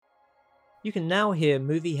You can now hear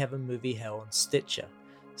Movie Heaven, Movie Hell on Stitcher.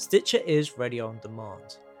 Stitcher is radio on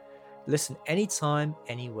demand. Listen anytime,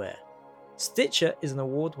 anywhere. Stitcher is an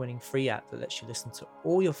award-winning free app that lets you listen to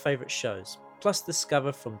all your favourite shows, plus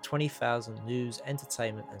discover from 20,000 news,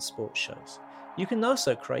 entertainment and sports shows. You can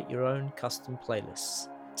also create your own custom playlists.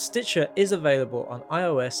 Stitcher is available on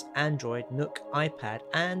iOS, Android, Nook, iPad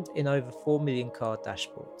and in over 4 million car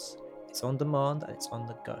dashboards. It's on demand and it's on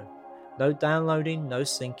the go. No downloading, no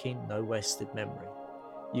syncing, no wasted memory.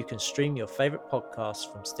 You can stream your favourite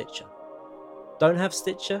podcasts from Stitcher. Don't have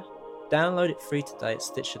Stitcher? Download it free today at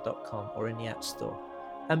Stitcher.com or in the App Store.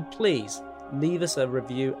 And please leave us a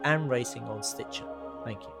review and rating on Stitcher.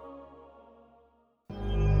 Thank you.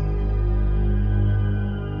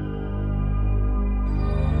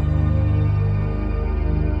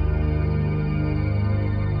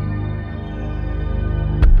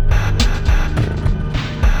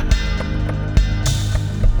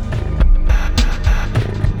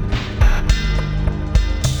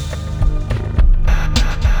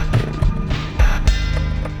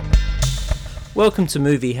 Welcome to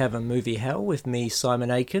Movie Heaven, Movie Hell with me, Simon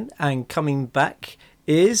Aiken, and coming back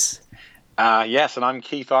is... Yes, and I'm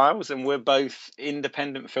Keith Isles, and we're both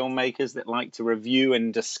independent filmmakers that like to review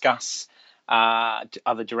and discuss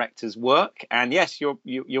other directors' work. And yes,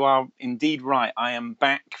 you are indeed right. I am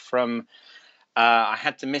back from... I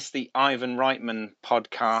had to miss the Ivan Reitman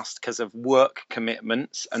podcast because of work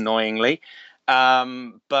commitments, annoyingly.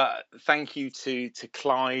 But thank you to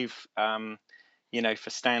Clive... for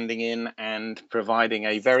standing in and providing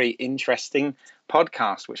a very interesting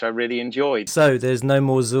podcast, which I really enjoyed. So there's no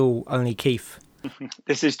more Zool, only Keith.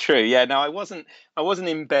 This is true. Yeah, no, I wasn't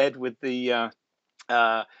in bed with the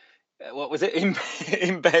what was it?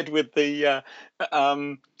 In bed with the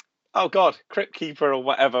oh God, Crypt Keeper or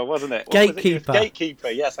whatever, wasn't it? Gatekeeper. Gatekeeper.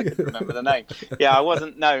 Yes, I couldn't remember the name. Yeah, I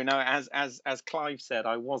wasn't. No. As Clive said,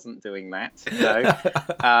 I wasn't doing that. No,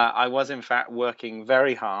 I was in fact working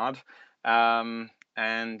very hard.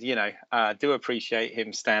 And do appreciate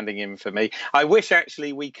him standing in for me. I wish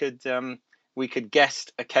actually we could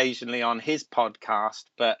guest occasionally on his podcast,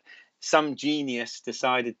 but some genius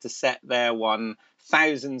decided to set their one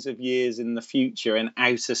thousands of years in the future in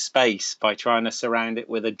outer space by trying to surround it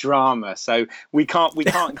with a drama. So we can't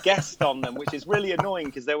guest on them, which is really annoying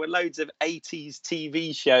because there were loads of 80s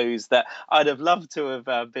TV shows that I'd have loved to have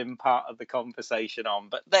been part of the conversation on.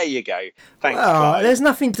 But there you go. Thanks, Clive. There's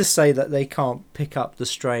nothing to say that they can't pick up the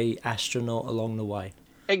stray astronaut along the way.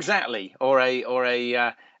 Exactly, or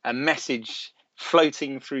a message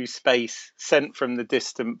floating through space sent from the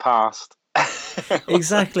distant past.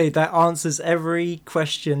 Exactly, that answers every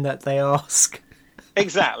question that they ask.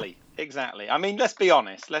 Exactly. I mean, let's be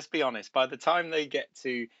honest. By the time they get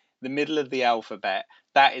to the middle of the alphabet,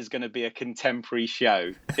 that is going to be a contemporary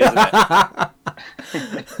show, isn't it?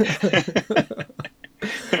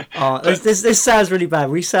 This sounds really bad.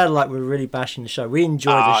 We sound like we're really bashing the show. We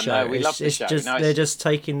enjoy the show. No, we love the show. They're just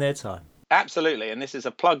taking their time. Absolutely, and this is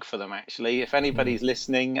a plug for them, actually. If anybody's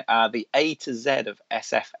listening, the A to Z of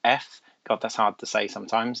SFF, God, that's hard to say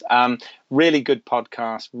sometimes. Really good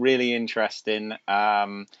podcast, really interesting,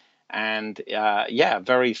 and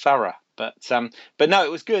very thorough. But no,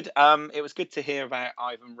 it was good. It was good to hear about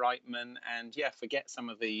Ivan Reitman, and forget some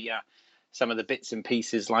of the bits and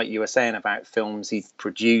pieces like you were saying about films he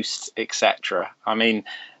produced, etc. I mean,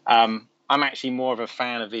 I'm actually more of a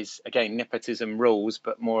fan of his, again, nepotism rules,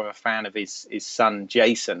 but more of a fan of his son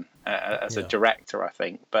Jason as a director, I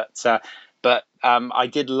think. But I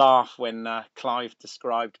did laugh when Clive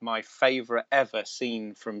described my favourite ever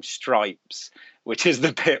scene from Stripes, which is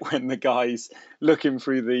the bit when the guy's looking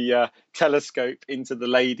through the telescope into the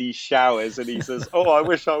ladies' showers and he says, "Oh, I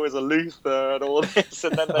wish I was a Luther," and all this,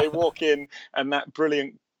 and then they walk in and that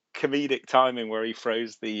brilliant comedic timing where he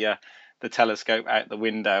throws the telescope out the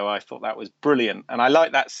window. I thought that was brilliant, and I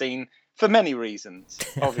like that scene for many reasons,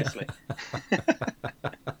 obviously.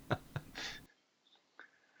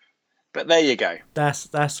 But there you go.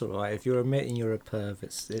 That's all right. If you're admitting you're a perv,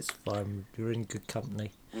 it's fine. You're in good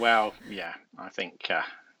company. Well, yeah, I think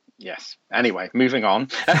yes. Anyway, moving on.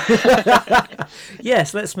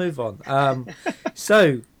 Yes, let's move on.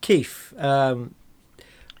 So Keith,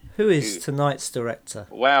 who is tonight's director?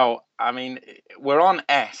 Well, I mean, we're on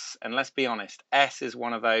S, and let's be honest, S is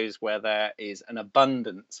one of those where there is an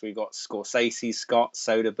abundance. We've got Scorsese, Scott,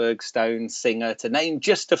 Soderbergh, Stone, Singer, to name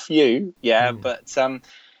just a few. Yeah, but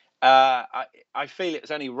I feel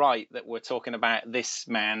it's only right that we're talking about this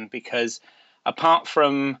man because apart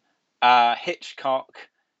from Hitchcock,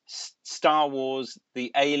 Star Wars,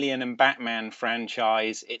 the Alien and Batman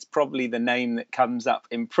franchise, it's probably the name that comes up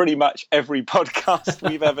in pretty much every podcast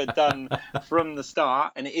we've ever done from the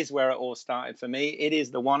start. And it is where it all started for me. It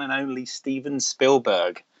is the one and only Steven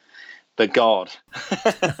Spielberg, the God.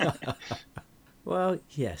 Well,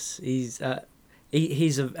 yes, he's a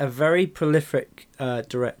very prolific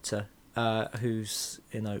director who's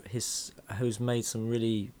made some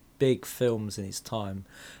really big films in his time.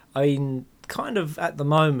 I mean, kind of at the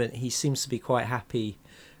moment, he seems to be quite happy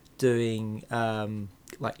doing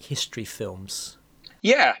like history films.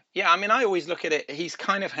 Yeah. I mean, I always look at it. He's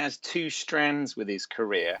kind of has two strands with his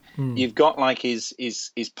career. You've got like his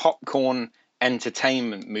popcorn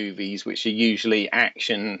entertainment movies, which are usually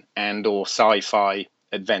action and or sci-fi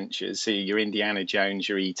adventures. So your Indiana Jones,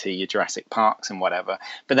 your E.T., your Jurassic Parks, and whatever.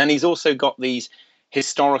 But then he's also got these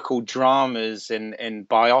historical dramas and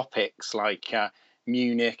biopics like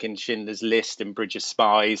Munich and Schindler's List and Bridge of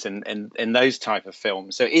Spies and those type of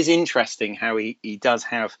films. So it is interesting how he does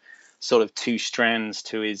have sort of two strands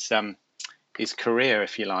to his career,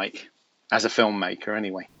 if you like, as a filmmaker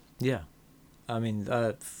anyway. Yeah. I mean,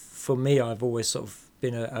 for me, I've always sort of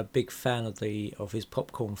been a big fan of his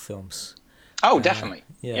popcorn films. Oh, definitely.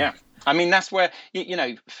 Yeah. I mean, that's where,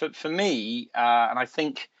 for me, and I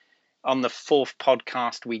think on the fourth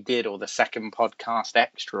podcast we did, or the second podcast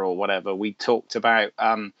extra or whatever, we talked about,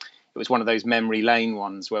 it was one of those memory lane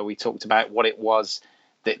ones where we talked about what it was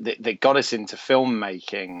that got us into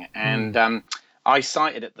filmmaking. And I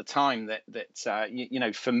cited at the time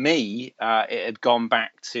that for me, it had gone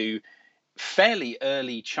back to fairly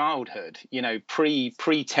early childhood,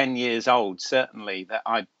 pre 10 years old, certainly, that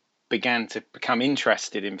I began to become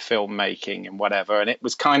interested in filmmaking and whatever. And it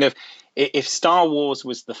was kind of, if Star Wars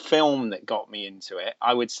was the film that got me into it,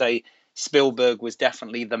 I would say Spielberg was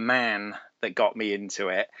definitely the man that got me into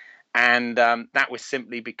it. And that was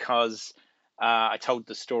simply because I told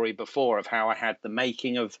the story before of how I had the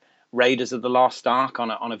making of Raiders of the Lost Ark on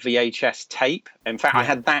a VHS tape. In fact, I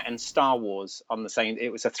had that and Star Wars on the same.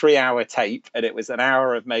 It was a 3-hour tape, and it was an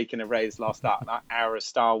hour of making of Raiders of the Lost Ark, that hour of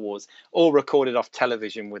Star Wars, all recorded off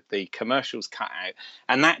television with the commercials cut out.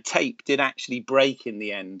 And that tape did actually break in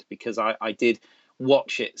the end because I did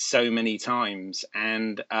watch it so many times.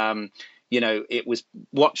 And it was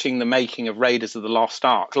watching the making of Raiders of the Lost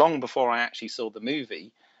Ark long before I actually saw the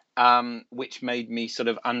movie, which made me sort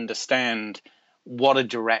of understand what a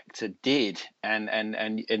director did, and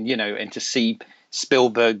to see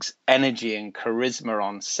Spielberg's energy and charisma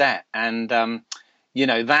on set. And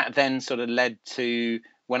that then sort of led to,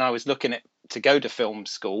 when I was looking to go to film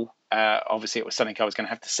school, obviously it was something I was going to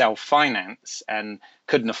have to self-finance and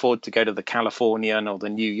couldn't afford to go to the Californian or the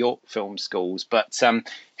New York film schools. But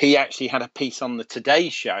he actually had a piece on the Today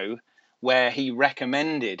Show where he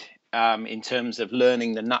recommended, in terms of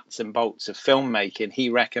learning the nuts and bolts of filmmaking, he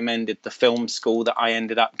recommended the film school that I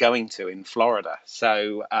ended up going to in Florida.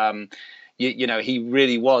 So, he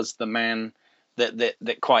really was the man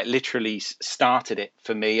that quite literally started it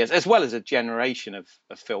for me, as well as a generation of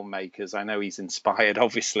filmmakers. I know he's inspired,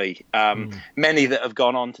 obviously, many that have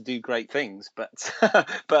gone on to do great things, but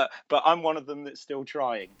but I'm one of them that's still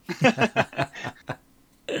trying.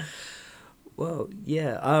 Well,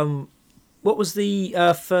 yeah. What was the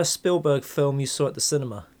first Spielberg film you saw at the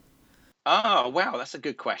cinema? Oh, wow, that's a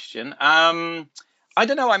good question. I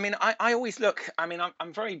don't know. I mean, I always look. I mean,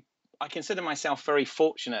 I consider myself very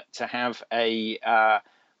fortunate to have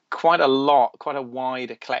quite a wide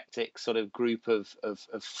eclectic sort of group of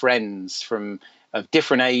friends of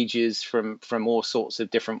different ages, from all sorts of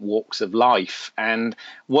different walks of life. And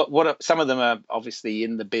some of them are obviously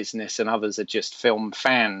in the business, and others are just film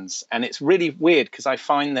fans. And it's really weird because I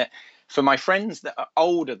find that for my friends that are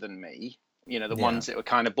older than me, the ones that were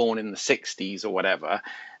kind of born in the 60s or whatever,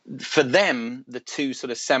 for them, the two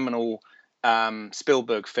sort of seminal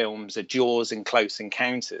Spielberg films are Jaws and Close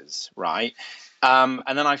Encounters, right? And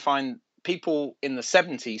then I find people in the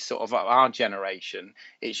 70s, sort of our generation,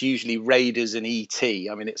 it's usually Raiders and E.T.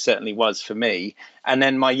 I mean, it certainly was for me. And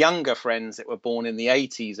then my younger friends that were born in the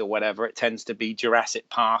 80s or whatever, it tends to be Jurassic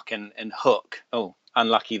Park and Hook. Oh,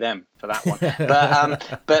 unlucky them for that one.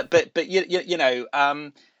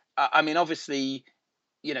 I mean, obviously,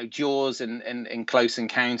 Jaws and Close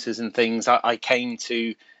Encounters and things, I came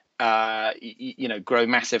to, grow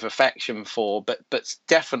massive affection for, but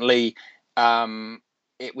definitely,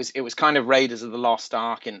 it was kind of Raiders of the Lost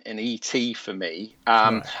Ark and E.T. for me.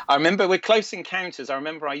 Right. I remember with Close Encounters,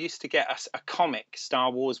 I used to get a comic, Star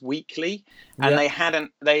Wars Weekly, and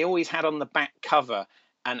they always had on the back cover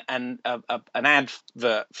an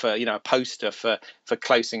advert for, a poster for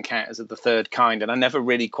Close Encounters of the Third Kind, and I never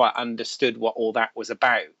really quite understood what all that was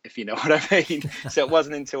about, if you know what I mean. So it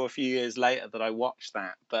wasn't until a few years later that I watched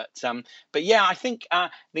that. But yeah, I think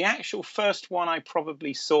the actual first one I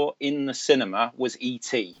probably saw in the cinema was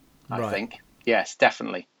E.T. I think, yes,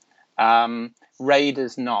 definitely.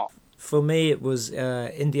 Raiders not. For me, it was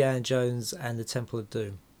Indiana Jones and the Temple of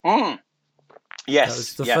Doom. Yes, that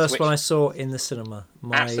was the first one I saw in the cinema.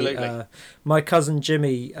 Absolutely. My cousin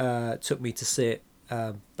Jimmy took me to see it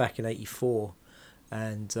back in '84,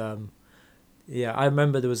 and I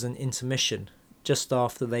remember there was an intermission just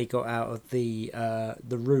after they got out of the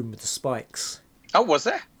room with the spikes. Oh, was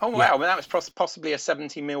there? Oh, wow. Yeah. Well, that was possibly a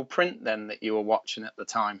 70mm print then that you were watching at the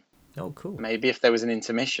time. Oh, cool. Maybe if there was an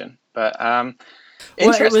intermission, but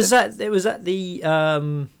it was at the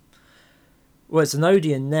well, it's an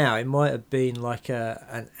Odeon now. It might have been like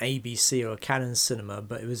an ABC or a Canon cinema,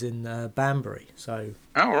 but it was in Banbury. So.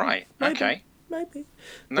 Oh right. Okay. Maybe.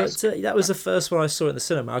 But that was the first one I saw in the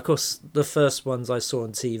cinema. Of course, the first ones I saw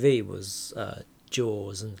on TV was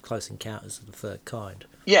Jaws and Close Encounters of the Third Kind.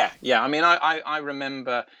 Yeah. I mean, I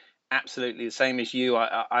remember absolutely the same as you.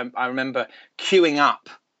 I remember queuing up,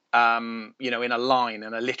 in a line,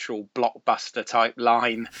 and a literal blockbuster type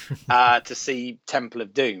line to see Temple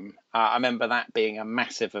of Doom. I remember that being a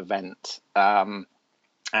massive event, and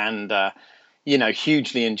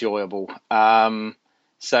hugely enjoyable.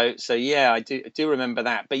 So yeah, I do remember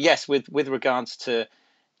that. But yes, with regards to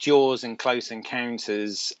Jaws and Close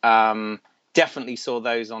Encounters, definitely saw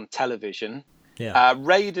those on television. Yeah.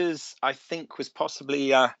 Raiders, I think, was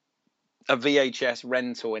possibly a VHS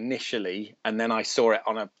rental initially, and then I saw it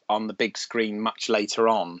on the big screen much later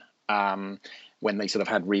on, when they sort of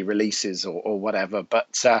had re-releases or whatever.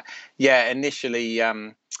 But initially,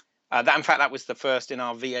 that was the first in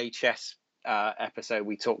our VHS episode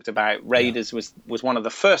we talked about. Raiders was one of the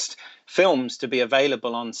first films to be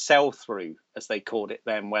available on sell-through, as they called it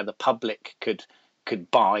then, where the public could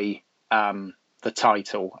buy the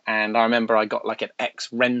title. And I remember I got like an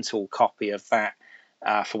ex-rental copy of that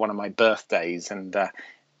for one of my birthdays, and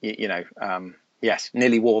yes,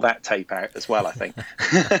 nearly wore that tape out as well, I think.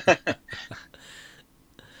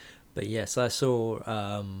 But yes, I saw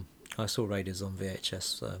Raiders on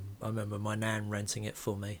VHS. I remember my nan renting it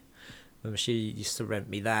for me. She used to rent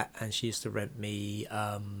me that, and she used to rent me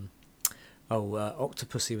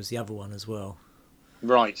Octopussy was the other one as well.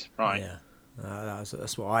 Right. Yeah,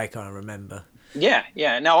 that's what I kind of remember. Yeah.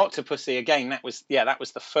 Now, Octopussy, again, that was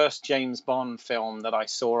the first James Bond film that I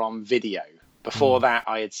saw on video. Before that,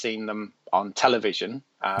 I had seen them on television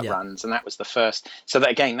runs, and that was the first. So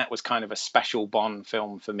that was kind of a special Bond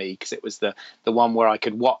film for me, because it was the one where I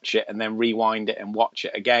could watch it and then rewind it and watch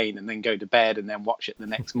it again, and then go to bed and then watch it the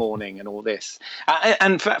next morning and all this.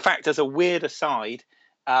 And in fact, as a weird aside,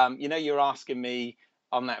 you're asking me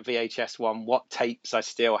on that VHS one what tapes I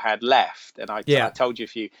still had left, and I told you a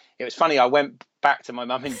few. It was funny, I went back to my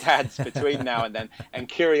mum and dad's between now and then, and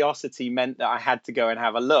curiosity meant that I had to go and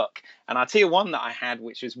have a look. And I'll tell you one that I had,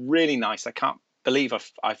 which was really nice. I can't believe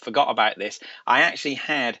I forgot about this. I actually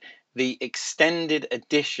had the extended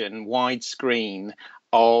edition widescreen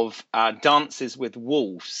of Dances with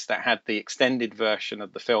Wolves, that had the extended version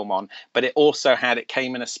of the film on, but it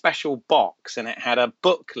came in a special box, and it had a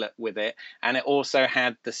booklet with it, and it also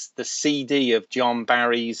had the CD of John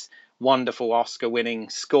Barry's wonderful Oscar-winning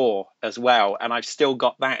score as well, and I've still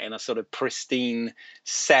got that in a sort of pristine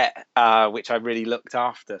set, which I really looked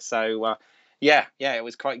after. So it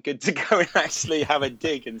was quite good to go and actually have a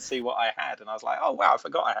dig and see what I had, and I was like, oh wow, I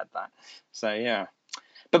forgot I had that. So yeah.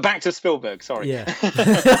 But back to Spielberg, sorry. Yeah.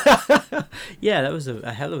 Yeah, that was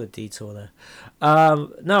a hell of a detour there.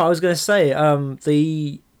 No, I was going to say,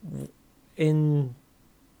 in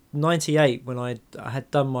 '98, when I had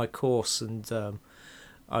done my course, and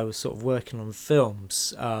I was sort of working on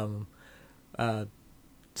films,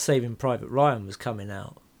 Saving Private Ryan was coming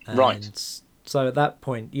out. And right. So at that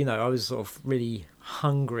point, I was sort of really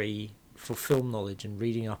hungry for film knowledge and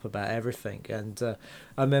reading up about everything, and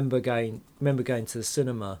I remember going to the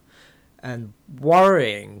cinema and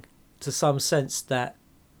worrying to some sense that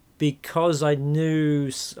because I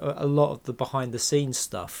knew a lot of the behind the scenes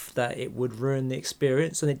stuff, that it would ruin the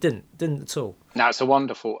experience, and it didn't at all. Now it's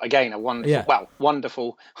wonderfully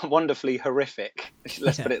horrific,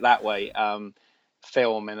 let's put it that way,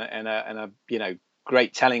 film, and a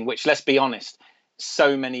great telling, which, let's be honest,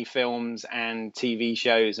 so many films and TV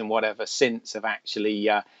shows and whatever since have actually,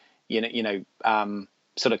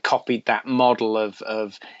 sort of copied that model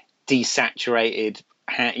of desaturated,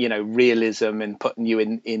 realism, and putting you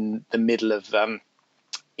in the middle of,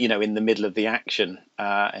 in the middle of the action,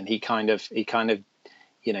 and he kind of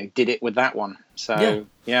did it with that one. So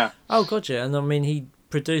yeah. Oh, gotcha. And I mean, he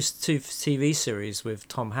produced 2 TV series with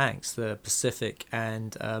Tom Hanks, The Pacific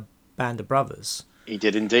and Band of Brothers. He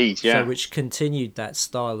did indeed, yeah. So which continued that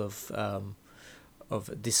style of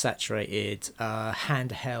desaturated,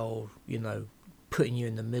 handheld, putting you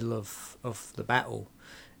in the middle of the battle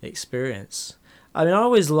experience. I mean, I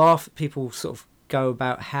always laugh at people sort of go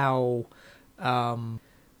about how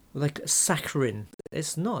like saccharine.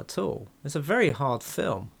 It's not at all. It's a very hard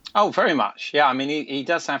film. Oh, very much. Yeah, I mean, he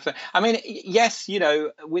does have to. I mean, yes,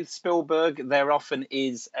 with Spielberg, there often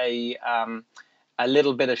is a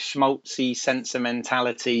little bit of schmaltzy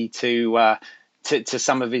sentimentality to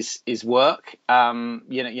some of his work.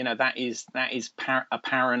 That is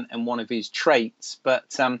apparent and one of his traits.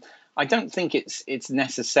 But I don't think it's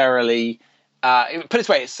necessarily. Put it this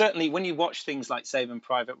way, it's certainly when you watch things like Saving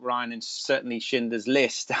Private Ryan and certainly Schindler's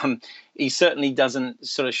List, he certainly doesn't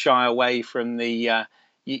sort of shy away from the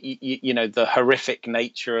the horrific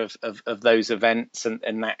nature of those events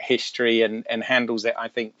and that history, and handles it, I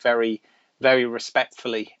think, very, very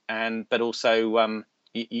respectfully, but also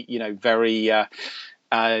very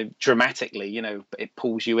dramatically. It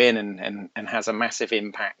pulls you in and has a massive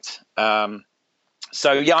impact.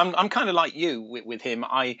 So yeah, I'm kind of like you with him.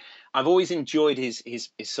 I've always enjoyed his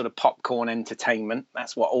sort of popcorn entertainment.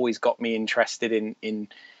 That's what always got me interested in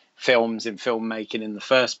films and filmmaking in the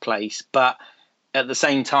first place. But at the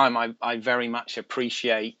same time, I very much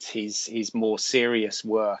appreciate his more serious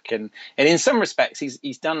work, and in some respects,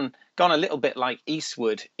 he's gone a little bit like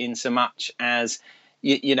Eastwood, in so much as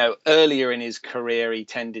earlier in his career he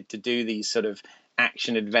tended to do these sort of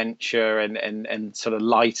action adventure and sort of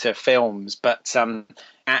lighter films, but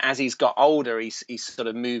as he's got older, he's sort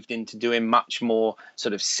of moved into doing much more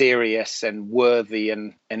sort of serious and worthy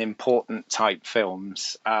and important type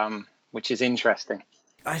films, which is interesting.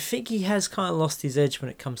 I think he has kind of lost his edge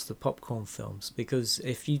when it comes to popcorn films, because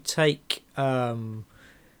if you take, well,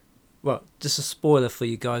 just a spoiler for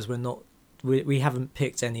you guys, we haven't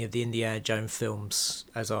picked any of the Indiana Jones films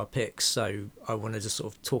as our picks, so I wanted to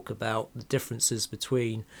sort of talk about the differences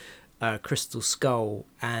between Crystal Skull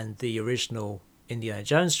and the original Indiana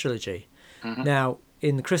Jones trilogy. Mm-hmm. Now,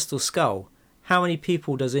 in the Crystal Skull, how many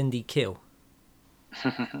people does Indy kill?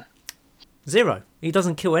 0. He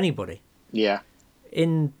doesn't kill anybody. Yeah.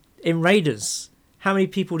 In Raiders, how many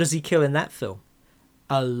people does he kill in that film?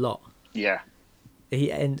 A lot. Yeah.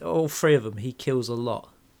 And all 3 of them, he kills a lot.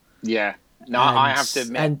 Yeah. No, I have to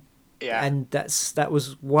admit. And that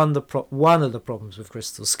was one of the problems with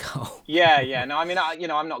Crystal Skull. Yeah. No, I mean,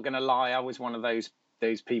 I'm not going to lie. I was one of those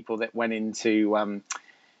people that went in to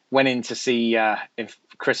see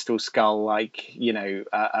Crystal Skull, like,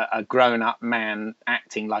 a grown-up man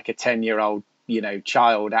acting like a 10-year-old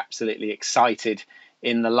child, absolutely excited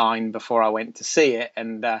in the line before I went to see it,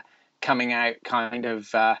 and coming out kind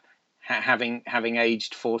of having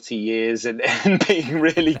aged 40 years and being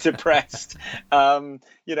really depressed. It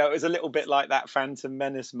was a little bit like that Phantom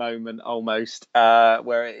Menace moment almost,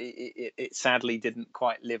 where it sadly didn't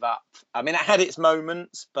quite live up. I mean, it had its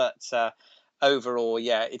moments, but overall,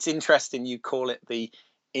 yeah, it's interesting you call it the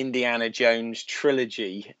Indiana Jones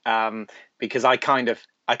trilogy, because I kind of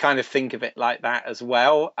think of it like that as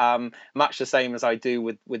well, much the same as I do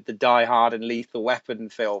with the Die Hard and Lethal Weapon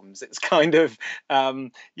films. It's kind of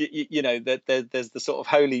that there's the sort of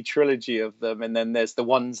holy trilogy of them, and then there's the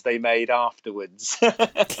ones they made afterwards.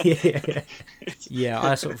 Yeah,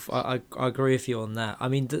 I agree with you on that. I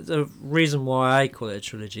mean, the reason why I call it a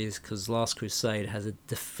trilogy is because Last Crusade has a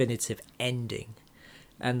definitive ending,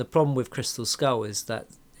 and the problem with Crystal Skull is that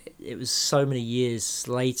it was so many years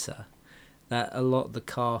later that a lot of the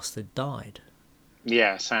cast had died.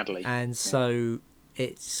 Yeah, sadly. And so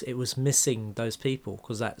it was missing those people,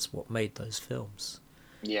 because that's what made those films.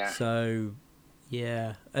 Yeah. So,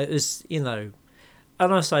 yeah, it was, and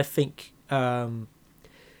also I think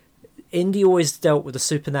Indy always dealt with the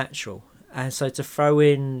supernatural, and so to throw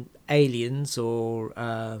in aliens or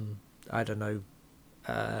I don't know,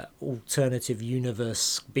 alternative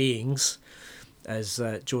universe beings, as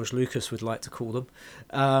George Lucas would like to call them,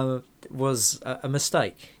 was a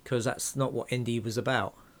mistake, because that's not what Indy was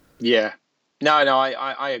about. Yeah, no,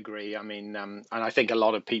 I agree. I mean, and I think a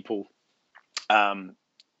lot of people, who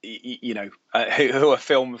are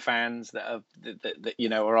film fans that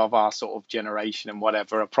are of our sort of generation and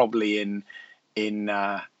whatever, are probably in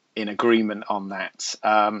agreement on that.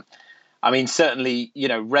 I mean, certainly,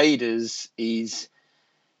 Raiders is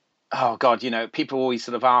Oh God, people always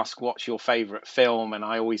sort of ask, what's your favorite film? And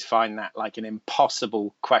I always find that like an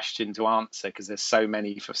impossible question to answer, because there's so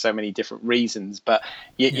many, for so many different reasons. But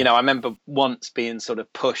Yeah. I remember once being sort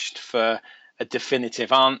of pushed for a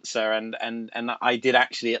definitive answer, and I did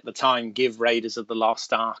actually at the time give Raiders of the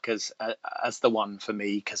Lost Ark as the one for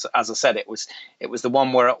me, because as I said, it was the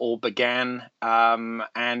one where it all began,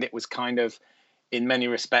 and it was kind of, in many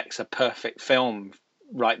respects, a perfect film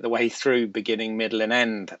right the way through, beginning, middle, and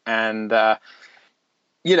end. And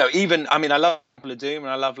even, I mean, I love Temple of Doom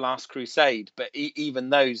and I love Last Crusade, but even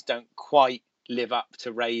those don't quite live up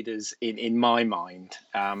to Raiders in my mind.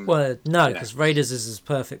 Well, no, You know, because Raiders is this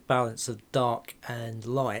perfect balance of dark and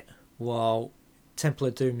light, while Temple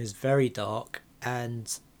of Doom is very dark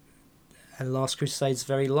and Last Crusade's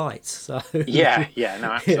very light. So yeah,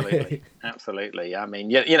 no, absolutely. I mean,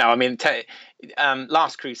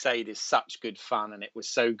 Last Crusade is such good fun, and it was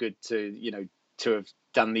so good to have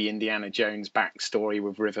done the Indiana Jones backstory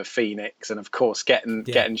with River Phoenix, and of course yeah,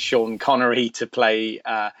 getting Sean Connery to play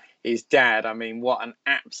his dad. I mean, what an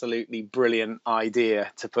absolutely brilliant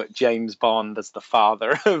idea to put James Bond as the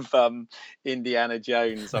father of Indiana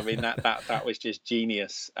Jones. I mean, that was just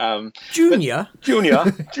genius. But Junior,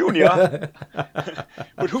 Junior,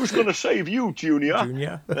 but who's going to save you, Junior?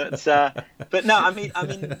 Junior. But no,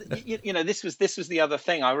 this was the other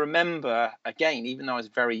thing. I remember, again, even though I was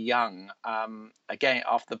very young, again,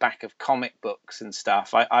 off the back of comic books and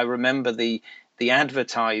stuff, I remember the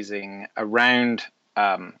advertising around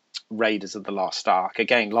Raiders of the Lost Ark,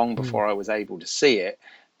 again, long before I was able to see it.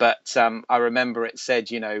 But I remember it said,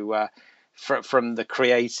 from the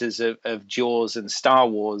creators of Jaws and Star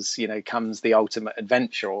Wars, comes the ultimate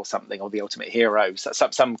adventure or something, or the ultimate hero,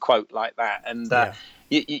 some quote like that. And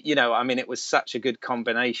Yeah, I mean, it was such a good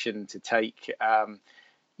combination to take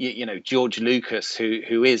George Lucas,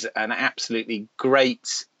 who is an absolutely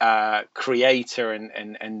great creator,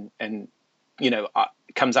 and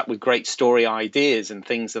comes up with great story ideas and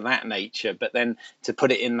things of that nature, but then to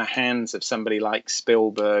put it in the hands of somebody like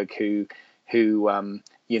Spielberg, who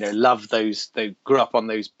loved those, they grew up on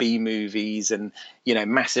those B movies, and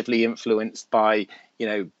massively influenced by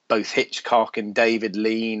both Hitchcock and David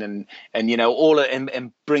Lean, and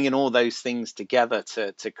and bringing all those things together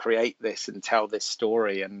to create this and tell this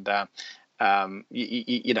story. And I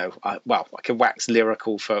could wax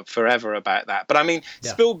lyrical for forever about that. But I mean,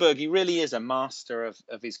 yeah. Spielberg, he really is a master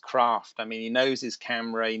of his craft. I mean, he knows his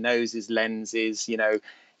camera, he knows his lenses.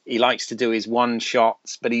 He likes to do his one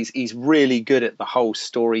shots, but he's really good at the whole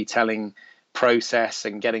storytelling process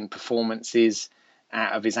and getting performances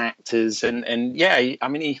out of his actors. And yeah, I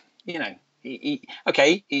mean,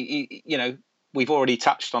 we've already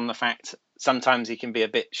touched on the fact sometimes he can be a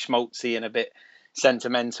bit schmaltzy and a bit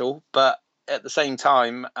sentimental, but at the same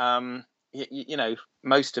time,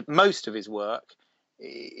 most of his work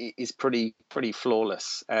is pretty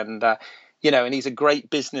flawless, and he's a great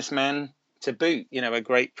businessman to boot. A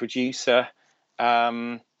great producer,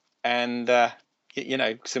 and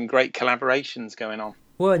some great collaborations going on.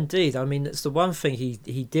 Well, indeed. I mean, it's the one thing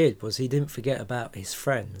he did was he didn't forget about his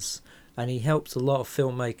friends, and he helped a lot of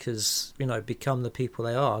filmmakers, become the people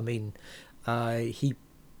they are. I mean, he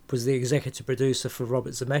was the executive producer for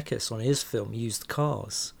Robert Zemeckis on his film Used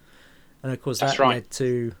Cars, and of course That's that right. led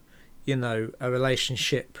to, a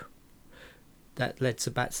relationship that led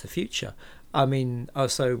to Back to the Future. I mean,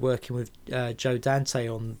 also working with Joe Dante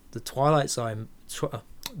on the Twilight Zone,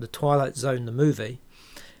 the movie,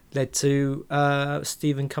 led to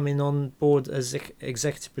Stephen coming on board as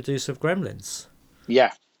executive producer of Gremlins.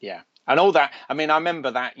 Yeah, yeah, and all that. I mean, I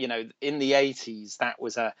remember that in the '80s, that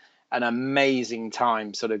was an amazing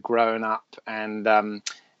time, sort of growing up, and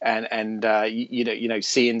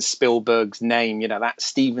seeing Spielberg's name, that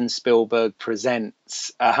Steven Spielberg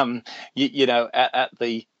presents, at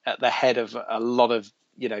the head of a lot of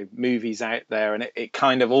movies out there, and it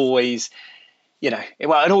kind of always. It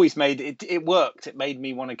always made it worked. It made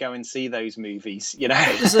me want to go and see those movies.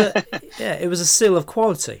 It was a seal of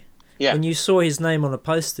quality. Yeah. When you saw his name on a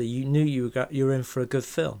poster, you knew you were in for a good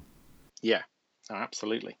film. Yeah. Oh,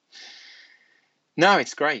 absolutely. No,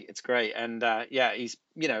 it's great. It's great, and he's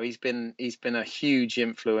been a huge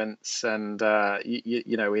influence, and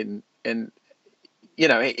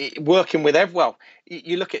working with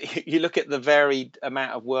you look at the varied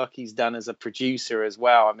amount of work he's done as a producer as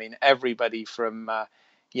well. I mean, everybody from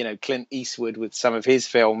Clint Eastwood with some of his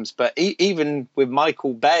films, but even with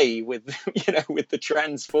Michael Bay with with the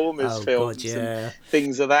Transformers Oh God, films and yeah.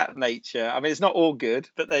 things of that nature. I mean, it's not all good,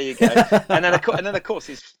 but there you go. And then of course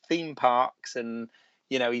his theme parks, and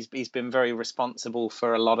he's been very responsible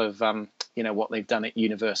for a lot of what they've done at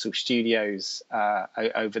Universal Studios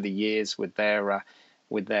over the years with their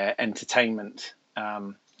entertainment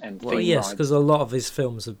and theme yes, rides. because a lot of his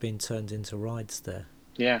films have been turned into rides there.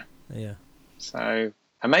 Yeah. Yeah. So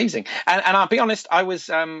amazing. And I'll be honest, I was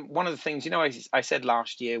one of the things, I said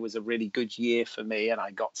last year was a really good year for me, and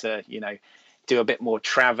I got to, do a bit more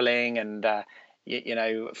traveling and,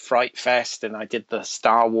 Fright Fest, and I did the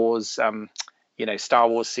Star Wars, Star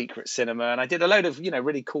Wars Secret Cinema, and I did a load of,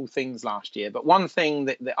 really cool things last year. But one thing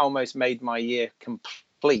that almost made my year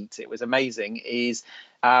complete, it was amazing, is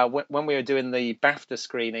when we were doing the BAFTA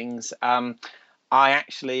screenings, I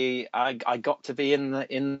got to be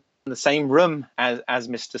in the same room as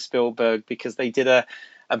Mr. Spielberg, because they did a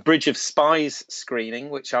Bridge of Spies screening,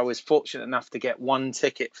 which I was fortunate enough to get one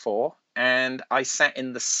ticket for, and I sat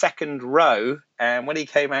in the second row. And when he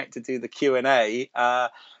came out to do the Q&A,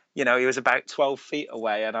 he was about 12 feet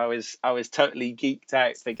away, and I was totally geeked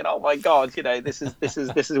out, thinking, oh my God, this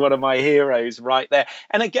is one of my heroes right there.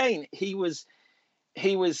 And again, he was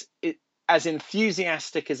as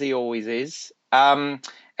enthusiastic as he always is. And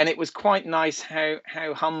it was quite nice how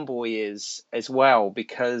humble he is as well,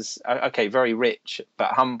 because very rich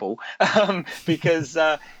but humble, because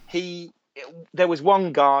there was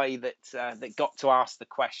one guy that got to ask the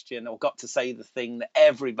question, or got to say the thing that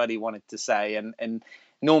everybody wanted to say, and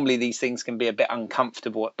normally these things can be a bit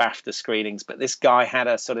uncomfortable at BAFTA screenings, but this guy had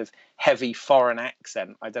a sort of heavy foreign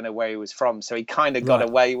accent. I don't know where he was from, so he kind of got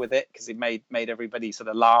away with it, because it made everybody sort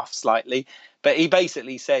of laugh slightly. But he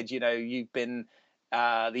basically said, you've been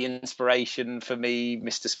the inspiration for me,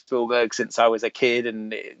 Mr. Spielberg, since I was a kid,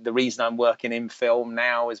 and the reason I'm working in film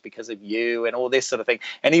now is because of you, and all this sort of thing.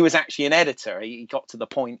 And he was actually an editor. He got to the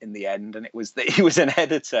point in the end, and it was that he was an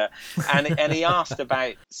editor, and he asked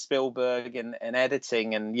about Spielberg and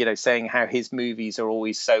editing, and saying how his movies are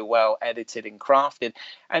always so well edited and crafted.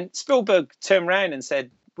 And Spielberg turned around and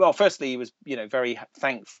said, well, firstly, he was very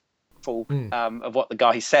thankful of what the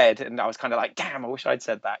guy said, and I was kind of like, damn, I wish I'd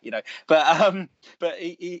said that, but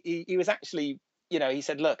he was actually, he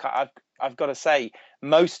said, look, I've got to say,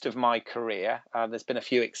 most of my career, there's been a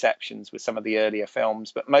few exceptions with some of the earlier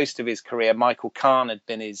films, but most of his career, Michael Kahn had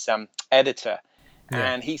been his editor.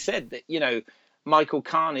 And he said that Michael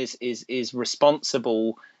Kahn is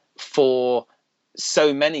responsible for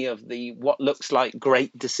so many of the what looks like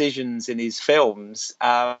great decisions in his films.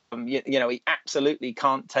 He absolutely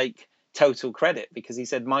can't take total credit, because he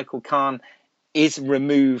said Michael Kahn is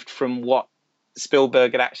removed from what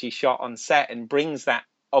Spielberg had actually shot on set, and brings that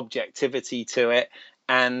objectivity to it,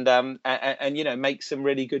 and makes some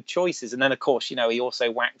really good choices. And then of course he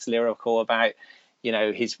also waxed lyrical about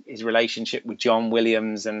his relationship with John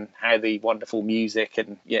Williams, and how the wonderful music,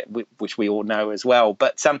 and which we all know as well.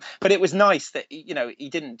 But it was nice that he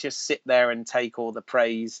didn't just sit there and take all the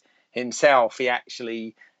praise himself. He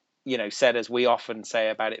actually said, as we often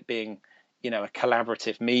say about it being a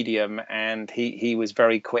collaborative medium, and he was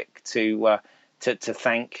very quick to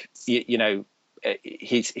thank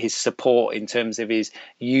his support in terms of his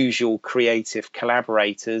usual creative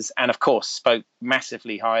collaborators, and of course spoke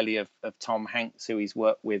massively highly of Tom Hanks, who he's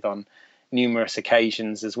worked with on numerous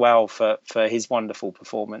occasions as well, for his wonderful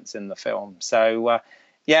performance in the film. So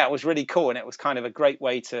it was really cool, and it was kind of a great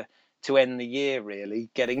way to end the year, really,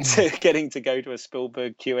 getting to go to a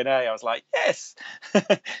Spielberg Q&A. I was like, yes.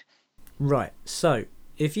 Right. So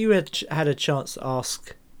if you had a chance to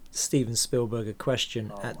ask Steven Spielberg a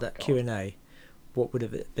question at that Q&A, what would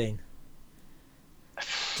have it been?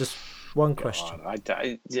 Just one question. I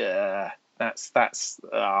don't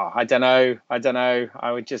know. I'd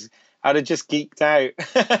have just geeked out.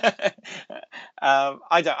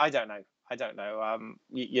 I don't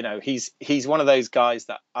know. He's one of those guys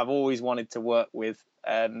that I've always wanted to work with,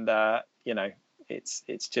 and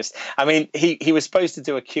it's just, I mean, he was supposed to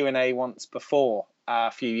do a Q&A once before,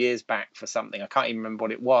 a few years back, for something. I can't even remember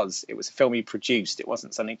what it was. It was a film he produced. It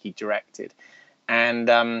wasn't something he directed. And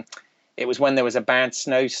it was when there was a bad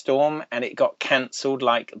snowstorm, and it got cancelled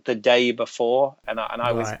like the day before. And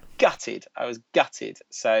I was gutted.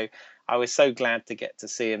 So I was so glad to get to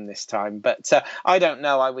see him this time. But I don't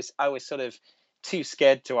know. I was sort of too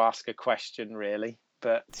scared to ask a question, really.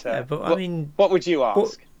 But, I mean, what would you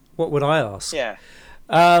ask? What would I ask? Yeah.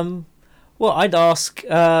 Well, I'd ask,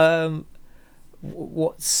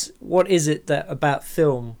 what is it that about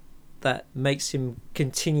film that makes him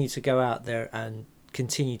continue to go out there and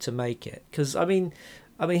continue to make it? Because I mean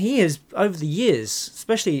he has, over the years,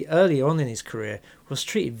 especially early on in his career, was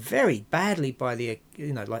treated very badly by the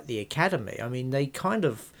the Academy. I mean, they kind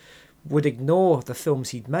of would ignore the films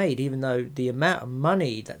he'd made, even though the amount of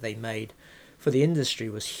money that they made for the industry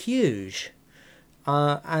was huge.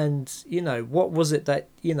 And what was it that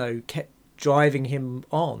kept driving him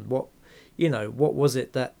on? What was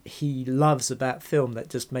it that he loves about film that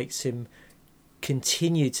just makes him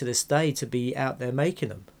continue to this day to be out there making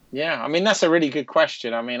them? Yeah, I mean, that's a really good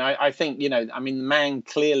question. I mean, I think, I mean, the man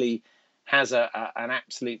clearly has an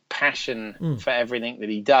absolute passion for everything that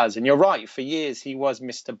he does. And you're right, for years he was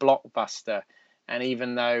Mr. Blockbuster. And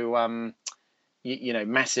even though,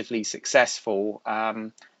 massively successful,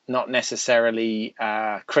 not necessarily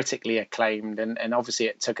critically acclaimed. And obviously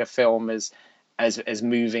it took a film as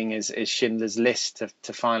moving as Schindler's List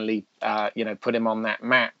to finally, put him on that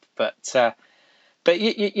map. But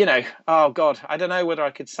oh God, I don't know whether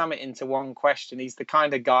I could sum it into one question. He's the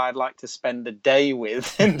kind of guy I'd like to spend a day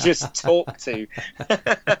with and just talk to.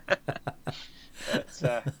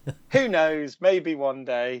 But who knows? Maybe one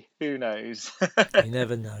day. Who knows? You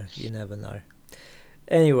never know. You never know.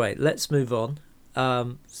 Anyway, let's move on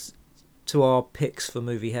to our picks for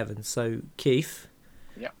Movie Heaven. So, Keith,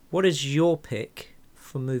 what is your pick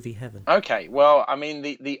for Movie Heaven? Okay, well, I mean,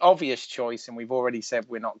 the obvious choice, and we've already said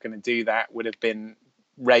we're not going to do that, would have been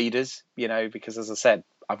Raiders, because as I said,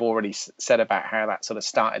 I've already said about how that sort of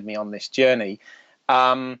started me on this journey.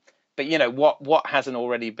 But what hasn't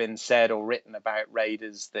already been said or written about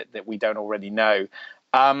Raiders that we don't already know?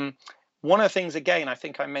 One of the things, again, I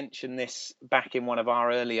think I mentioned this back in one of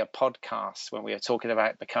our earlier podcasts when we were talking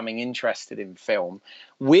about becoming interested in film.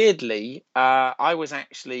 Weirdly, I was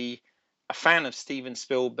actually a fan of Steven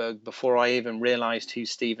Spielberg before I even realized who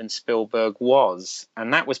Steven Spielberg was.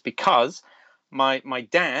 And that was because my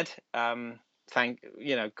dad,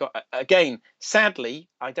 again, sadly,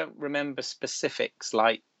 I don't remember specifics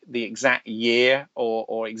like the exact year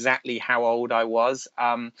or exactly how old I was.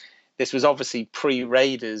 This was obviously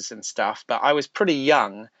pre-Raiders and stuff, but I was pretty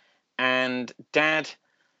young, and Dad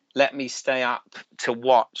let me stay up to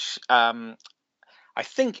watch. I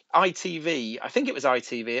think ITV. I think it was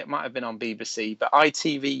ITV. It might have been on BBC, but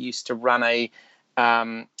ITV used to run a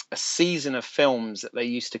season of films that they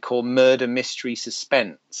used to call Murder Mystery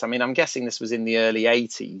Suspense. I mean, I'm guessing this was in the early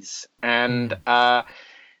 80s, and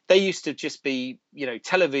they used to just be,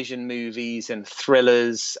 television movies and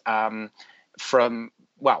thrillers from.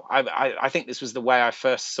 Well, I think this was the way I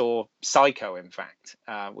first saw Psycho. In fact,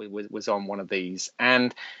 was on one of these,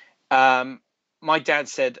 and my dad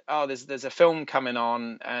said, "Oh, there's a film coming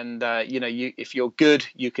on, and if you're good,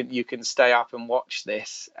 you can stay up and watch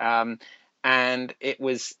this." And it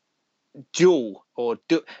was Duel or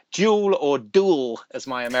Duel, as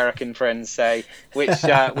my American friends say,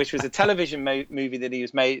 which was a television movie that he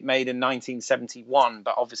was made in 1971.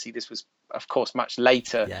 But obviously, this was, of course, much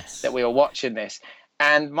later that we were watching this.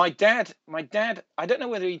 And my dad, I don't know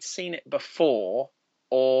whether he'd seen it before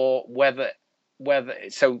or whether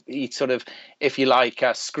so he sort of, if you like,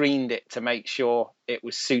 screened it to make sure it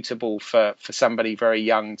was suitable for somebody very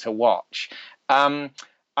young to watch. I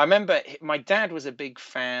remember my dad was a big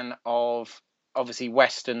fan of obviously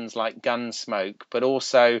westerns like Gunsmoke, but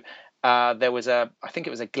also there was I think it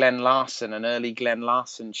was an early Glenn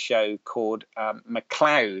Larson show called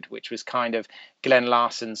McCloud, which was kind of Glenn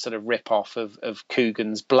Larson's sort of rip-off of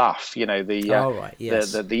Coogan's Bluff,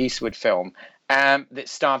 the Eastwood film, that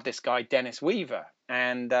starred this guy Dennis Weaver.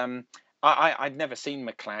 And I'd never seen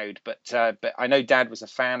McCloud, but I know Dad was a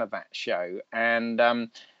fan of that show. And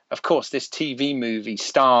of course, this TV movie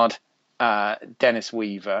starred Dennis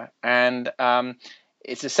Weaver, and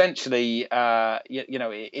it's essentially,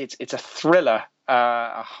 it's a thriller,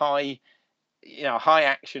 a high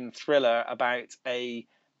action thriller about a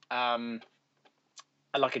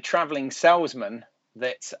traveling salesman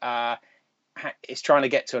that is trying to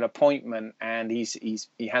get to an appointment, and he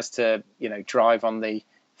has to drive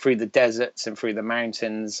through the deserts and through the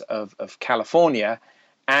mountains of California.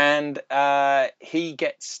 And he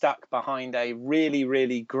gets stuck behind a really,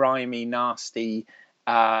 really grimy, nasty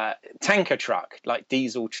tanker truck, like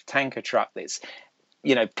diesel tanker truck that's,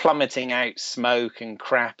 plummeting out smoke and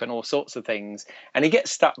crap and all sorts of things. And he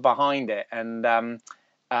gets stuck behind it. And,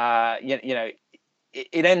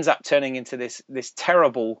 it ends up turning into this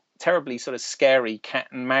terribly sort of scary cat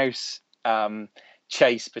and mouse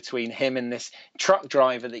chase between him and this truck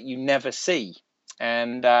driver that you never see.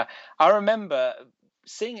 And I remember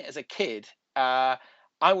seeing it as a kid.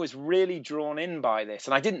 I was really drawn in by this,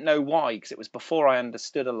 and I didn't know why, because it was before I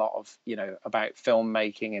understood a lot of about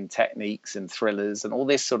filmmaking and techniques and thrillers and all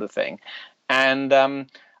this sort of thing. And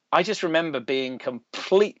I just remember being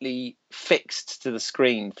completely fixed to the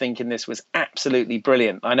screen, thinking this was absolutely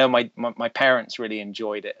brilliant. I know my parents really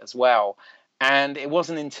enjoyed it as well. And it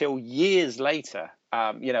wasn't until years later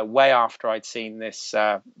way after I'd seen this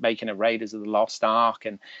making of Raiders of the Lost Ark,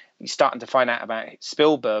 and starting to find out about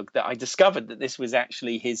Spielberg, that I discovered that this was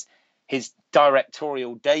actually his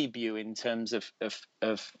directorial debut in terms of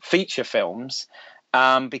feature films,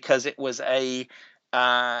 because it was a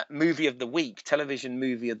movie of the week, television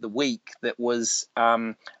movie of the week, that was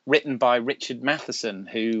written by Richard Matheson,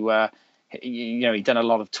 who he'd done a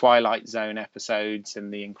lot of Twilight Zone episodes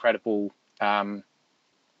and the incredible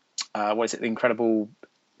what is it? The Incredible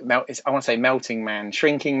I want to say Melting Man,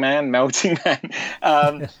 Shrinking Man, Melting Man,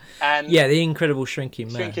 and The Incredible Shrinking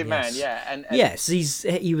Man. Shrinking Man, yeah, and yes,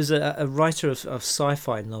 he was a writer of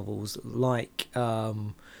sci-fi novels like I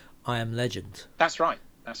Am Legend. That's right.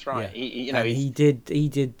 Yeah. He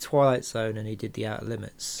did Twilight Zone, and he did The Outer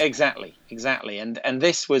Limits. Exactly, and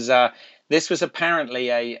this was apparently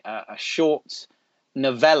a short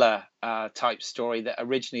novella type story that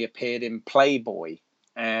originally appeared in Playboy,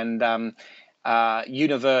 and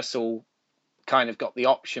Universal kind of got the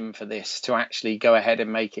option for this to actually go ahead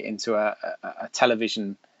and make it into a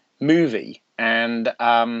television movie. And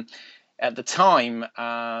at the time,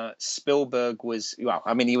 Spielberg was,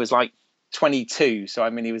 he was like 22, so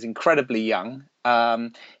he was incredibly young.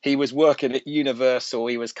 He was working at Universal.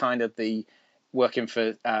 He was kind of working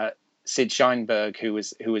for Sid Sheinberg, who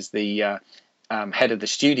was the head of the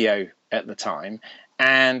studio at the time,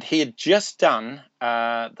 and he had just done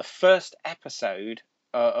the first episode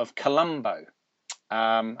of Columbo.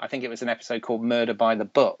 I think it was an episode called Murder by the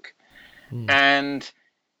Book, and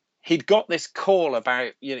he'd got this call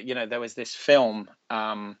about there was this film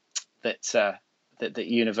that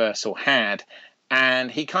Universal had,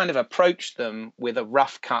 and he kind of approached them with a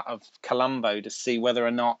rough cut of Columbo to see whether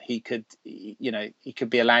or not he could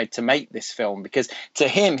be allowed to make this film, because to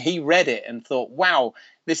him, he read it and thought, wow,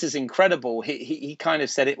 this is incredible. He kind of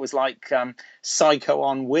said it was like Psycho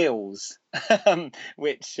on wheels,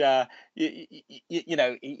 which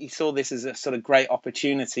he saw this as a sort of great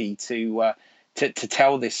opportunity to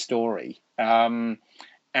tell this story.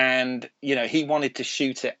 And he wanted to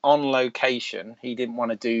shoot it on location. He didn't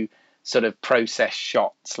want to do sort of process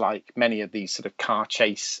shots like many of these sort of car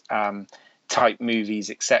chase type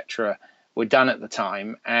movies, etc., were done at the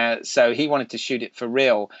time. So he wanted to shoot it for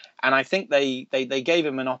real. And I think they gave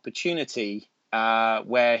him an opportunity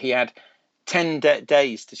where he had 10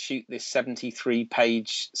 days to shoot this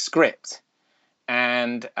 73-page script.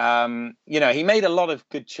 And, he made a lot of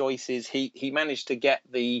good choices. He managed to get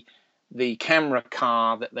the camera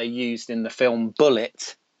car that they used in the film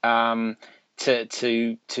Bullet to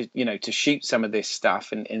shoot some of this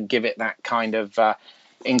stuff and give it that kind of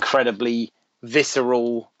incredibly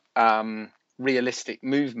visceral, realistic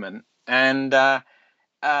movement. And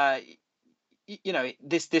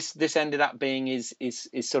this ended up being his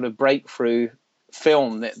sort of breakthrough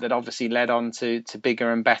film that obviously led on to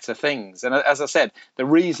bigger and better things. And as I said, the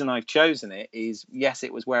reason I've chosen it is, yes,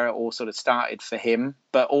 it was where it all sort of started for him,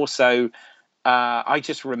 but also I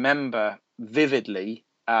just remember vividly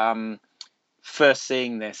first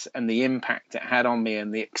seeing this and the impact it had on me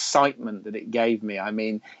and the excitement that it gave me. I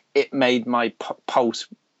mean, it made my pulse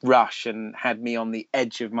rush and had me on the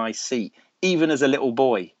edge of my seat, even as a little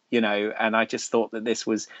boy, and I just thought that this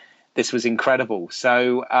was incredible.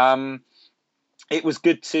 So it was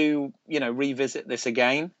good to revisit this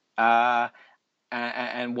again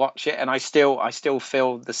and watch it, and I still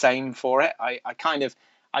feel the same for it. I kind of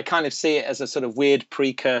see it as a sort of weird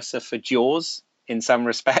precursor for Jaws in some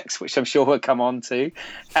respects, which I'm sure we'll come on to.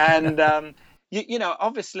 And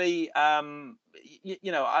obviously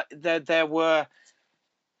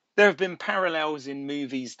there have been parallels in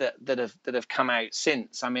movies that have come out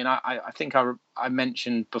since. I mean, I think I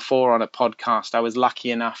mentioned before on a podcast, I was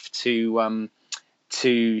lucky enough to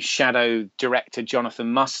shadow director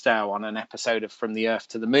Jonathan Mustow on an episode of From the Earth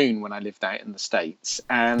to the Moon when I lived out in the States.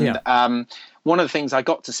 And one of the things I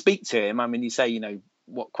got to speak to him, I mean, you say,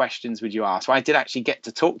 what questions would you ask? Well, I did actually get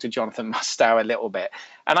to talk to Jonathan Mustow a little bit.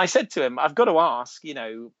 And I said to him, I've got to ask,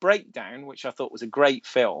 Breakdown, which I thought was a great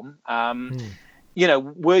film.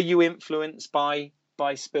 Were you influenced by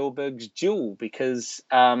Spielberg's Duel? Because,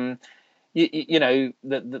 the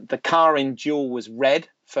car in Duel was red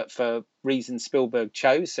for reasons Spielberg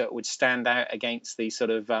chose, so it would stand out against the sort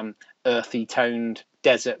of earthy toned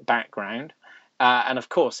desert background. And of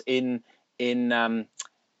course, in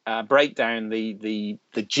Breakdown, the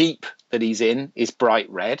Jeep that he's in is bright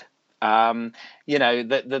red. The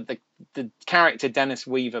character Dennis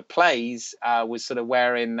Weaver plays was sort of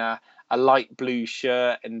wearing a light blue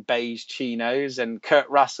shirt and beige chinos, and Kurt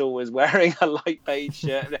Russell was wearing a light beige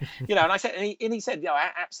shirt. And I said, and he said,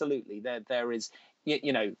 absolutely, there is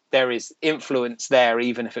there is influence there,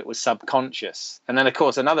 even if it was subconscious. And then, of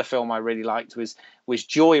course, another film I really liked was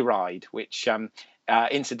Joyride, which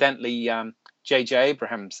incidentally J.J.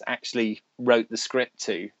 Abrams actually wrote the script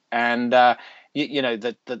to. And the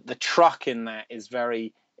truck in that is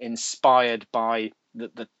very inspired by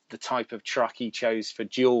the type of truck he chose for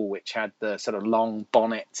Duel, which had the sort of long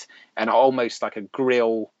bonnet and almost like a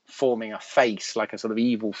grill forming a face, like a sort of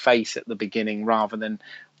evil face at the beginning, rather than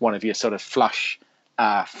one of your sort of flush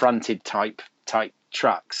fronted type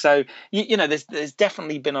trucks. So there's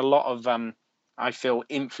definitely been a lot of I feel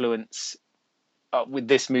influence with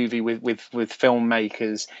this movie with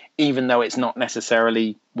filmmakers, even though it's not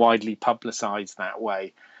necessarily widely publicized that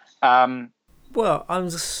way. Well,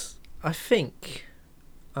 I think,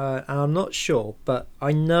 and I'm not sure, but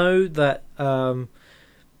I know that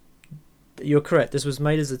you're correct. This was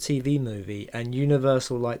made as a TV movie, and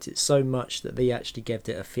Universal liked it so much that they actually gave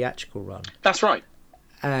it a theatrical run. That's right.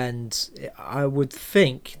 And I would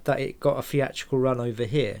think that it got a theatrical run over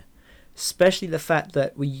here, especially the fact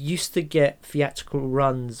that we used to get theatrical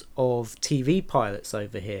runs of TV pilots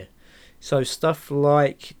over here. So stuff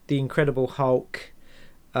like The Incredible Hulk,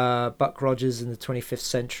 Buck Rogers in the 25th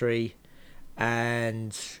Century,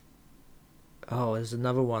 and there's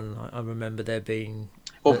another one I remember there being.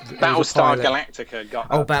 Well, Battlestar Galactica got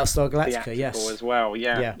Battlestar Galactica, yes, as well.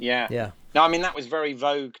 Yeah. No, I mean that was very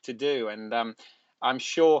vogue to do, and I'm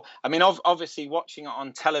sure. I mean, obviously, watching it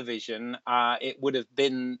on television, it would have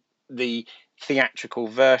been the theatrical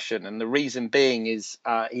version, and the reason being is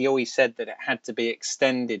he always said that it had to be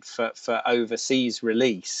extended for overseas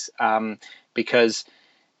release, because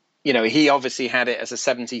he obviously had it as a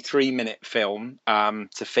 73-minute film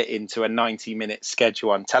to fit into a 90-minute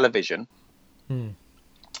schedule on television.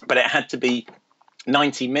 But it had to be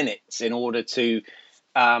 90 minutes in order to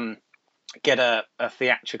get a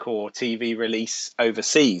theatrical or TV release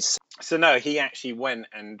overseas. So no, he actually went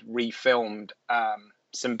and refilmed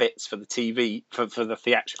some bits for the TV, for the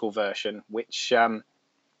theatrical version, which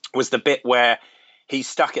was the bit where he's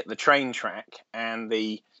stuck at the train track and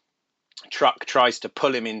the truck tries to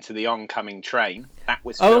pull him into the oncoming train. That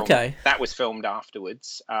was filmed, That was filmed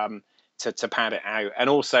afterwards to pad it out. And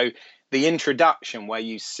also the introduction where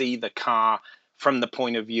you see the car from the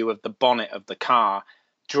point of view of the bonnet of the car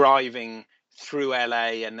driving through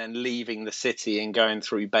LA and then leaving the city and going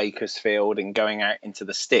through Bakersfield and going out into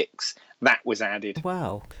the sticks. That was added.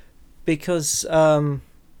 Wow. Because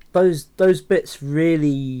those bits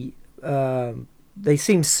really they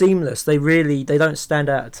seem seamless. They don't stand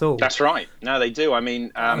out at all. That's right. No, they do. I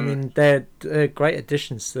mean, they're great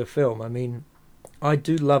additions to the film. I mean, I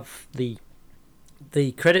do love the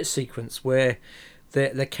credit sequence where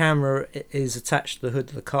the camera is attached to the hood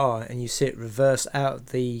of the car and you see it reverse out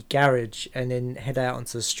of the garage and then head out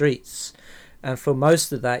onto the streets. And for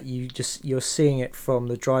most of that, you're seeing it from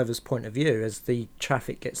the driver's point of view as the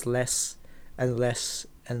traffic gets less and less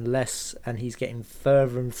and less, and he's getting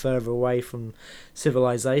further and further away from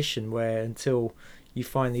civilization, until you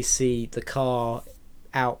finally see the car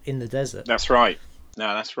out in the desert. That's right.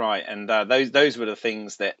 No, that's right. And those were the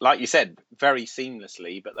things that, like you said, very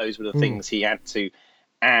seamlessly, but those were the things he had to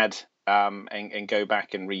add and go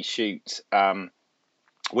back and reshoot,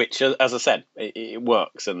 which, as I said, it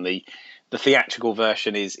works. And the theatrical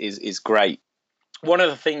version is great. One of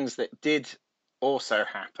the things that did also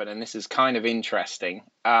happen, and this is kind of interesting,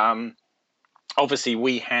 obviously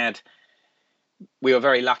we were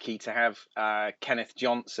very lucky to have Kenneth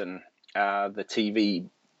Johnson, the TV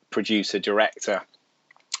producer director,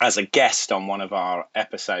 as a guest on one of our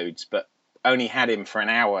episodes, but only had him for an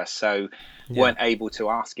hour, so weren't able to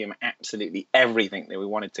ask him absolutely everything that we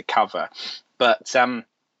wanted to cover. But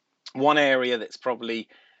one area that's probably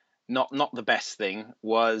not the best thing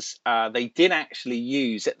was they did actually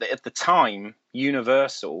use at the time,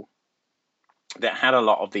 Universal, that had a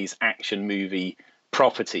lot of these action movie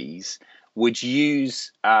properties, would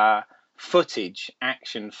use action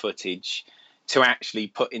footage to actually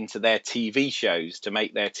put into their TV shows, to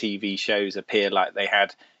make their TV shows appear like they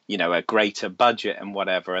had, a greater budget and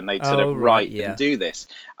whatever, and they'd sort of write and do this.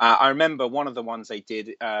 I remember one of the ones they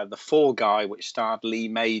did, The Fall Guy, which starred Lee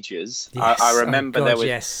Majors. Yes. I remember there was.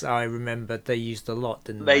 Yes, I remember they used a lot,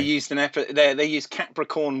 didn't they? They used they used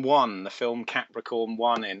Capricorn 1, the film Capricorn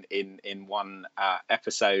 1, in one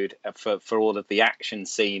episode for all of the action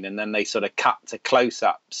scene, and then they sort of cut to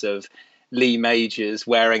close-ups of Lee Majors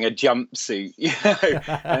wearing a jumpsuit,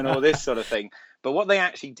 and all this sort of thing. But what they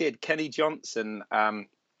actually did, Kenny Johnson,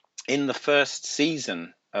 in the first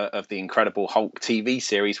season of the Incredible Hulk TV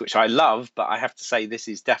series, which I love, but I have to say this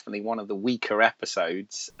is definitely one of the weaker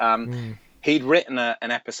episodes. he'd written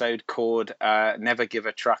an episode called "Never Give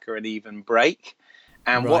a Trucker an Even Break,"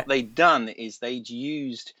 and what Right. they'd done is they'd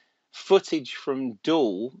used footage from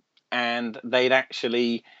Duel, and they'd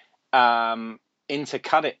actually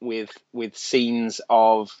intercut it with scenes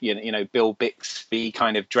of Bill Bixby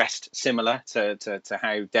kind of dressed similar to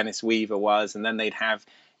how Dennis Weaver was, and then they'd have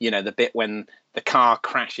the bit when the car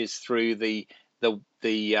crashes through the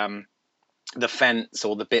fence,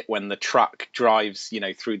 or the bit when the truck drives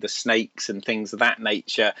through the snakes and things of that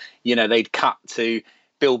nature. They'd cut to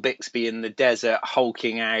Bill Bixby in the desert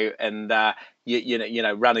hulking out and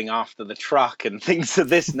running after the truck and things of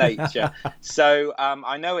this nature. So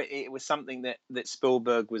I know it was something that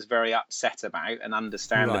Spielberg was very upset about, and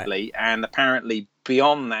understandably. Right. And apparently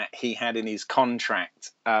beyond that, he had in his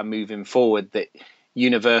contract moving forward that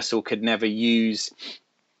Universal could never use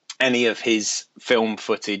any of his film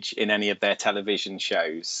footage in any of their television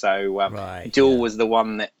shows. So Duel was the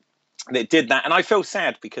one that did that. And I feel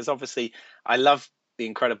sad because obviously I love the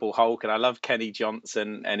Incredible Hulk and I love Kenny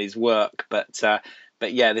Johnson and his work. But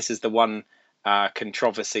yeah, this is the one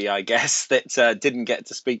controversy, I guess, that didn't get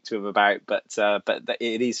to speak to him about. But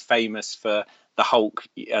it is famous for the Hulk,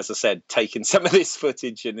 as I said, taking some of this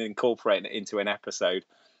footage and incorporating it into an episode.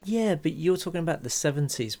 Yeah, but you're talking about the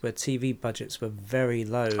 70s where TV budgets were very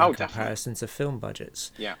low in comparison to film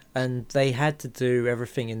budgets. Yeah. And they had to do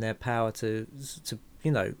everything in their power to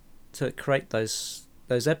create those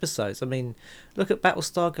episodes. I mean, look at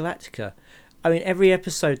Battlestar Galactica. I mean, every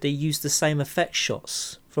episode they used the same effect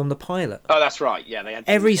shots from the pilot. Oh, that's right. Yeah, they had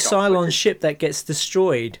every Cylon ship that gets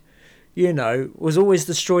destroyed, was always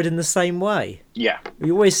destroyed in the same way. Yeah.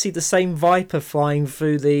 You always see the same Viper flying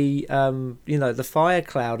through the, the fire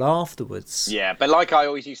cloud afterwards. Yeah, but like I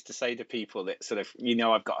always used to say to people that sort of,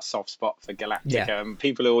 I've got a soft spot for Galactica. Yeah. And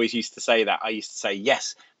people always used to say that. I used to say,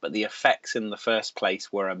 yes, but the effects in the first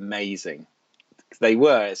place were amazing. They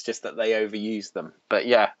were. It's just that they overused them. But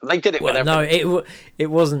yeah, they did it with everything. No, it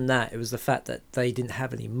wasn't that. It was the fact that they didn't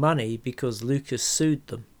have any money because Lucas sued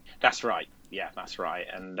them. That's right. Yeah, that's right.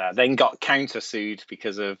 And then got countersued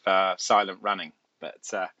because of silent running.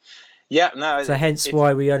 But yeah, no. So hence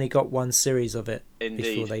why we only got one series of it. Indeed.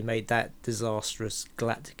 Before they made that disastrous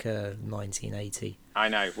Galactica 1980. I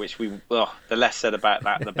know, which the less said about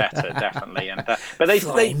that, the better, definitely. And but they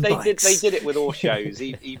did it with all shows,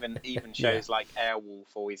 even shows like Airwolf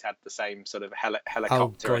always had the same sort of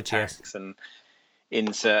helicopter attacks and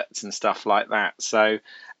inserts and stuff like that. So,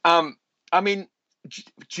 I mean,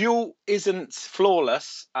 Duel isn't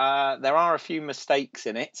flawless. There are a few mistakes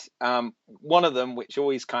in it. One of them, which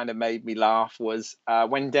always kind of made me laugh, was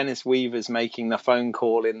when Dennis Weaver's making the phone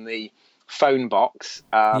call in the phone box.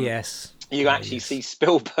 Yes. You actually see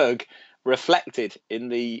Spielberg reflected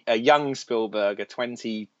in a young Spielberg, a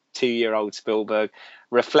 22-year-old Spielberg,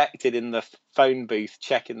 reflected in the phone booth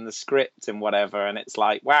checking the script and whatever. And it's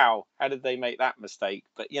like, wow, how did they make that mistake?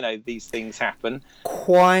 But, these things happen.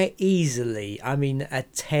 Quite easily. I mean, a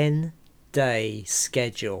 10-day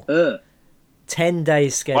schedule. 10-day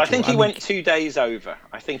schedule. Well, I think he went 2 days over.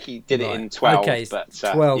 I think he did it in 12. Okay, but,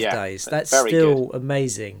 12 days. That's still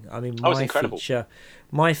amazing. I mean,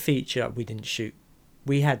 my feature, we didn't shoot.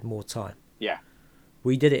 We had more time. Yeah.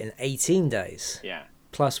 We did it in 18 days. Yeah.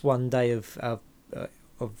 Plus 1 day of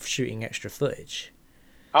shooting extra footage.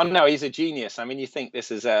 Oh, no, he's a genius. I mean, you think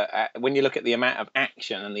this is when you look at the amount of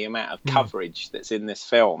action and the amount of coverage that's in this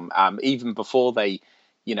film, even before they,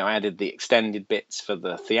 added the extended bits for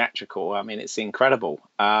the theatrical, I mean, it's incredible.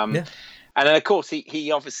 And then, of course,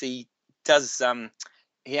 he obviously does...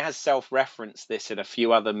 he has self-referenced this in a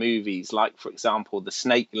few other movies, like, for example, The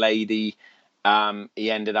Snake Lady.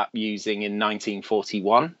 He ended up using in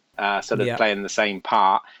 1941, playing the same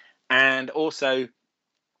part. And also,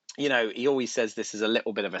 he always says this is a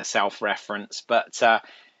little bit of a self-reference, but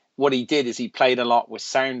what he did is he played a lot with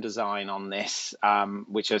sound design on this,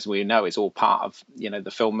 which, as we know, is all part of, the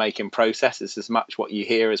filmmaking process. It's as much what you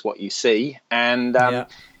hear as what you see. And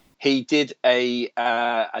he did a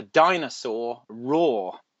dinosaur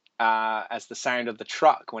roar as the sound of the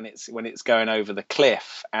truck when it's going over the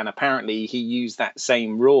cliff, and apparently he used that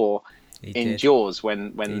same roar in Jaws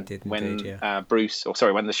when Bruce,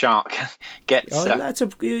 when the shark gets. Oh,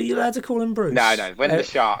 you're allowed to call him Bruce. No, when the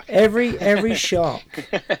shark. Every shark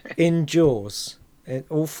in Jaws,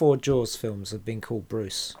 all 4 Jaws films have been called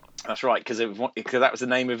Bruce. That's right, because that was the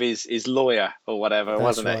name of his lawyer or whatever,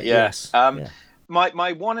 wasn't it? Yeah. Yes.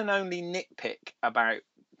 My one and only nitpick about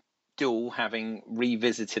Duel, having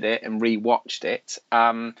revisited it and rewatched it,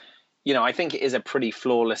 I think it is a pretty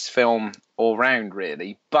flawless film all round,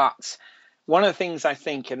 really. But one of the things I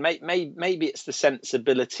think, and maybe it's the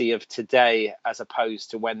sensibility of today as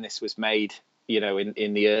opposed to when this was made,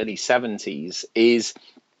 in the early 70s, is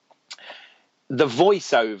the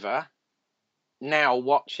voiceover. Now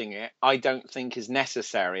watching it, I don't think is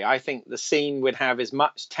necessary. I think the scene would have as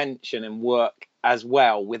much tension and work as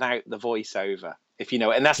well without the voiceover, if you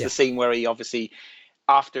know it. And that's the scene where he obviously,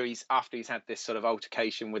 after he's had this sort of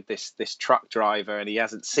altercation with this truck driver, and he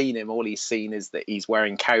hasn't seen him. All he's seen is that he's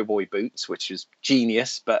wearing cowboy boots, which is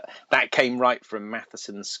genius, but that came right from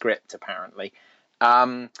Matheson's script, apparently.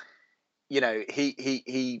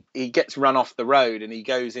 He gets run off the road and he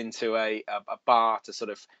goes into a bar to sort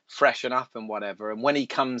of freshen up and whatever. And when he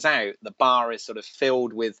comes out, the bar is sort of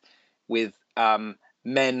filled with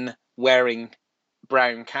men wearing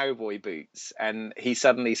brown cowboy boots, and he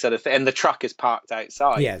suddenly and the truck is parked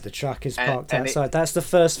outside. Yeah, the truck is parked outside. That's the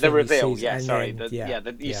first thing. The reveal. Sees, yeah, sorry.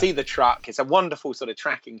 You see the truck. It's a wonderful sort of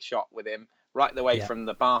tracking shot with him right the way from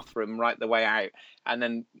the bathroom, right the way out, and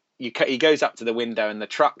then he goes up to the window and the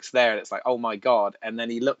truck's there, and it's like, oh my God. And then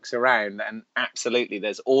he looks around, and absolutely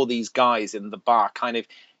there's all these guys in the bar kind of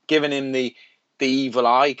giving him the evil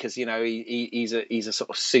eye, because he's a sort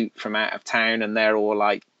of suit from out of town, and they're all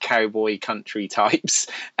like cowboy country types,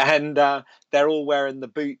 and they're all wearing the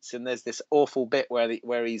boots, and there's this awful bit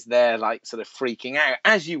where he's there like sort of freaking out,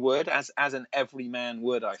 as you would, as an everyman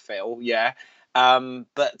would, I feel. They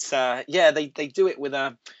do it with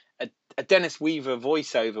a Dennis Weaver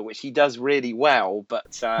voiceover, which he does really well,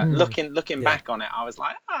 but looking back on it, I was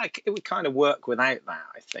like, it would kind of work without that,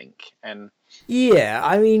 I think. And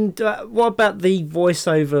I mean, what about the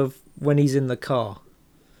voiceover when he's in the car?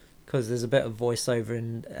 Because there's a bit of voiceover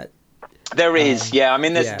in there is. I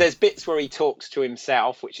mean, there's bits where he talks to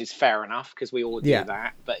himself, which is fair enough, because we all do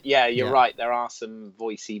that. But you're right, there are some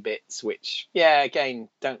voicey bits which again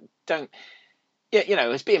don't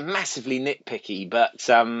it's being massively nitpicky, but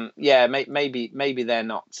maybe they're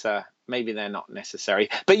not necessary.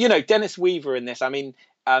 But Dennis Weaver in this, I mean,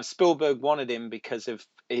 Spielberg wanted him because of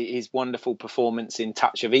his wonderful performance in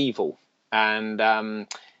Touch of Evil, and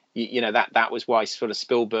that was why sort of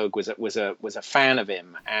Spielberg was a fan of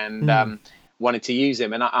him, and wanted to use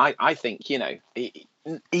him. And I think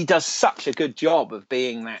he does such a good job of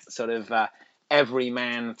being that sort of every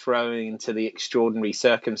man thrown into the extraordinary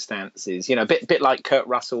circumstances, a bit like Kurt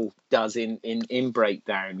Russell does in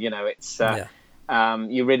Breakdown. It's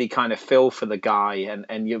you really kind of feel for the guy,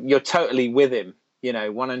 and you're totally with him,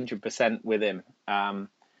 100% with him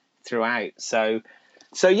throughout. So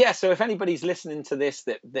if anybody's listening to this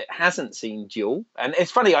that hasn't seen Duel, and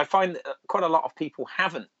it's funny, I find that quite a lot of people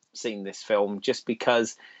haven't seen this film just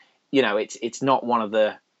because it's not one of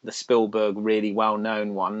the Spielberg really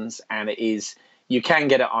well-known ones, and you can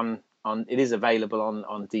get it on it is available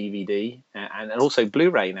on DVD and also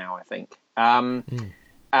Blu-ray now, I think.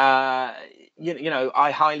 I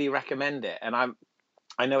highly recommend it, and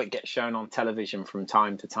I know it gets shown on television from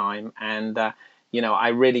time to time, and I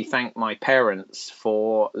really thank my parents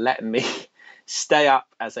for letting me stay up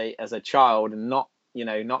as a child and not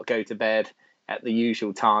go to bed at the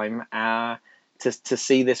usual time to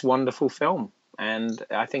see this wonderful film. And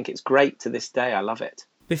I think it's great to this day. I love it.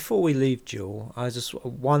 Before we leave Duel, I just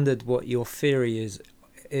wondered what your theory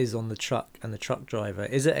is on the truck and the truck driver.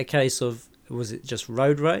 Is it a case of, was it just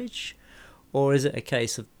road rage, or is it a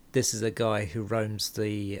case of this is a guy who roams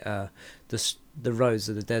the roads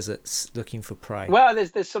of the deserts looking for prey? Well,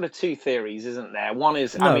 there's sort of two theories, isn't there? One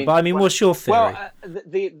is what's your theory? Well,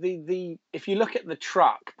 the if you look at the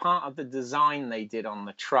truck, part of the design they did on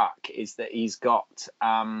the truck is that he's got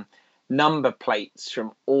number plates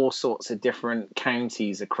from all sorts of different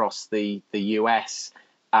counties across the US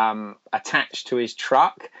attached to his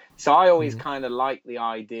truck. So I always kind of like the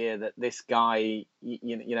idea that this guy,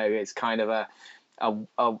 is kind of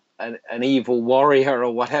an evil warrior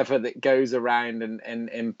or whatever that goes around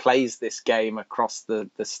and plays this game across the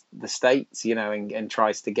states, and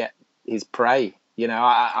tries to get his prey.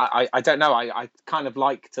 I don't know. I kind of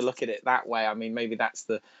like to look at it that way. I mean, maybe that's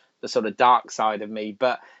the sort of dark side of me,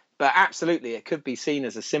 but absolutely, it could be seen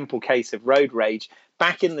as a simple case of road rage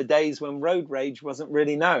back in the days when road rage wasn't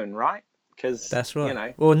really known, right? Because that's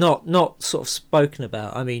right. Or not sort of spoken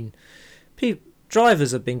about. I mean,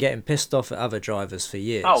 drivers have been getting pissed off at other drivers for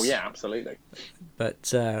years. Oh yeah, absolutely.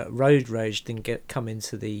 But road rage didn't come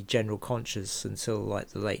into the general conscious until like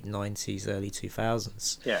the late 90s, early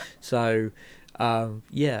 2000s. Yeah. So,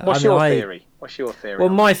 What's your theory? Well,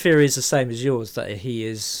 my theory is the same as yours, that he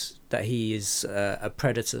is a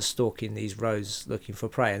predator stalking these roads looking for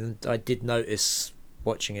prey. And I did notice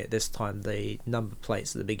watching it this time the number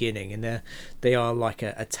plates at the beginning, and they are like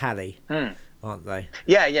a tally aren't they?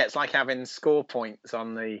 Yeah, yeah. It's like having score points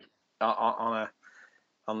on the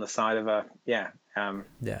on the side of a Yeah.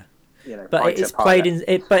 But fighter it's played pilot. in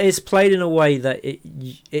it. But it's played in a way that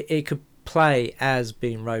it could play as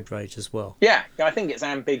being road rage as well. Yeah, I think it's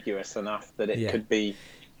ambiguous enough that it Yeah. could be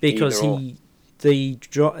Because either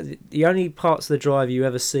or. the only parts of the drive you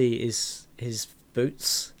ever see is his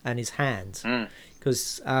boots and his hand. Mm,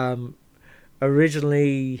 Because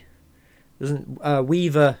originally, doesn't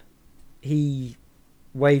Weaver, he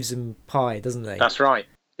waves him pie, doesn't he? that's right.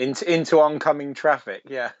 Into oncoming traffic.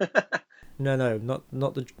 Yeah. No, not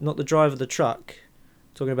the driver of the truck.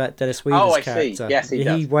 Talking about Dennis Oh, Weaver's I see. character. Yes, he He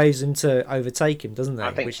does. waves him to overtake him, doesn't he?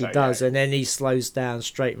 I think Which so, he does, yeah. and then he slows down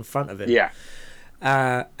straight in front of him. Yeah.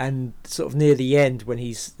 And sort of near the end, when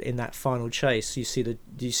he's in that final chase, you see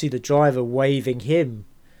the driver waving him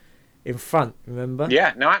in front. Remember?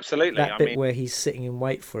 Yeah. No, absolutely. That I bit mean, where he's sitting in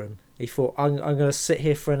wait for him. He thought, I'm going to sit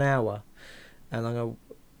here for an hour, and I'm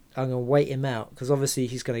going to wait him out, because obviously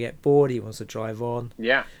he's going to get bored. He wants to drive on.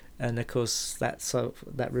 yeah. And of course,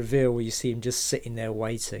 that reveal where you see him just sitting there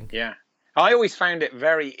waiting. Yeah. I always found it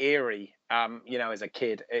very eerie. As a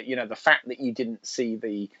kid, the fact that you didn't see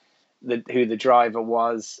the who the driver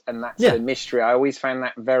was, and that's Yeah. the mystery. I always found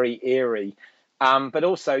that very eerie. But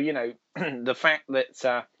also, the fact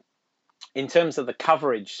that in terms of the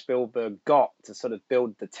coverage Spielberg got to sort of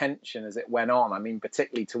build the tension as it went on. I mean,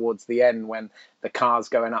 particularly towards the end when the car's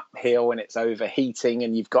going uphill and it's overheating,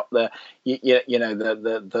 and you've got the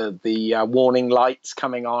warning lights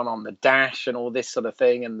coming on the dash and all this sort of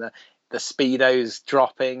thing, and the speedos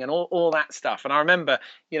dropping and all that stuff. And I remember,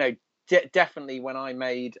 definitely when I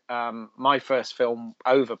made my first film,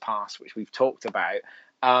 Overpass, which we've talked about.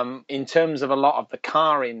 In terms of a lot of the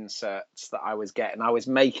car inserts that I was getting, I was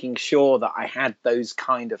making sure that I had those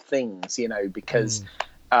kind of things, because,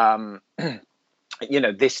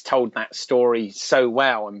 this told that story so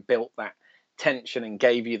well and built that tension and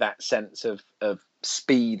gave you that sense of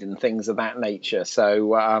speed and things of that nature.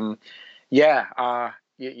 So,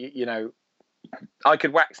 I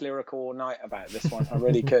could wax lyrical all night about this one. I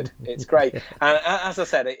really could. It's great. And as I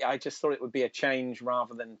said, I just thought it would be a change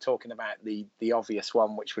rather than talking about the obvious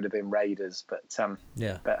one, which would have been Raiders. But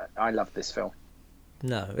I love this film.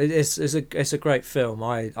 No, it's a great film.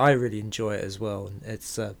 I really enjoy it as well, and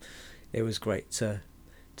it was great to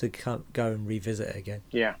go and revisit it again.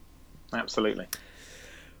 Yeah, absolutely.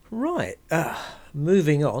 Right,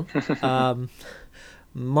 moving on.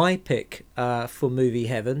 My pick for Movie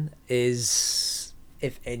Heaven is,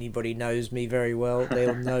 if anybody knows me very well,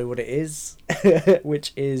 they'll know what it is,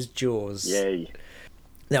 which is Jaws. Yay.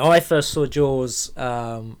 Now, I first saw Jaws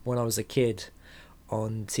when I was a kid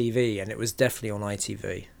on TV, and it was definitely on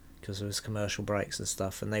ITV, because there was commercial breaks and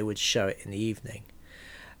stuff, and they would show it in the evening.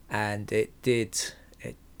 And it did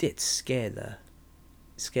scare the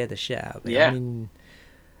shit out of me. Yeah. I mean,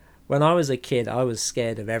 when I was a kid, I was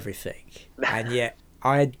scared of everything, and yet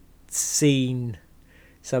I'd seen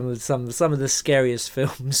some of the scariest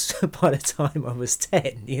films by the time I was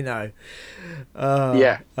 10. Yeah. I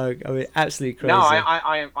mean, absolutely crazy. No,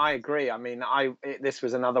 I agree. I mean, this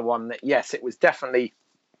was another one that, yes, it was definitely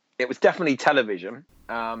television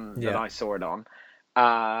that I saw it on.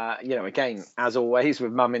 Again, as always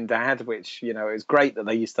with mum and dad, which, it was great that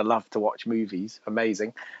they used to love to watch movies.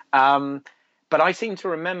 Amazing. But I seem to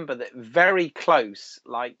remember that very close,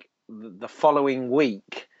 like the following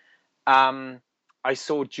week, I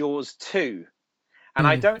saw Jaws 2. And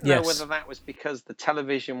I don't know whether that was because the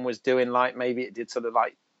television was doing, like, maybe it did sort of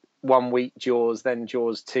like 1 week Jaws, then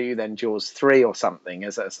Jaws 2, then Jaws 3 or something,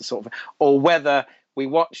 as a sort of, or whether we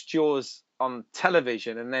watched Jaws on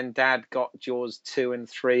television and then Dad got Jaws 2 and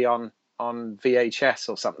 3 on VHS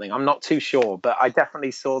or something. I'm not too sure, but I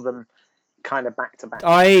definitely saw them kind of back to back.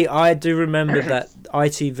 I do remember that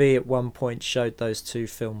ITV at one point showed those two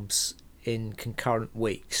films in concurrent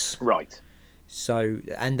weeks. Right. So,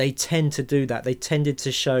 and they tend to do that. They tended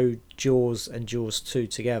to show Jaws and Jaws 2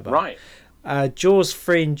 together. Right. Jaws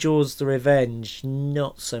 3 and Jaws the Revenge,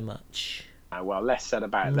 not so much. Well, less said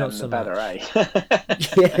about them, the better, eh?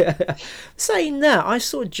 Yeah. Saying that, I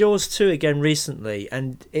saw Jaws 2 again recently,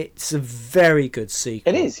 and it's a very good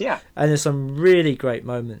sequel. It is, yeah. And there's some really great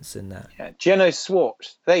moments in that. Yeah, Geno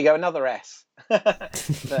Schwartz. There you go, another S.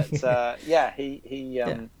 But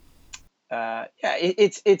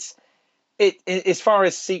it's as far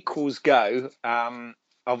as sequels go.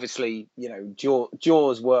 Obviously,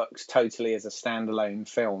 Jaws works totally as a standalone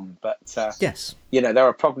film, but yes, there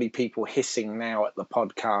are probably people hissing now at the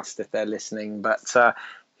podcast if they're listening. But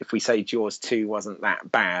if we say Jaws 2 wasn't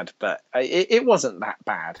that bad, but it wasn't that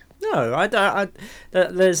bad. No,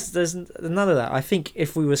 there's none of that. I think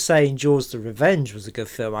if we were saying Jaws: The Revenge was a good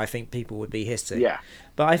film, I think people would be hissing. Yeah.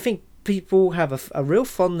 But I think people have a real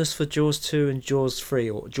fondness for Jaws 2 and Jaws 3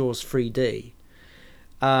 or Jaws 3D.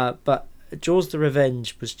 But Jaws: The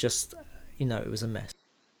Revenge was just, it was a mess.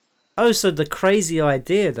 Oh, so the crazy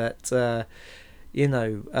idea that,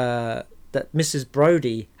 that Mrs.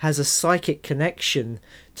 Brody has a psychic connection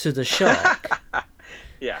to the shark.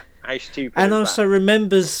 Yeah, how stupid and is also that?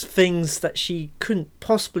 remembers things that she couldn't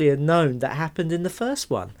possibly have known that happened in the first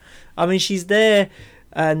one. I mean, she's there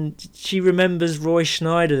and she remembers Roy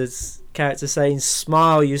Schneider's character saying,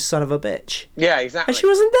 "Smile, you son of a bitch." Yeah, exactly. And she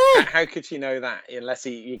wasn't there. How could she know that unless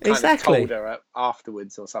he kind Exactly. of told her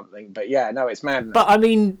afterwards or something? But yeah, no, it's madness. But I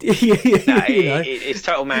mean, it's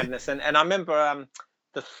total madness. And I remember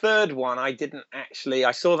the third one, I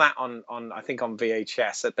saw that on I think on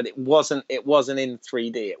VHS, but it wasn't in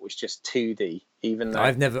 3D. It was just 2D. Even though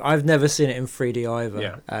I've never seen it in 3D either.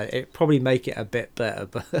 Yeah. It probably make it a bit better,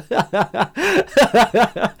 but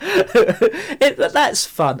that's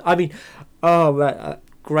fun. I mean,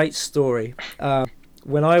 great story.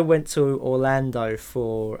 When I went to Orlando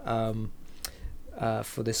for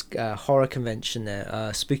this horror convention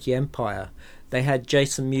there, Spooky Empire, they had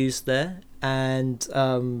Jason Mewes there, and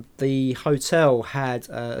the hotel had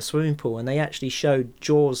a swimming pool, and they actually showed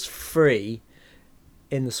Jaws 3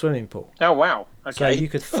 in the swimming pool. Oh wow! Okay. So you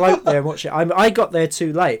could float there and watch it. I got there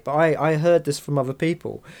too late, but I heard this from other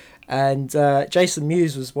people, and Jason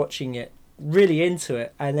Mewes was watching it, really into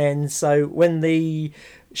it, and then so when the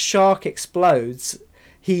shark explodes,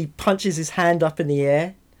 he punches his hand up in the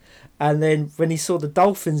air. And then when he saw the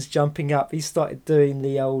dolphins jumping up, he started doing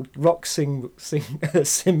the old rock symbol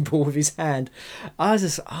with his hand. I was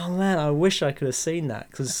just, oh man, I wish I could have seen that.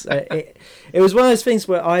 Because it was one of those things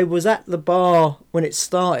where I was at the bar when it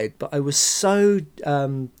started, but I was so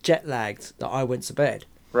jet lagged that I went to bed.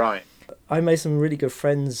 Right. I made some really good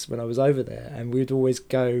friends when I was over there, and we'd always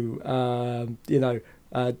go,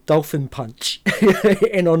 dolphin punch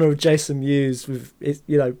in honor of Jason Mewes with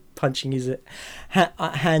punching his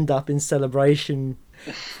hand up in celebration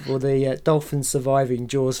for the dolphin surviving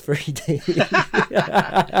Jaws 3D.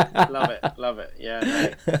 Love it.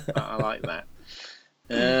 Yeah, no, I like that.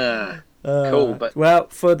 Yeah, cool. But well,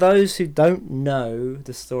 for those who don't know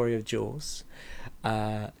the story of Jaws,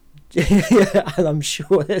 and I'm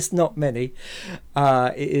sure there's not many,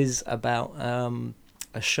 it is about a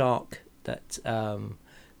shark that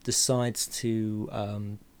decides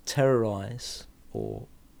to terrorize or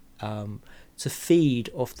to feed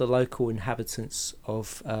off the local inhabitants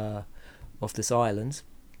of this island,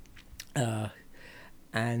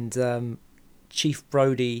 and Chief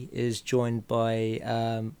Brody is joined by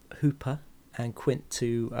Hooper and Quint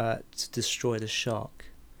to destroy the shark.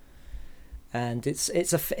 And it's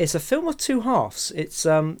a film of two halves. It's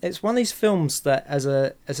one of these films that as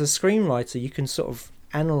a screenwriter you can sort of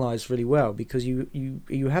analyze really well, because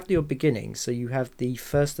you have your beginning, so you have the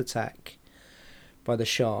first attack by the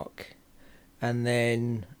shark, and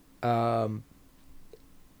then the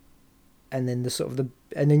sort of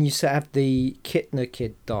and then you have the Kittner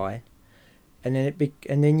kid die, and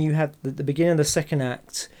then you have the beginning of the second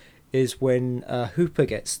act is when Hooper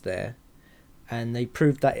gets there, and they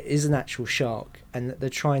prove that it is an actual shark, and that they're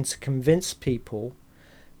trying to convince people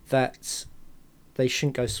that they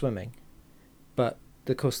shouldn't go swimming, but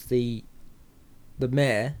because the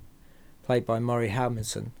mayor, played by Murray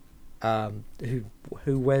Hamilton,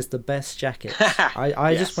 who wears the best jacket.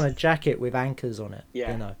 I just want a jacket with anchors on it.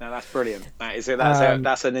 Yeah, no, that's brilliant.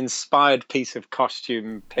 That's an inspired piece of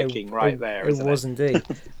costume picking there. It was indeed,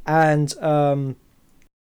 and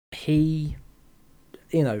he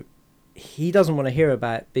doesn't want to hear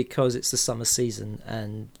about it because it's the summer season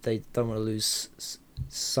and they don't want to lose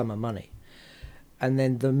summer money. And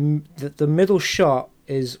then the middle shot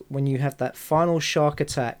is when you have that final shark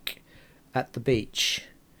attack at the beach,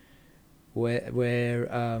 which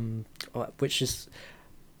is,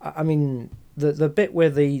 I mean, the bit where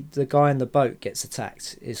the guy in the boat gets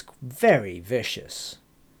attacked is very vicious,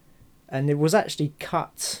 and it was actually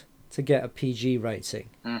cut to get a PG rating,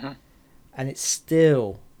 and it's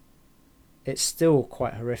still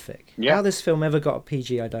quite horrific. Yeah. How this film ever got a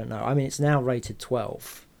PG, I don't know. I mean, it's now rated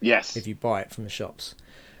 12. Yes. If you buy it from the shops.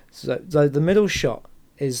 So the middle shot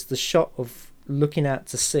is the shot of looking out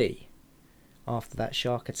to sea after that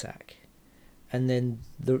shark attack, and then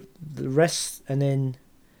the rest, and then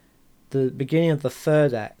the beginning of the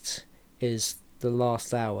third act is the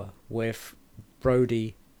last hour with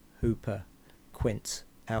Brody, Hooper, Quint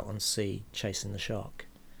out on sea chasing the shark.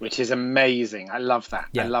 which is amazing. I love that. I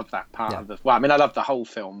Yeah, love that part yeah, of the. Well, I mean, I love the whole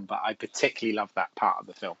film, but I particularly love that part of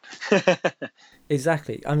the film.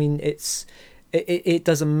 exactly. I mean, it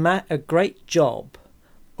does a great job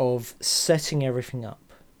of setting everything up.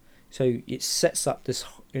 So it sets up this,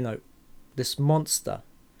 this monster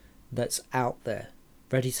that's out there,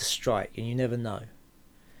 ready to strike, and you never know.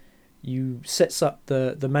 You sets up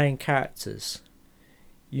the main characters.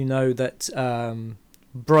 You know that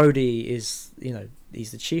Brody is,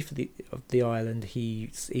 he's the chief of the island. He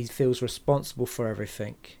feels responsible for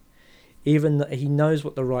everything, even that he knows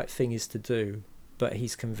what the right thing is to do, but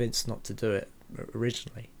he's convinced not to do it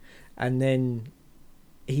originally, and then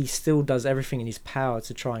he still does everything in his power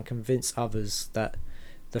to try and convince others that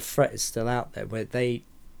the threat is still out there, where they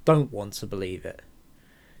don't want to believe it.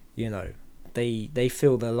 They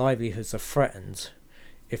feel their livelihoods are threatened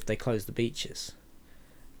if they close the beaches,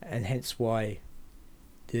 and hence why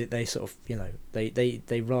they sort of,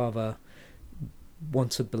 they rather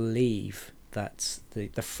want to believe that the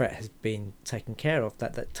threat has been taken care of,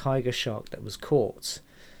 that tiger shark that was caught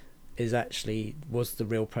was the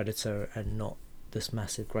real predator and not this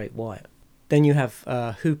massive great white. Then you have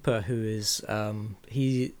Hooper, who is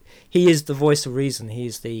he is the voice of reason. He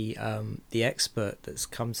is the expert that's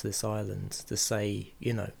come to this island to say,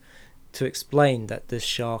 to explain that this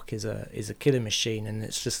shark is a killing machine and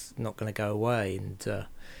it's just not going to go away. And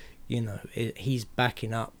he's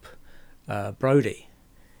backing up Brody.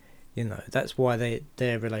 That's why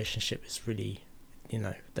their relationship is really,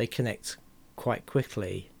 they connect quite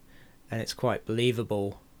quickly, and it's quite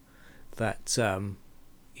believable that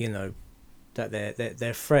that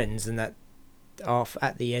they're friends, and that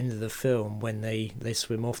at the end of the film, when they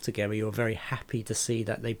swim off together, you're very happy to see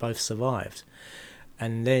that they both survived.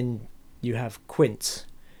 And then you have Quint,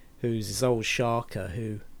 who's this old sharker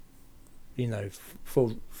who,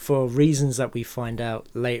 for reasons that we find out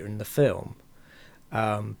later in the film,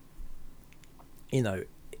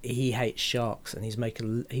 he hates sharks, and he's made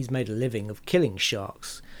a living of killing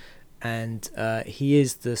sharks, and he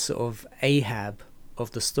is the sort of Ahab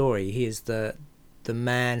of the story. He is the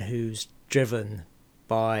man who's driven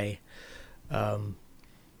by, I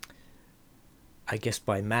guess,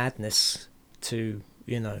 by madness to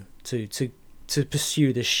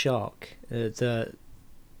pursue this shark. The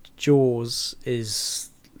Jaws is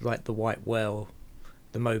like the white whale,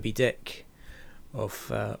 the Moby Dick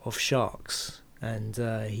of sharks, and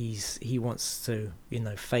he wants to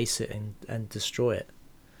face it and destroy it.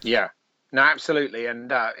 Yeah, no, absolutely, and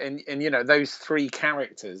those three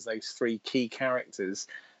key characters,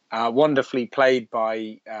 wonderfully played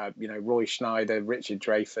by Roy Schneider, Richard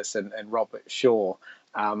Dreyfuss, and Robert Shaw.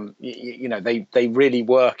 They really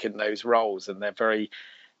work in those roles, and they're very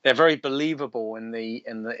believable in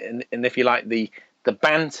if you like, the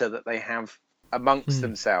banter that they have amongst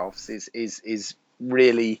themselves is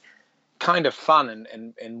really kind of fun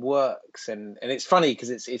and works, and it's funny because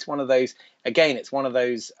it's one of those, again, it's one of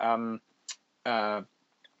those setups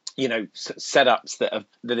that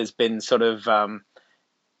has been sort of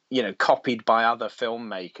copied by other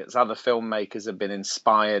filmmakers. Other filmmakers have been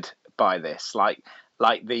inspired by this, like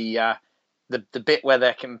the bit where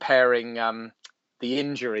they're comparing the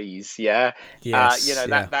injuries. Yes,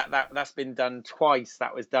 that's been done twice.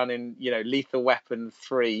 That was done in Lethal Weapon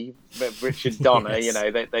 3, Richard Donner. Yes.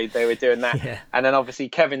 They were doing that. Yeah. And then obviously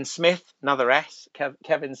Kevin Smith, another S,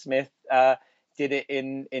 Kevin Smith, did it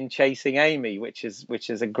in Chasing Amy, which is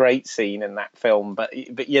a great scene in that film. But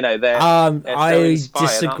they're so inspired,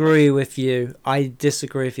 disagree with you. I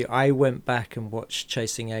disagree with you. I went back and watched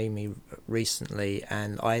Chasing Amy recently,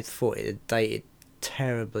 and I thought it had dated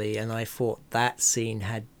terribly, and I thought that scene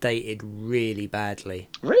had dated really badly.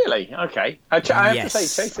 Really? Okay. I have Yes. to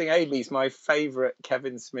say, Chasing Amy is my favourite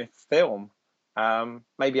Kevin Smith film.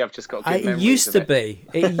 Maybe I've just got good memories. It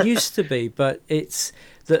used to be, but it's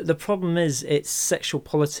the problem is its sexual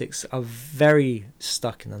politics are very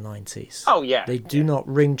stuck in the 90s. Oh yeah, they do not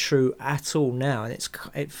ring true at all now, and it's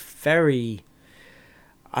very.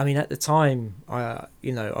 I mean, at the time, I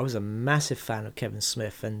was a massive fan of Kevin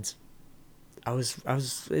Smith, and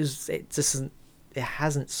it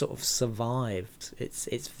hasn't sort of survived. It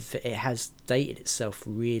has dated itself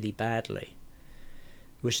really badly,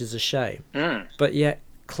 which is a shame. But yet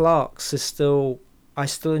Clerks I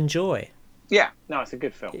still enjoy. Yeah, no, it's a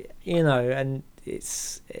good film. And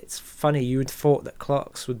it's funny. You would have thought that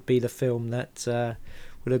Clerks would be the film that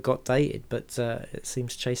would have got dated, but it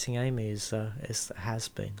seems Chasing Amy has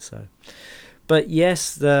been so. But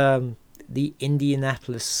yes, the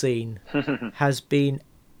Indianapolis scene has been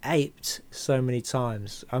aped so many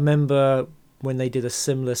times. I remember when they did a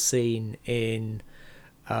similar scene in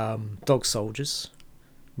Dog Soldiers,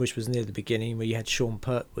 which was near the beginning, where you had Sean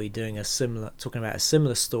Pertwee talking about a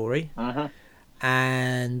similar story. Uh-huh.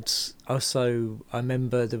 And also, I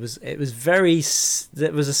remember there was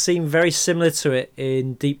a scene very similar to it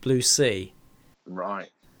in Deep Blue Sea. Right.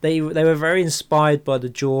 They were very inspired by the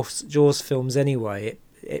Jaws films anyway.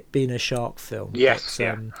 It being a shark film. Yes.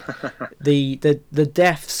 But, the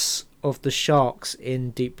deaths of the sharks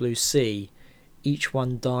in Deep Blue Sea, each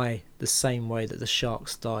one die the same way that the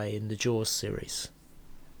sharks die in the Jaws series.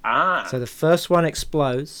 So the first one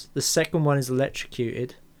explodes, the second one is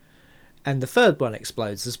electrocuted, and the third one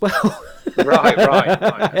explodes as well. Right.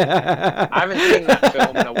 I haven't seen that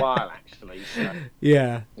film in a while, actually. So.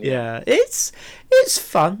 Yeah. It's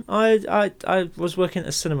fun. I was working at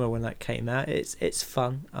a cinema when that came out. It's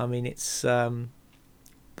fun. I mean, it's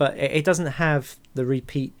but it doesn't have the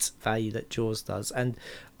repeat value that Jaws does, and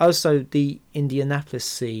also the Indianapolis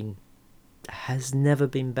scene has never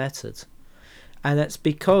been bettered, and that's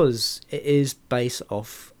because it is based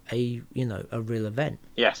off a real event.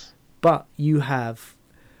 Yes. But you have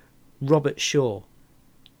Robert Shaw.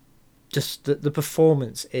 Just the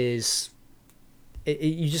performance is,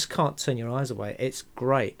 you just can't turn your eyes away. It's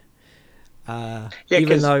great.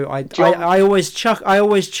 Even though I always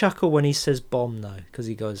chuckle when he says bomb though, because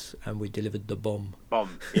he goes, and we delivered the bomb.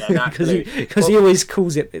 Bomb. Yeah, because he always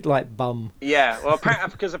calls it like bum. Yeah, well,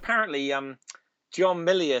 because apparently John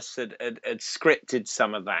Milius had scripted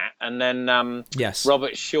some of that, and then yes,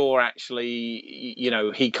 Robert Shaw actually,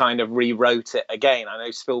 he kind of rewrote it again. I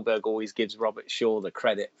know Spielberg always gives Robert Shaw the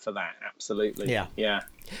credit for that. Absolutely. Yeah.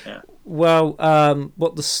 Well,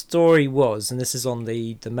 what the story was, and this is on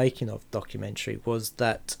the making of documentary, was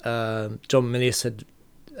that John Milius had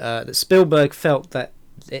that Spielberg felt that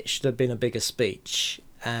it should have been a bigger speech,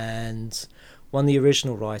 and one of the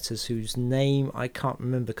original writers, whose name I can't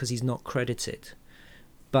remember because he's not credited,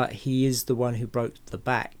 but he is the one who wrote the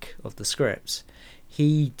back of the scripts,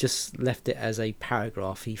 he just left it as a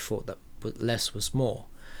paragraph. He thought that less was more.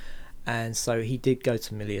 And so he did go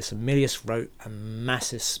to Milius, and Milius wrote a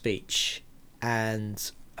massive speech. And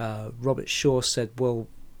Robert Shaw said, well,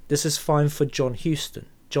 this is fine for John Huston.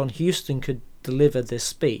 John Huston could deliver this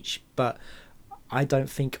speech, but I don't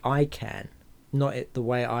think I can. Not it the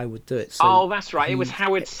way I would do it. So that's right. It was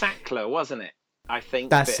Howard Sackler, wasn't it? I think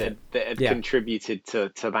that had contributed to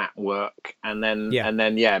that work, and then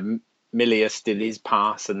Milius did his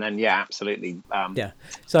pass, and then absolutely.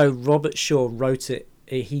 So Robert Shaw wrote it.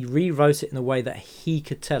 He rewrote it in a way that he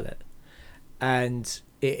could tell it, and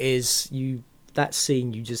it is that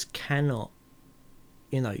scene you just cannot.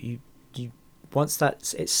 You once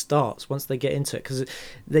once they get into it, because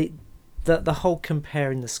the whole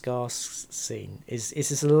comparing the scars scene is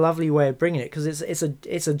just a lovely way of bringing it, because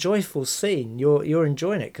it's a joyful scene. You're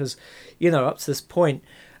enjoying it because up to this point,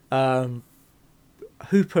 Hooper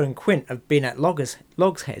and Quint have been at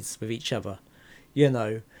loggerheads with each other.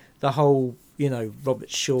 The whole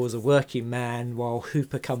Robert Shaw's a working man while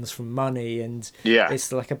Hooper comes from money, and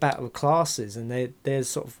it's like a battle of classes, and there's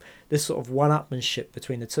sort of this sort of one-upmanship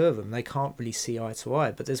between the two of them. They can't really see eye to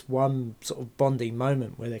eye, but there's one sort of bonding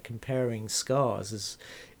moment where they're comparing scars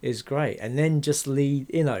is great. And then just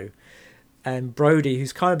and Brody,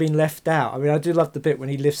 who's kind of been left out. I mean, I do love the bit when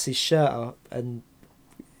he lifts his shirt up and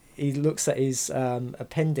he looks at his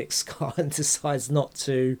appendix scar and decides not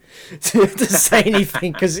to say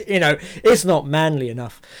anything because it's not manly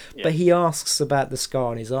enough. But he asks about the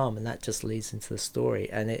scar on his arm, and that just leads into the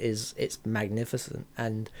story, and it's magnificent,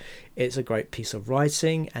 and it's a great piece of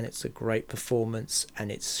writing, and it's a great performance,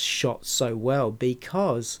 and it's shot so well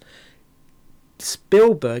because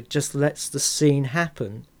Spielberg just lets the scene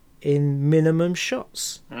happen in minimum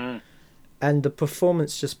shots, and the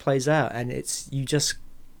performance just plays out, and you just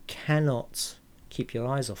cannot keep your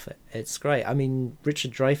eyes off it. It's great. I mean,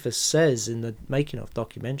 Richard Dreyfuss says in the making of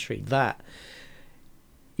documentary that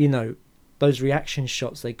those reaction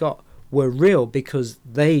shots they got were real because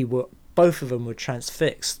both of them were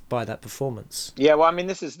transfixed by that performance. Yeah, well, I mean,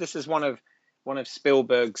 this is one of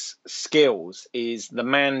Spielberg's skills. Is the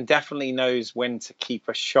man definitely knows when to keep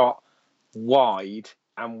a shot wide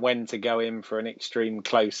and when to go in for an extreme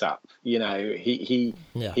close up.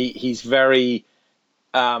 He's very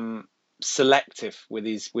selective with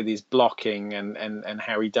his blocking and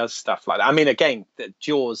how he does stuff like that. I mean, again,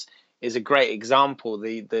 Jaws is a great example.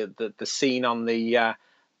 The scene on the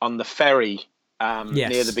ferry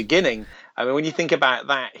near the beginning. I mean, when you think about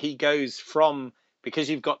that, he goes from, because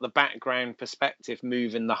you've got the background perspective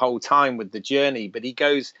moving the whole time with the journey, but he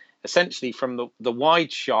goes essentially from the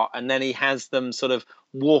wide shot, and then he has them sort of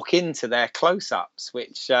walk into their close-ups,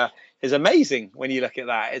 which is amazing when you look at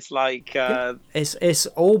that. It's like it's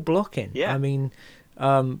all blocking. Yeah. I mean,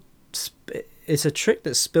 It's a trick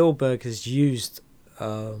that Spielberg has used,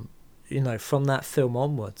 from that film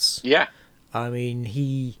onwards. Yeah. I mean,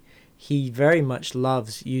 he very much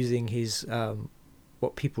loves using his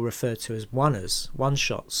what people refer to as one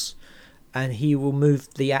shots, and he will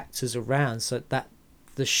move the actors around so that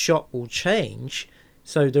the shot will change,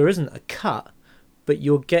 so there isn't a cut, but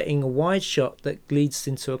you're getting a wide shot that leads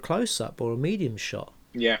into a close-up or a medium shot.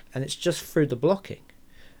 Yeah. And it's just through the blocking.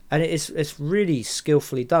 And it's really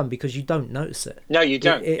skillfully done because you don't notice it. No, you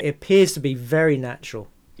don't. It appears to be very natural.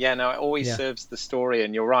 Yeah, no, it always serves the story,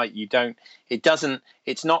 and you're right.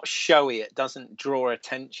 It's not showy. It doesn't draw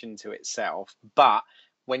attention to itself. But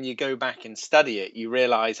when you go back and study it, you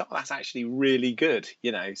realize, that's actually really good.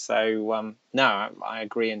 So no, I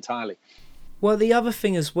agree entirely. Well, the other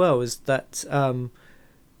thing as well is that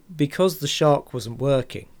because the shark wasn't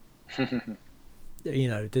working,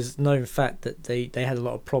 there's no fact that they had a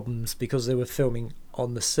lot of problems because they were filming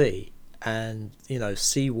on the sea. And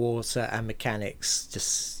seawater and mechanics,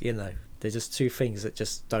 they're just two things that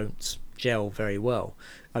just don't gel very well.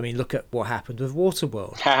 I mean, look at what happened with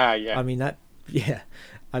Waterworld. Yeah. I mean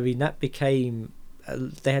that became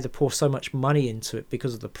they had to pour so much money into it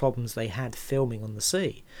because of the problems they had filming on the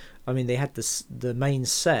sea. I mean, they had the main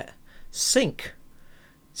set sink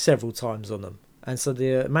several times on them, and so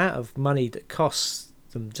the amount of money that costs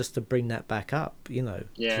them just to bring that back up,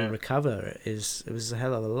 to recover it was a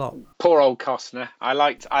hell of a lot. Poor old Costner. I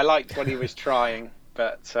liked what he was trying,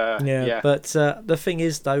 but But the thing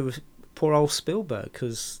is, though, poor old Spielberg,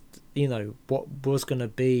 because what was going to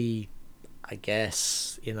be, I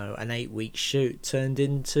guess, an 8-week shoot turned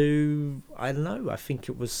into, I don't know, I think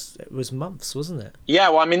it was months, wasn't it? Yeah,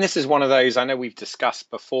 well, I mean, this is one of those, I know we've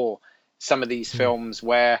discussed before, some of these films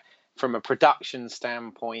where from a production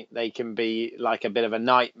standpoint, they can be like a bit of a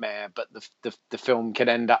nightmare, but the film can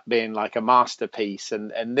end up being like a masterpiece.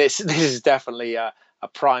 And this is definitely a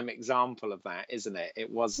prime example of that, isn't it?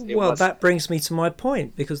 That brings me to my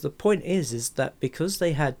point, because the point is that because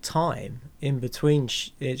they had time in between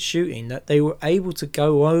shooting, that they were able to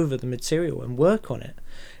go over the material and work on it.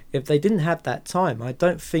 If they didn't have that time, I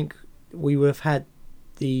don't think we would have had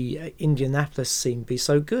the Indianapolis scene be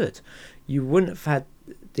so good. You wouldn't have had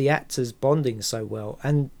the actors bonding so well,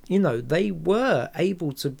 and they were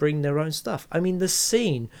able to bring their own stuff. I mean, the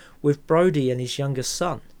scene with Brody and his younger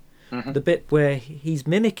son, the bit where he's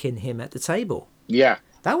mimicking him at the table, that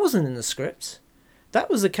wasn't in the script. That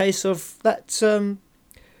was a case of that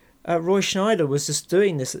Roy Schneider was just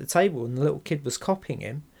doing this at the table, and the little kid was copying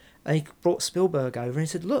him, and he brought Spielberg over and he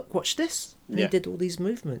said, "Look, watch this," and he did all these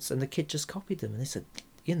movements, and the kid just copied them, and they said,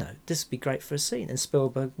 this would be great for a scene, and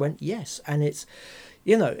Spielberg went yes. And it's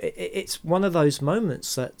it's one of those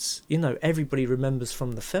moments that everybody remembers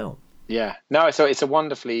from the film. So it's a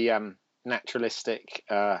wonderfully naturalistic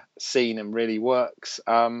scene and really works.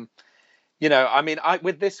 I mean,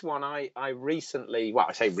 with this one, I recently, well,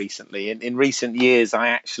 I say recently, in recent years, I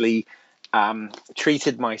actually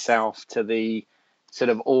treated myself to the sort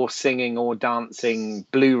of all singing, all dancing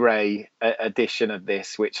Blu-ray edition of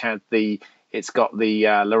this, which had it's got the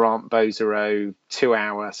Laurent Bouzereau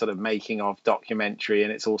 2-hour sort of making of documentary,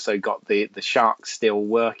 and it's also got the shark still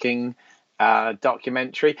working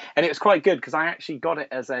documentary. And it was quite good because I actually got it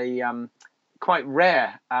as a quite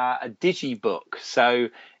rare a digibook. So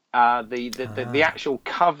the actual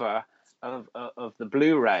cover of the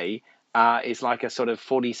Blu-ray is like a sort of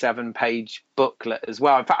 47-page booklet as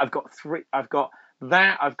well. In fact, I've got three. I've got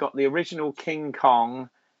the original King Kong,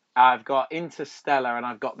 I've got Interstellar, and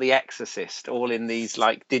I've got The Exorcist, all in these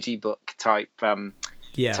like digibook type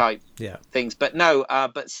things. But no,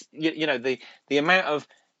 the amount of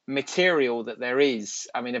material that there is.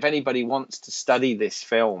 I mean, if anybody wants to study this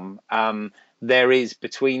film, there is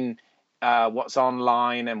between what's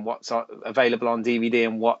online and what's available on DVD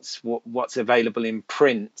and what's available in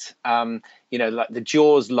print. Like the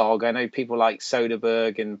Jaws log. I know people like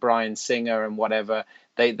Soderbergh and Bryan Singer and whatever.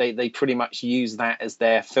 They pretty much use that as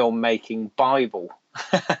their filmmaking Bible.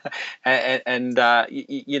 and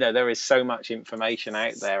there is so much information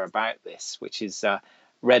out there about this, which is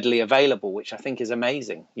readily available, which I think is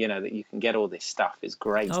amazing. That you can get all this stuff is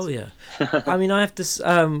great. Oh yeah. I mean, I have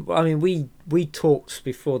to. We talked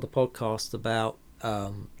before the podcast about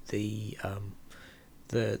the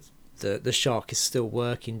Shark is Still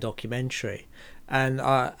Working documentary, and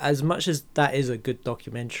as much as that is a good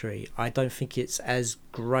documentary, I don't think it's as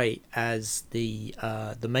great as the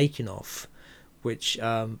making of, which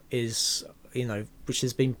is which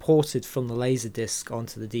has been ported from the Laserdisc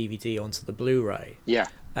onto the DVD onto the Blu-ray. Yeah.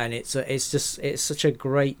 And it's such a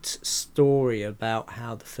great story about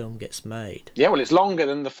how the film gets made. Yeah, well, it's longer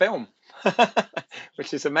than the film.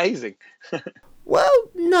 which is amazing. Well,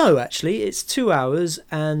 no, actually, it's 2 hours,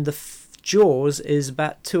 and the Jaws is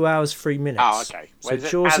about 2 hours 3 minutes. Oh, okay. So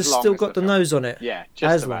Jaws has still got the nose on it. Yeah,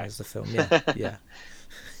 just as long as the film. Yeah, yeah.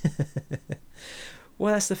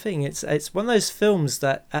 Well, that's the thing. It's one of those films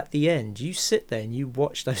that at the end you sit there and you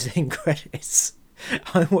watch those end credits.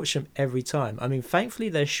 I watch them every time. I mean, thankfully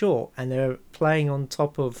they're short and they're playing on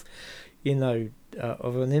top of,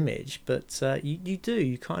 of an image. But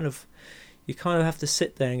you kind of have to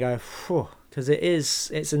sit there and go, whew, because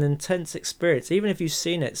it's an intense experience. Even if you've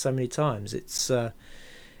seen it so many times, it's a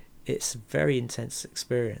very intense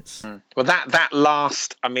experience. Well, that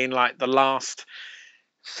last, I mean, like the last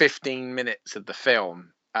 15 minutes of the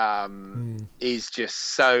film is just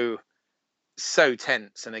so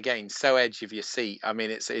tense, and again so edge of your seat. I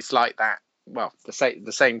mean, it's like that. Well,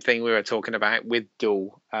 the same thing we were talking about with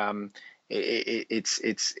Duel.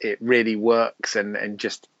 It really works, and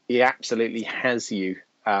just he absolutely has you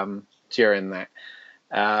during that.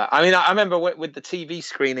 I mean, I remember with the TV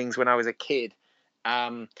screenings when I was a kid.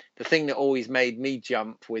 The thing that always made me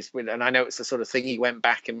jump was, and I know it's the sort of thing he went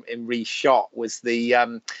back and reshot, was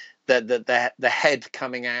the head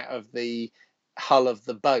coming out of the hull of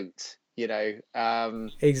the boat.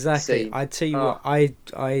 Exactly. Scene. I tell you what, I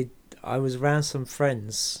was around some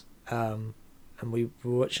friends, and we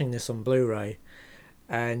were watching this on Blu-ray,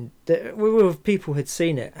 and we were with people who had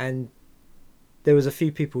seen it, and there was a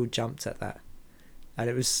few people who jumped at that, and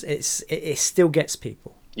it still gets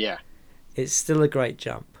people. Yeah. It's still a great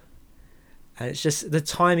jump, and it's just the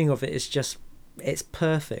timing of it is just, it's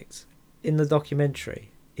perfect. In the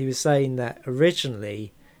documentary, he was saying that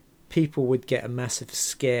originally people would get a massive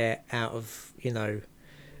scare out of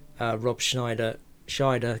Rob Schneider.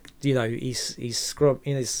 He's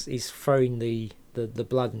throwing the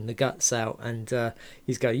blood and the guts out, and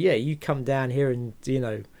he's going, yeah, you come down here and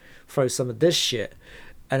throw some of this shit,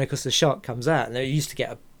 and of course the shark comes out, and they used to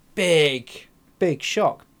get a big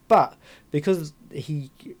shock. But because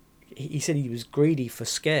he said he was greedy for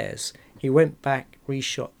scares, he went back,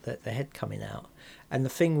 reshot the head coming out. And the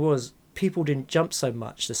thing was, people didn't jump so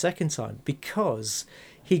much the second time because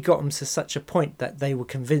he got them to such a point that they were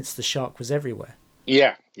convinced the shark was everywhere.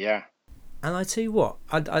 Yeah, yeah. And I tell you what,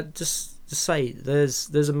 I just to say, there's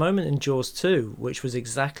a moment in Jaws 2 which was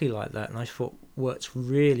exactly like that, and I thought worked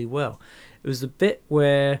really well. It was the bit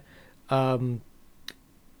where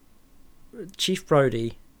Chief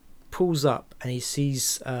Brody pulls up and he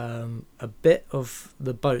sees a bit of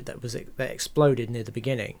the boat that exploded near the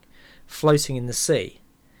beginning floating in the sea,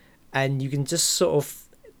 and you can just sort of,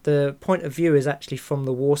 the point of view is actually from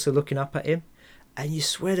the water looking up at him, and you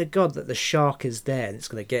swear to God that the shark is there and it's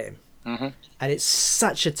going to get him. Mm-hmm. And it's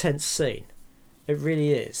such a tense scene, it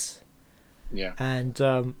really is. Yeah. And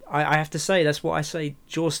I have to say, that's what I say,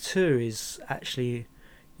 Jaws 2 is actually,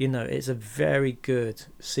 it's a very good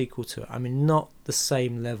sequel to it. I mean, not the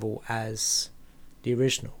same level as the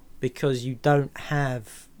original, because you don't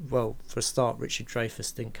have, well, for a start, Richard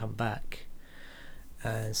Dreyfuss didn't come back,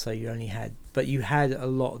 and so you had a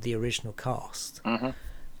lot of the original cast. Mm-hmm.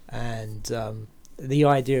 And the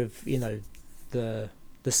idea of the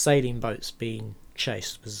sailing boats being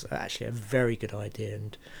chased was actually a very good idea,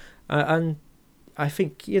 and I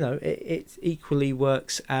think it equally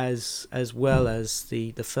works as well as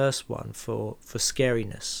the first one for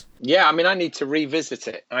scariness. Yeah, I mean, I need to revisit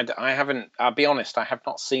it. I haven't. I'll be honest, I have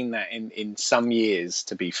not seen that in some years,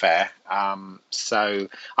 to be fair. So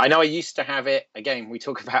I know I used to have it. Again, we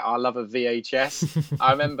talk about our love of VHS.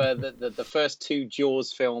 I remember that the first two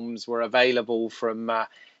Jaws films were available from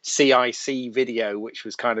CIC Video, which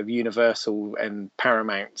was kind of Universal and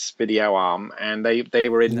Paramount's video arm, and they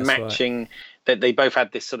were in matching. Right. That they both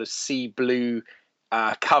had this sort of sea blue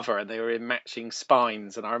cover, and they were in matching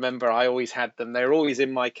spines. And I remember I always had them. They were always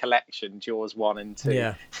in my collection, Jaws 1 and 2.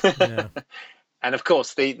 Yeah. And of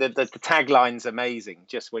course, the tagline's amazing.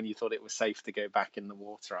 Just when you thought it was safe to go back in the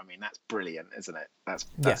water. I mean, that's brilliant, isn't it?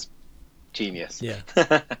 That's genius. Yeah.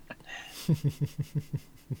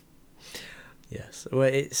 Yes, well,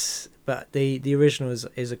 but the original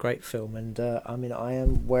is a great film, and I mean, I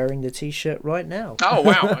am wearing the T-shirt right now. Oh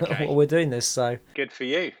wow! Okay, we're doing this, so good for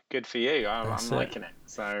you. Good for you. I'm liking it.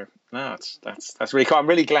 So no, that's really cool. I'm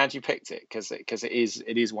really glad you picked it because it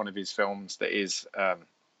is one of his films that is a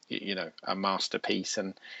masterpiece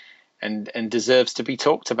and deserves to be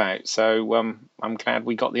talked about. So I'm glad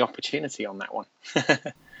we got the opportunity on that one.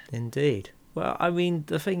 Indeed. Well, I mean,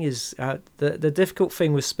 the thing is, the difficult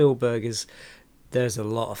thing with Spielberg is there's a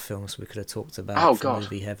lot of films we could have talked about from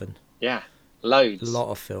Movie Heaven. Yeah. Loads. A lot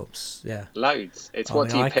of films, yeah. Loads. It's I what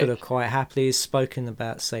mean, do you I pick? could have quite happily spoken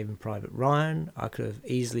about Saving Private Ryan. I could have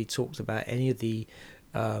easily talked about any of the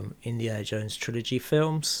Indiana Jones trilogy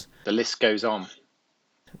films. The list goes on.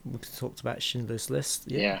 We could have talked about Schindler's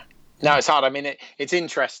List. Yeah. No, it's hard. I mean, it's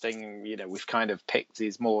interesting. You know, we've kind of picked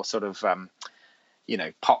these more sort of, you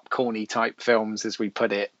know, popcorny type films, as we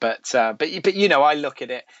put it. But you know, I look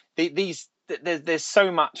at it. There's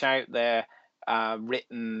so much out there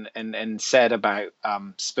written and said about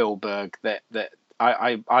Spielberg that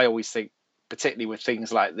I always think, particularly with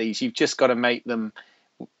things like these, you've just got to make them.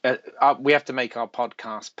 We have to make our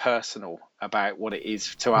podcast personal about what it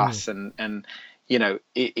is to us, and you know,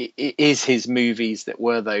 it is his movies that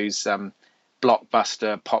were those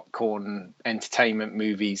blockbuster popcorn entertainment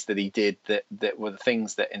movies that he did that were the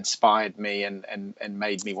things that inspired me and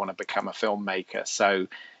made me want to become a filmmaker. So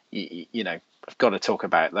you know, I've got to talk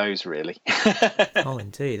about those, really. Oh,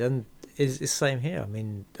 indeed. And it's the same here. I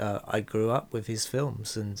mean, I grew up with his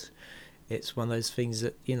films, and it's one of those things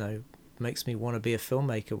that, you know, makes me want to be a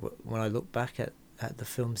filmmaker when I look back at the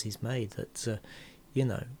films he's made. That, you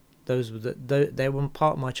know, those were they were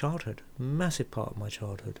part of my childhood, massive part of my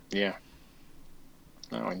childhood. Yeah.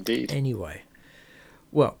 Oh, indeed. Anyway,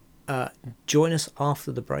 well, join us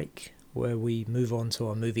after the break, where we move on to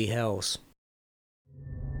our movie hells.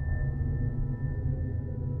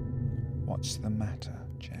 What's the matter,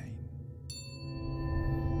 Jane?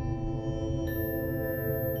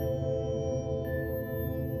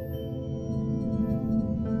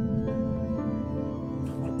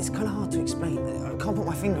 It's kind of hard to explain. I can't put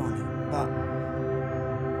my finger on it, but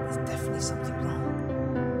there's definitely something wrong.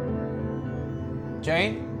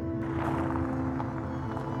 Jane?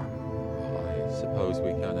 I suppose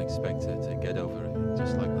we can't expect her to get over it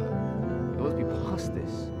just like that. It must be past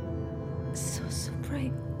this. So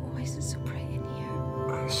bright. Why is it so bright in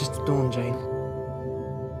here? It's just the dawn, Jane.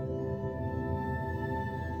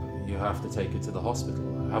 You have to take her to the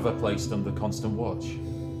hospital. Have her placed under constant watch.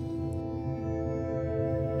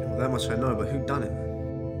 Well, that much I know, but who done it?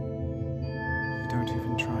 You don't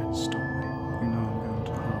even try and stop me. You know I'm going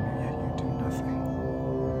to harm you, yet you do nothing.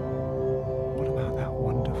 What about that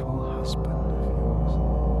wonderful husband of yours?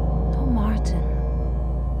 No, Martin.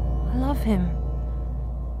 I love him.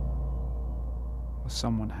 Well,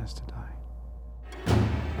 someone has to die.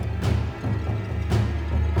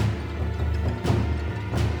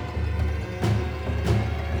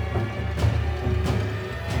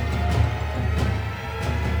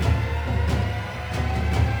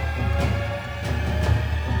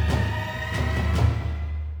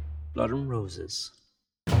 Blood and Roses.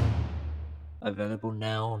 Available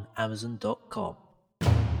now on Amazon.com,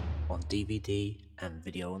 on DVD and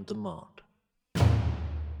video on demand.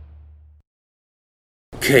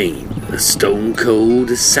 Kane, a stone-cold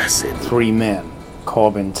assassin. 3 men,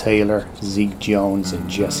 Corbin Taylor, Zeke Jones, and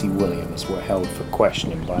Jesse Williams, were held for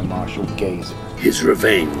questioning by Marshal Gazer. His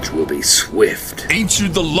revenge will be swift. Ain't you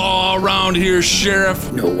the law around here,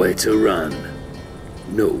 Sheriff? Nowhere to run,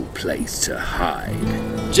 no place to hide.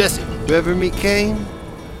 Jesse, you ever meet Kane?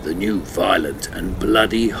 The new violent and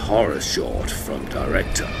bloody horror short from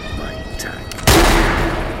director Mike Tack.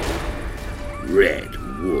 Red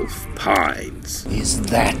Wolf Pines. Is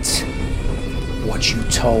that what you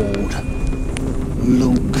told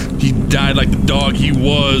Luke? He died like the dog he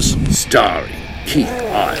was. Starring Keith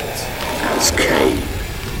Isles as Kane.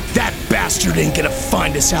 That bastard ain't gonna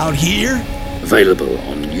find us out here. Available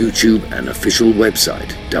on YouTube and official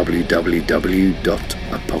website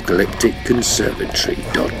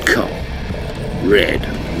www.apocalypticconservatory.com. Red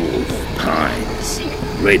Wolf Pines.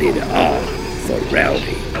 Rated R for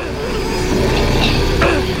rowdy.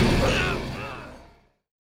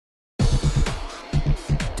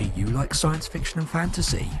 Do you like science fiction and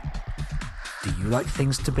fantasy? Do you like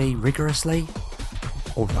things to be rigorously,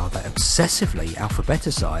 or rather obsessively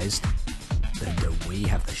alphabeticized? Then do we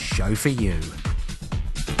have the show for you.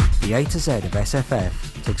 The A to Z of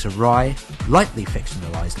SFF takes a wry, lightly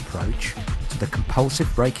fictionalized approach to the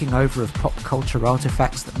compulsive breaking over of pop culture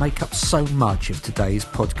artifacts that make up so much of today's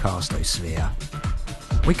podcastosphere.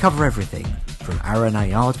 We cover everything from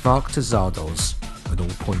Aaron-A Aardvark to Zardoz, with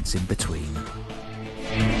all points in between.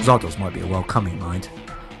 Zardoz might be a welcoming mind.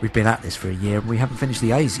 We've been at this for a year and we haven't finished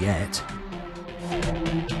the A's yet.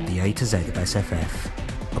 The A to Z of SFF,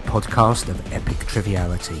 a podcast of epic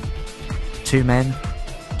triviality. 2 men,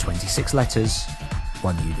 26 letters,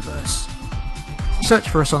 1 universe. Search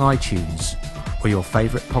for us on iTunes or your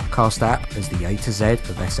favourite podcast app as the A to Z of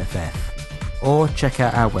SFF, or check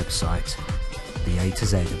out our website, the A to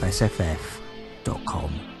Z of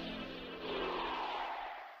SFF.com.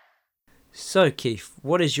 So, Keith,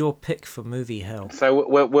 what is your pick for movie hell? So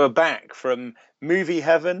we're back from movie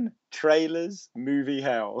heaven, trailers, movie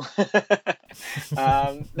hell.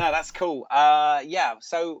 No, that's cool. Yeah,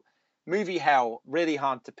 so movie hell, really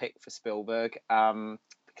hard to pick for Spielberg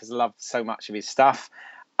because I love so much of his stuff.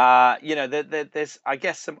 There's, I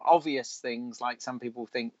guess, some obvious things, like some people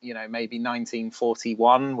think, maybe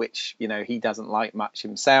 1941, which, he doesn't like much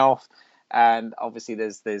himself. And obviously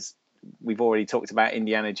we've already talked about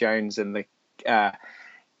Indiana Jones and the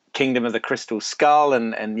Kingdom of the Crystal Skull,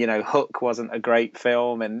 and Hook wasn't a great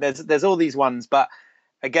film, and there's all these ones. But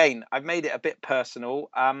again, I've made it a bit personal.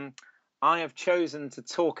 I have chosen to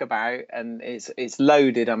talk about, and it's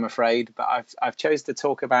loaded, I'm afraid, but I've chosen to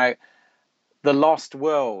talk about The Lost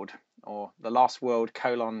World, or The Lost World :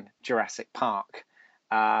 Jurassic Park,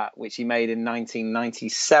 which he made in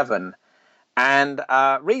 1997. And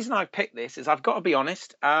reason I picked this is, I've got to be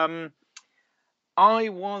honest, I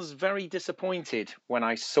was very disappointed when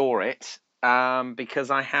I saw it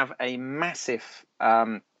because I have a massive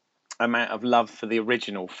amount of love for the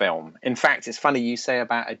original film. In fact, it's funny you say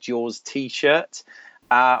about a Jaws t-shirt.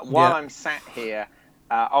 While I'm sat here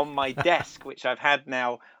on my desk, which I've had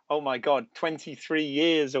now, oh my God, 23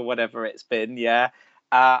 years or whatever it's been,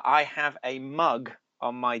 I have a mug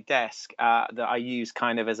on my desk that I use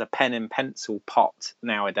kind of as a pen and pencil pot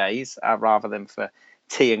nowadays, rather than for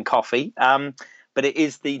tea and coffee. But it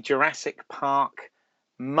is the Jurassic Park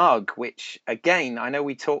mug, which, again, I know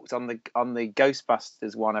we talked on the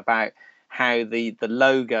Ghostbusters one about how the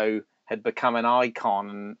logo had become an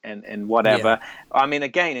icon and whatever. Yeah. I mean,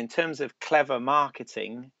 again, in terms of clever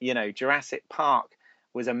marketing, Jurassic Park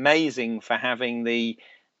was amazing for having the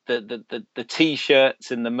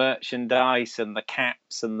t-shirts and the merchandise and the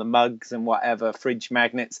caps and the mugs and whatever, fridge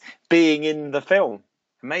magnets, being in the film.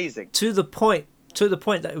 Amazing. To the point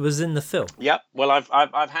that it was in the film. Yep. Well,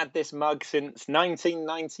 I've had this mug since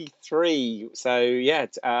 1993. So yeah,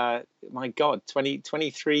 my God,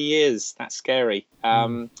 23 years. That's scary.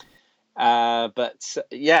 But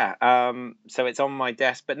yeah, so it's on my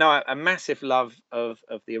desk. But no, a massive love of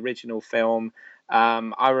the original film.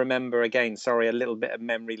 I remember, again, sorry, a little bit of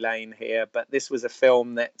memory lane here, but this was a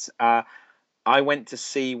film that I went to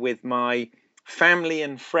see with my family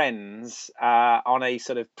and friends on a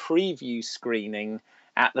sort of preview screening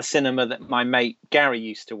at the cinema that my mate Gary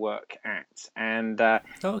used to work at. And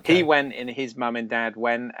he went, and his mum and dad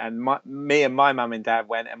went, and me and my mum and dad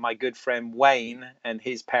went, and my good friend Wayne and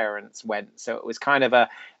his parents went. So it was kind of a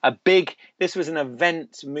big, this was an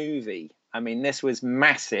event movie. I mean, this was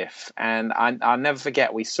massive, and I'll never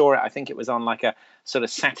forget, we saw it, I think it was on like a sort of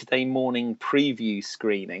Saturday morning preview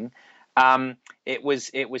screening. It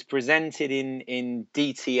was presented in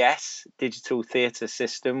DTS, Digital Theatre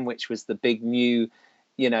System, which was the big new,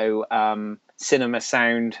 cinema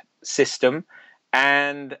sound system.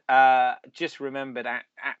 And just remembered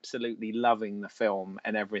absolutely loving the film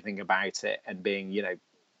and everything about it, and being,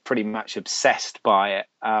 pretty much obsessed by it.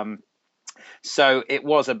 So it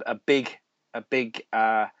was a big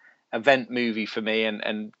event movie for me,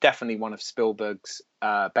 and definitely one of Spielberg's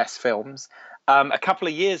best films. A couple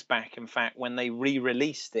of years back, in fact, when they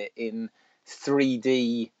re-released it in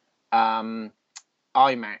 3D IMAX,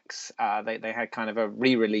 they had kind of a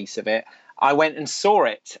re-release of it. I went and saw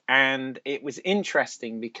it, and it was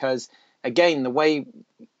interesting because, again, the way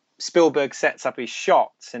Spielberg sets up his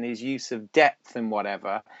shots and his use of depth and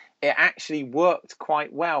whatever, it actually worked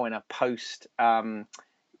quite well in a post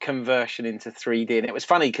conversion into 3D. And it was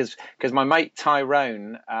funny because my mate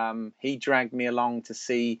Tyrone, he dragged me along to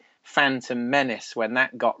see Phantom Menace when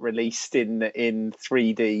that got released in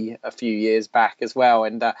 3D a few years back as well.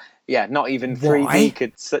 And not even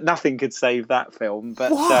 3D nothing could save that film.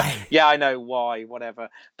 But yeah, I know why, whatever.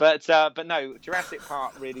 But no, Jurassic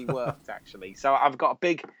Park really worked actually. So I've got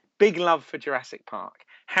a big love for Jurassic Park.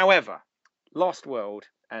 However, Lost World,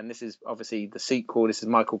 and this is obviously the sequel. This is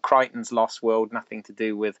Michael Crichton's Lost World, nothing to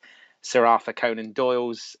do with Sir Arthur Conan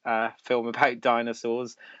Doyle's film about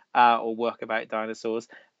dinosaurs or work about dinosaurs.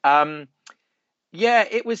 It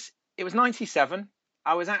was 97.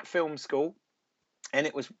 I was at film school, and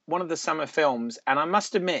it was one of the summer films. And I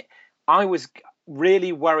must admit, I was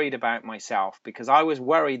really worried about myself, because I was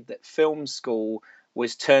worried that film school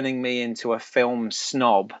was turning me into a film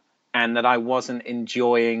snob, and that I wasn't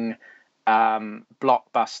enjoying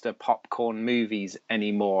blockbuster popcorn movies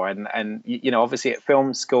anymore. And obviously at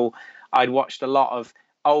film school, I'd watched a lot of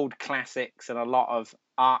old classics and a lot of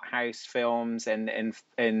art house films and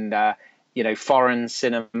foreign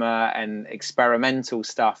cinema and experimental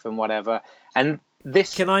stuff and whatever. And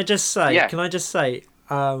this, Can I just say,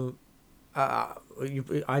 I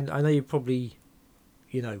know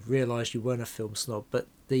realised you weren't a film snob, but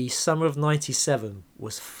the summer of '97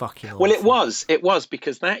 was fucking awful. Well, it was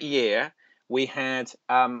because that year we had,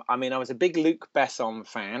 I was a big Luc Besson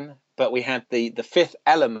fan, but we had the Fifth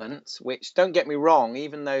Element, which, don't get me wrong,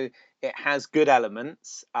 even though it has good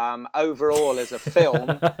elements, overall as a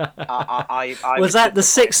film, I was that the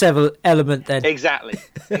Sixth Element then? Exactly.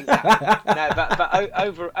 No,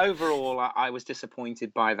 but overall, I was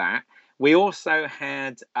disappointed by that. We also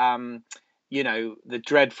had, the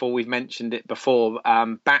dreadful, we've mentioned it before,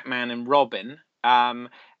 Batman and Robin, and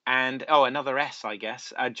another S, I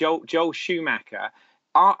guess, Joel Schumacher.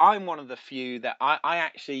 I'm one of the few that I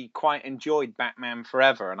actually quite enjoyed Batman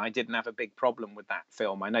Forever, and I didn't have a big problem with that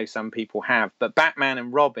film. I know some people have, but Batman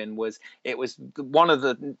and Robin was one of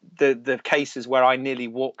the cases where I nearly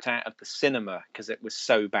walked out of the cinema because it was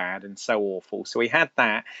so bad and so awful. So we had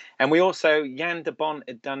that, and we also, Jan de Bont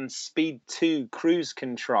had done Speed 2 Cruise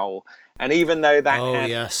Control, and even though that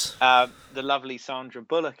had the lovely Sandra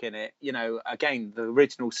Bullock in it, again, the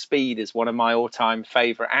original Speed is one of my all-time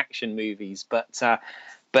favourite action movies, but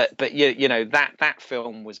that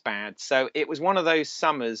film was bad. So it was one of those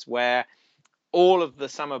summers where all of the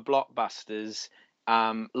summer blockbusters,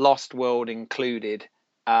 Lost World included,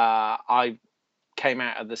 I came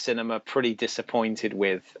out of the cinema pretty disappointed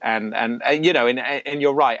with, and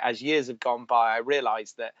you're right. As years have gone by, I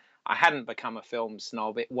realised that I hadn't become a film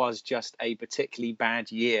snob. It was just a particularly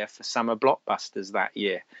bad year for summer blockbusters that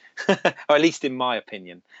year, or at least in my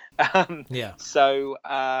opinion. Yeah. So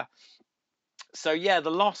yeah,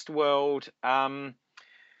 The Lost World. I'm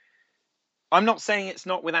not saying it's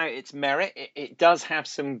not without its merit. It does have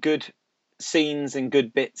some good scenes and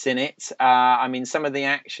good bits in it. Some of the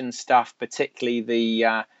action stuff, particularly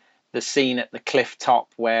the scene at the cliff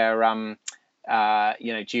top where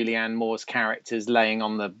Julianne Moore's character's laying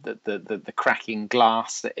on the cracking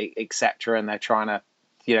glass, etc., and they're trying to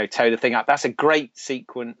tow the thing up. That's a great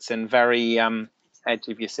sequence and very edge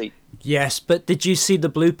of your seat. Yes, but did you see the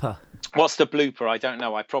blooper? What's the blooper? I don't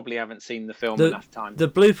know. I probably haven't seen the film enough time. The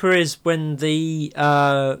blooper is when the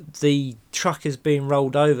truck is being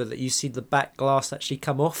rolled over, that you see the back glass actually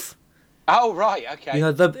come off. Oh right, okay.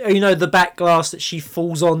 The back glass that she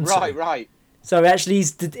falls onto. Right. So actually,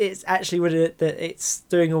 it's actually when it's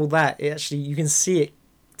doing all that. You can see it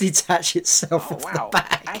detach itself into the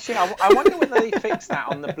back. Actually, I wonder whether they fixed that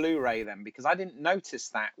on the Blu-ray then, because I didn't notice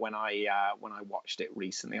that when I watched it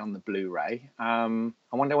recently on the Blu-ray. I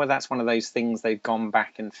wonder whether that's one of those things they've gone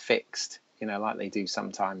back and fixed, like they do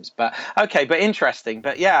sometimes. But okay, but interesting.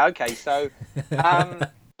 But yeah, okay. So,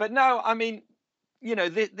 but no,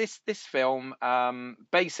 this film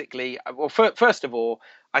basically. Well, first of all,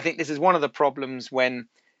 I think this is one of the problems when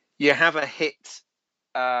you have a hit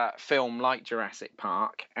film like Jurassic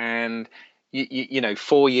Park, and you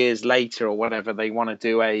 4 years later or whatever, they want to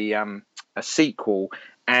do a sequel,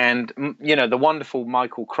 and the wonderful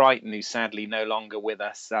Michael Crichton, who's sadly no longer with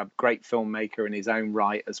us, a great filmmaker in his own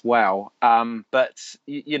right as well, but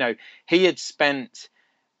he had spent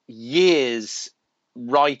years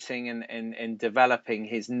writing and developing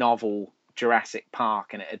his novel Jurassic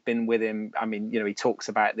Park, and it had been with him. He talks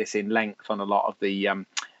about this in length on a lot of the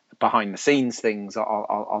behind the scenes things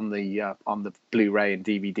on the Blu-ray and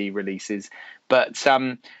DVD releases. But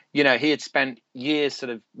he had spent years sort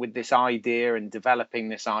of with this idea and developing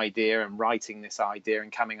this idea and writing this idea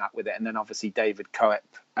and coming up with it, and then obviously David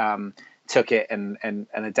Coep took it and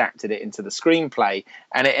adapted it into the screenplay,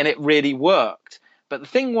 and it really worked. But the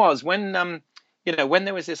thing was, when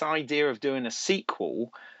there was this idea of doing a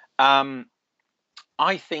sequel,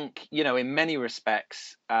 I think, in many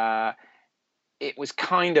respects, it was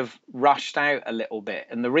kind of rushed out a little bit.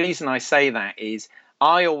 And the reason I say that is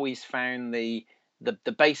I always found the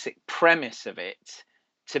basic premise of it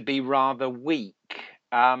to be rather weak.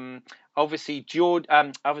 Obviously,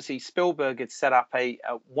 Spielberg had set up a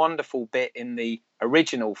wonderful bit in the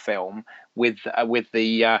original film with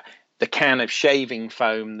the can of shaving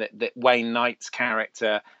foam that Wayne Knight's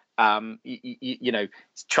character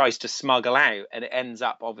tries to smuggle out, and it ends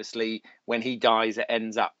up, obviously, when he dies, it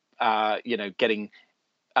ends up getting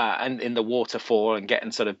and in the waterfall and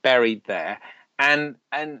getting sort of buried there, and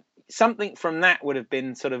something from that would have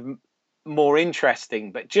been sort of more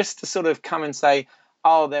interesting. But just to sort of come and say,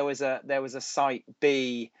 oh, there was a site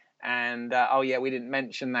B, and oh yeah, we didn't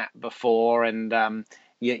mention that before, and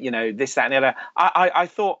this, that, and the other. I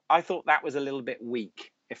thought that was a little bit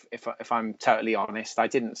weak. If I'm totally honest, I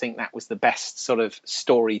didn't think that was the best sort of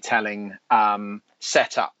storytelling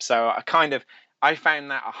setup. So I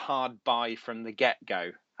found that a hard buy from the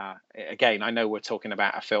get-go. again, I know we're talking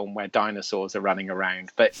about a film where dinosaurs are running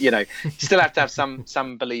around, but you still have to have some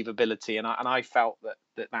believability, and I felt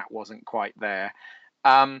that wasn't quite there.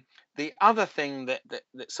 The other thing that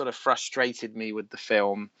sort of frustrated me with the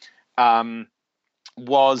film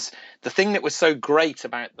was the thing that was so great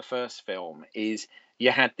about the first film is you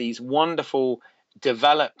had these wonderful,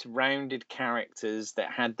 developed, rounded characters that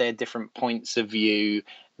had their different points of view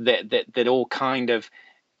that all kind of,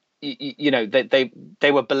 they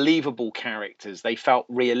were believable characters. They felt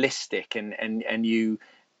realistic, and you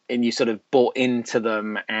sort of bought into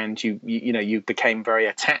them, and you became very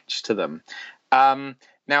attached to them.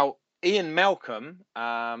 Now, Ian Malcolm,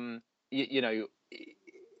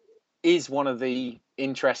 is one of the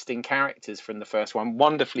interesting characters from the first one,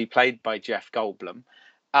 wonderfully played by Jeff Goldblum.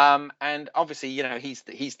 And obviously,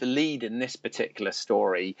 he's the lead in this particular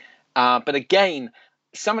story. But again,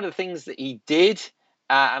 some of the things that he did,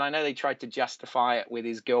 and I know they tried to justify it with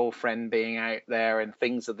his girlfriend being out there and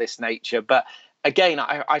things of this nature, but again,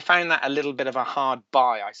 I found that a little bit of a hard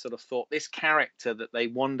buy. I sort of thought this character that they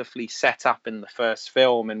wonderfully set up in the first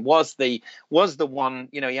film, and was the one,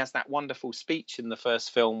 he has that wonderful speech in the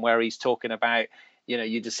first film where he's talking about,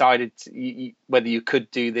 you decided whether you could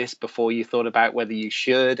do this before you thought about whether you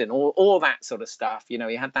should, and all that sort of stuff. He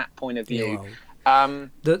had that point of view.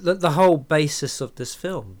 The whole basis of this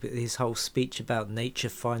film, his whole speech about nature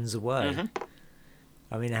finds a way. Mm-hmm.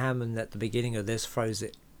 I mean, Hammond at the beginning of this throws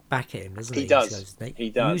it back at him, doesn't he? He does. He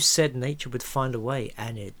does. You said nature would find a way,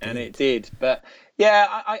 and it did. And it did. But yeah,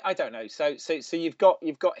 I don't know. So you've got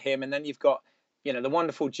him, and then you've got the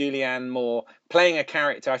wonderful Julianne Moore playing a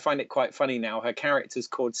character. I find it quite funny now. Her character's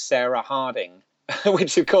called Sarah Harding,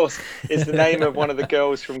 which of course is the name of one of the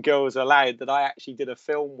girls from Girls Aloud that I actually did a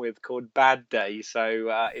film with called Bad Day.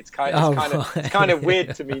 So it's kind of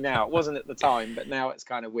weird to me now. It wasn't at the time, but now it's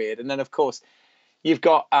kind of weird. And then of course you've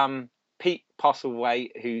got Pete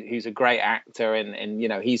Postlethwaite, who's a great actor, and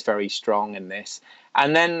he's very strong in this.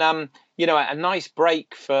 And then a nice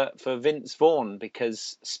break for Vince Vaughn,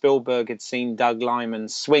 because Spielberg had seen Doug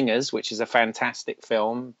Liman's Swingers, which is a fantastic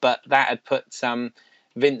film, but that had put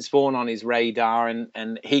Vince Vaughn on his radar,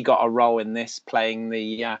 and he got a role in this, playing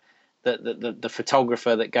the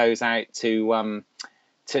photographer that goes out to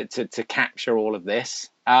capture all of this.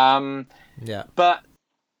 But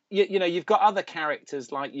you've got other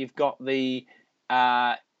characters, like you've got the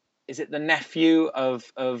is it the nephew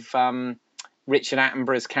of Richard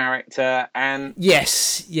Attenborough's character, and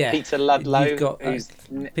Peter Ludlow. You've got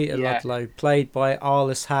Peter Ludlow, played by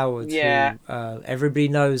Arliss Howard, who everybody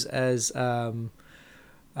knows as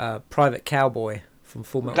Private Cowboy from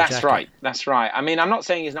Full Metal Jacket. That's right. I mean, I'm not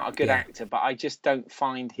saying he's not a good actor, but I just don't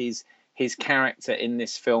find his character in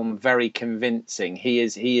this film very convincing. He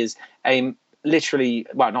is a literally,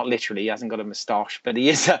 well, not literally, he hasn't got a moustache, but he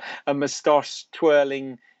is a moustache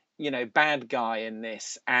twirling, bad guy in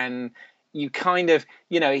this. And you kind of,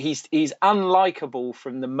 he's unlikable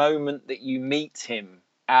from the moment that you meet him.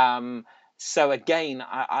 So again,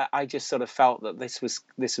 I just sort of felt that this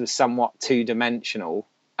was somewhat two-dimensional.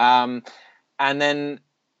 And then,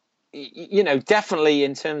 definitely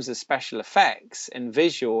in terms of special effects and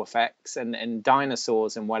visual effects and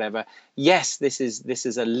dinosaurs and whatever, yes, this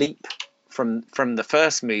is a leap from the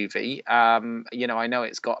first movie. I know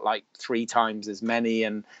it's got like 3 times as many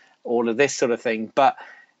and all of this sort of thing, but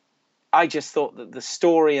I just thought that the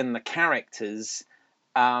story and the characters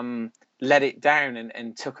let it down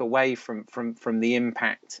and took away from the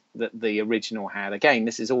impact that the original had. Again,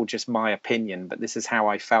 this is all just my opinion, but this is how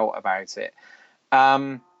I felt about it.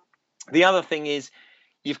 The other thing is,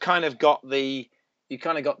 you've kind of got the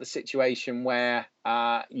situation where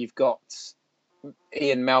you've got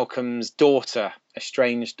Ian Malcolm's daughter,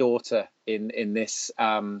 estranged daughter, in this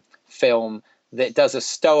film, that does a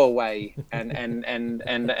stowaway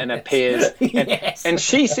and appears, and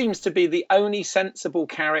she seems to be the only sensible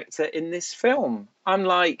character in this film. I'm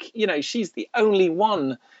like, she's the only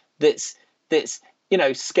one that's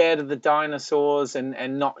scared of the dinosaurs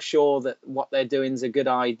and not sure that what they're doing is a good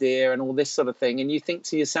idea and all this sort of thing. And you think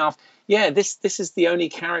to yourself, this is the only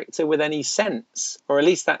character with any sense, or at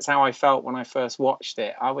least that's how I felt when I first watched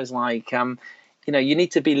it. I was like, you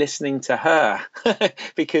need to be listening to her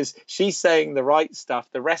because she's saying the right stuff.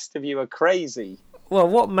 The rest of you are crazy. Well,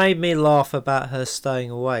 what made me laugh about her staying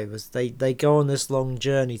away was they go on this long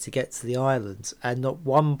journey to get to the island, and at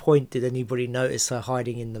one point did anybody notice her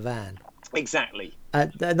hiding in the van. Exactly.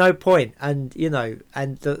 At no point. And,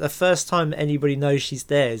 and the first time anybody knows she's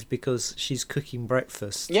there is because she's cooking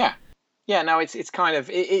breakfast. Yeah. Yeah, no, it's kind of,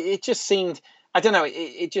 it just seemed, I don't know,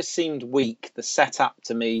 it just seemed weak. The setup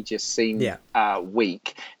to me just seemed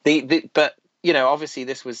weak. But you know, obviously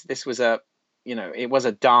this was a, you know, it was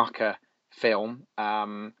a darker film.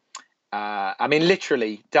 I mean,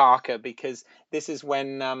 literally darker, because this is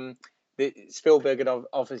when Spielberg had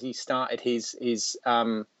obviously started his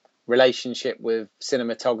relationship with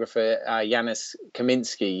cinematographer Janusz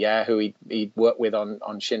Kaminski, yeah, who he'd worked with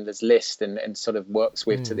on Schindler's List and sort of works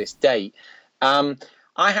with to this date.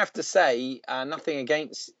 I have to say, nothing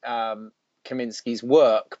against Kaminski's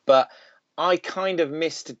work, but I kind of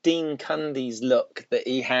missed Dean Cundy's look that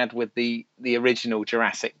he had with the original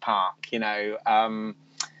Jurassic Park. You know,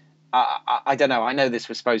 I don't know. I know this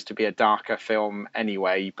was supposed to be a darker film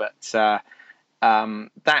anyway, but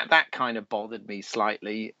that kind of bothered me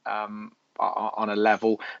slightly on a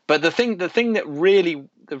level. But the thing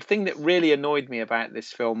that really annoyed me about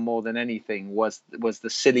this film more than anything was the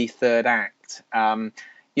silly third act.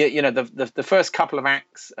 You know, the first couple of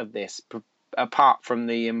acts of this, apart from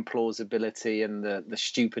the implausibility and the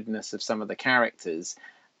stupidness of some of the characters,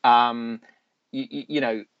 you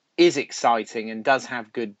know, is exciting and does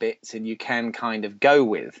have good bits and you can kind of go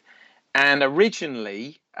with. And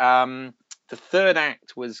originally, the third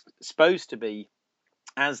act was supposed to be,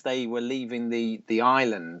 as they were leaving the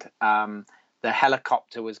island, the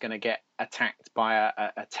helicopter was going to get attacked by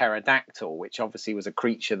a pterodactyl, which obviously was a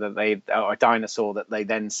creature a dinosaur that they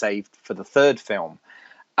then saved for the third film.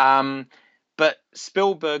 But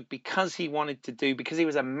Spielberg, because he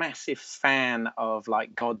was a massive fan of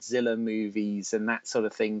like Godzilla movies and that sort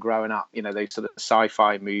of thing growing up, you know, those sort of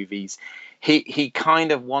sci-fi movies, he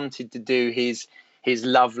kind of wanted to do his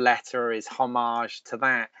love letter, his homage to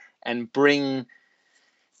that, and bring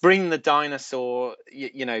the dinosaur,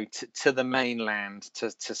 you know, to the mainland,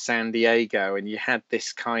 to San Diego. And you had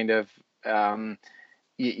this kind of,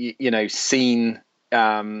 you know, scene,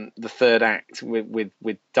 the third act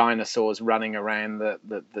with dinosaurs running around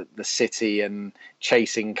the city and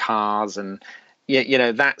chasing cars and you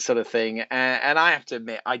know, that sort of thing. And I have to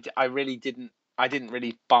admit, I didn't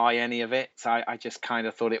really buy any of it. I just kind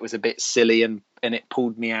of thought it was a bit silly, and it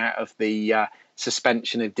pulled me out of the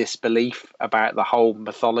suspension of disbelief about the whole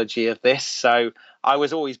mythology of this. So I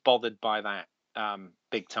was always bothered by that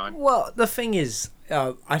big time. Well, the thing is,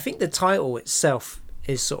 I think the title itself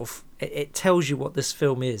is sort of, it tells you what this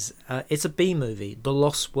film is. It's a B movie, The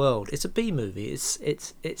Lost World. It's a B movie. It's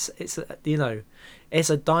you know, it's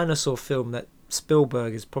a dinosaur film that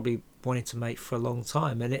Spielberg has probably wanted to make for a long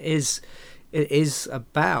time, and it is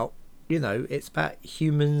about, you know, it's about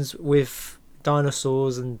humans with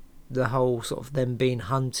dinosaurs and the whole sort of them being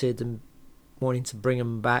hunted and wanting to bring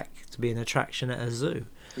them back to be an attraction at a zoo.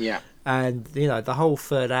 Yeah. And, you know, the whole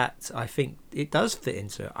third act, I think it does fit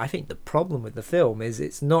into it. I think the problem with the film is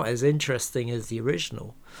it's not as interesting as the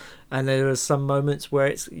original. And there are some moments where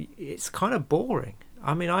it's kind of boring.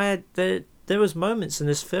 I mean, there was moments in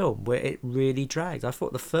this film where it really dragged. I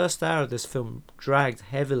thought the first hour of this film dragged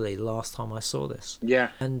heavily last time I saw this. Yeah.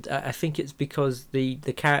 And I think it's because the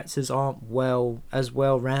characters aren't as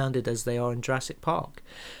well-rounded as they are in Jurassic Park.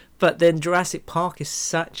 But then Jurassic Park is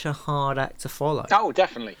such a hard act to follow. Oh,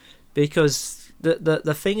 definitely. Because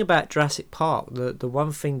the thing about Jurassic Park, the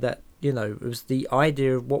one thing that, you know, was the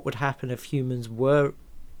idea of what would happen if humans were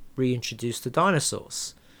reintroduced to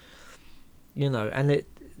dinosaurs. You know, and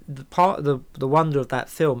the wonder of that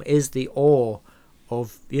film is the awe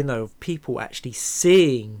of, you know, people actually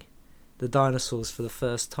seeing the dinosaurs for the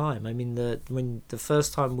first time. I mean, when the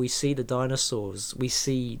first time we see the dinosaurs, we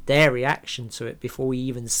see their reaction to it before we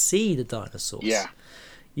even see the dinosaurs. Yeah.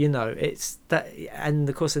 You know, it's that, and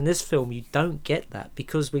of course in this film you don't get that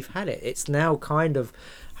because we've had it. It's now kind of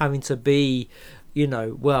having to be, you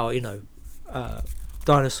know, well, you know,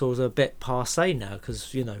 dinosaurs are a bit passé now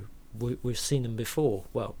because, you know, we've seen them before.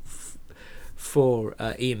 Well, for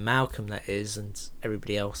Ian Malcolm that is, and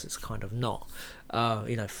everybody else it's kind of not.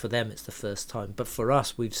 You know, for them it's the first time, but for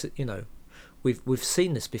us we've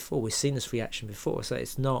seen this before. We've seen this reaction before, so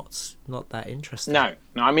it's not that interesting. No.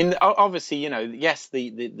 I mean, obviously, you know, yes,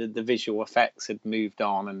 the visual effects had moved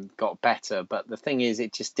on and got better, but the thing is,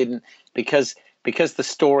 it just didn't, because the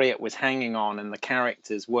story it was hanging on and the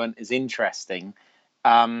characters weren't as interesting.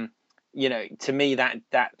 You know, to me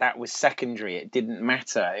that was secondary. It didn't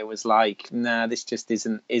matter. It was like, nah, this just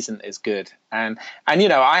isn't as good. And you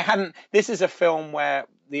know, this is a film where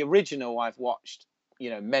the original I've watched, you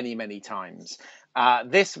know, many times.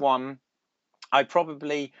 This one, I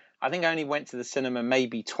think I only went to the cinema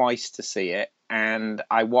maybe twice to see it, and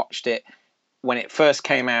I watched it when it first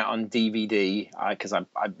came out on DVD, because I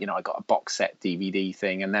got a box set DVD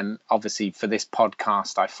thing, and then obviously for this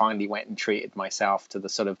podcast, I finally went and treated myself to the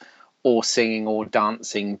sort of all singing, all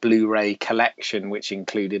dancing Blu-ray collection, which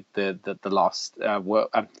included the Lost World,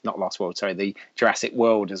 not Lost World, sorry, the Jurassic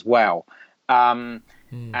World as well. So I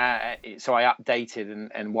updated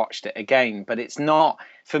and watched it again, but it's not,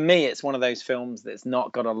 for me, it's one of those films that's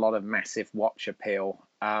not got a lot of massive watch appeal.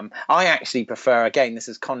 I actually prefer, again, this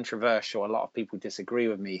is controversial, a lot of people disagree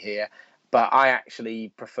with me here, but I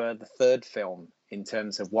actually prefer the third film in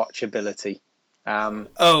terms of watchability.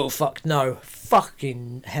 Oh fuck no!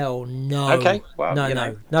 Fucking hell no! Okay, well,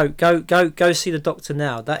 no. Go see The Doctor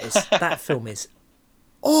now. That film is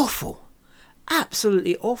awful,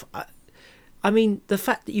 absolutely awful. I mean, the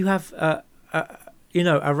fact that you have a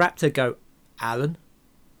raptor go, Alan.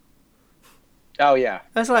 Oh yeah,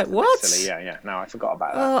 that's like what? Silly. Yeah. No, I forgot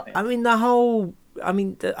about that. Yeah. I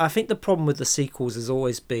mean, I think the problem with the sequels has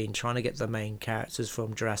always been trying to get the main characters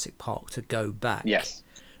from Jurassic Park to go back. Yes.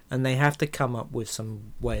 And they have to come up with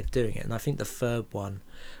some way of doing it. And I think the third one,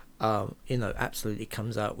 absolutely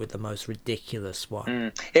comes out with the most ridiculous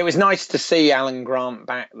one. It was nice to see Alan Grant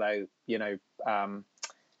back, though.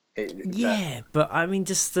 But I mean,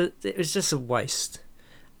 it was just a waste,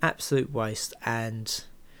 absolute waste, and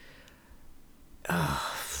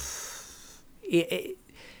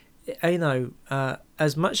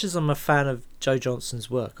as much as I'm a fan of Joe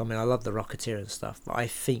Johnston's work, I mean, I love The Rocketeer and stuff, but I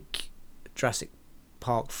think Jurassic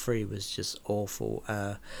Park 3 was just awful.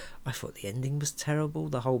 I thought the ending was terrible.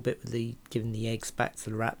 The whole bit with the giving the eggs back to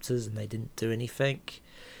the raptors and they didn't do anything.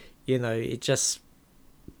 It just,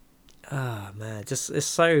 there's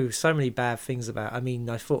so many bad things about it. I mean,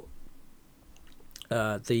 I thought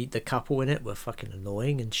the couple in it were fucking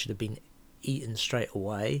annoying and should have been eaten straight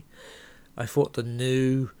away. I thought the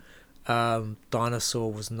new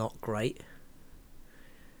dinosaur was not great.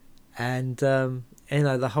 And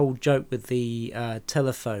the whole joke with the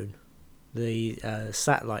telephone, the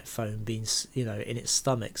satellite phone being in its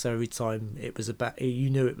stomach, so every time it was you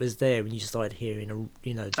knew it was there and you started hearing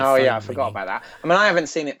the phone I forgot about that. I mean, I haven't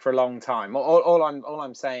seen it for a long time. All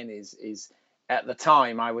I'm saying is at the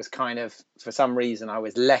time I was kind of, for some reason, I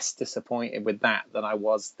was less disappointed with that than I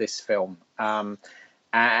was this film. The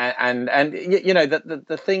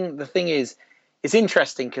thing is, it's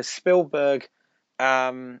interesting because Spielberg,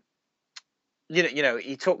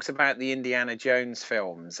 he talks about the Indiana Jones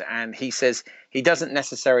films, and he says he doesn't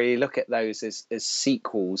necessarily look at those as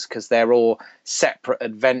sequels because they're all separate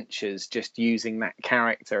adventures, just using that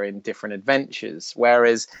character in different adventures.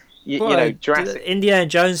 Whereas, Jurassic Indiana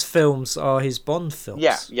Jones films are his Bond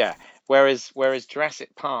films. Yeah. Whereas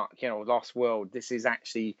Jurassic Park, Lost World, this is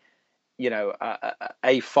actually,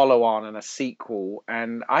 a follow-on and a sequel,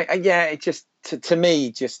 and it just to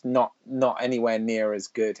me just not anywhere near as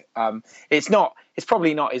good. It's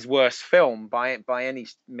probably not his worst film by any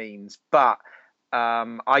means, but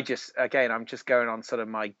I'm just going on sort of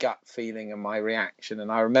my gut feeling and my reaction,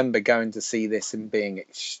 and I remember going to see this and being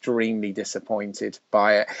extremely disappointed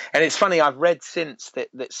by it. And it's funny, I've read since that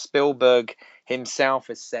Spielberg himself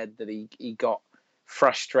has said that he got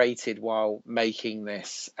frustrated while making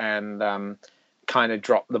this and kind of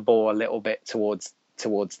dropped the ball a little bit towards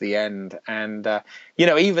the end. And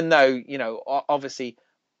even though obviously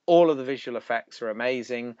all of the visual effects are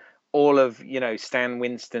amazing, all of Stan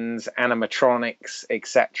Winston's animatronics,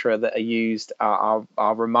 etc., that are used are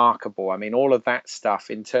remarkable. I mean, all of that stuff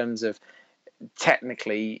in terms of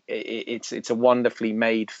technically it's a wonderfully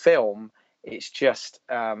made film. It's just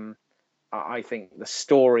I think the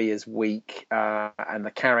story is weak, and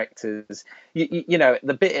the characters,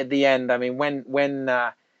 the bit at the end. I mean, when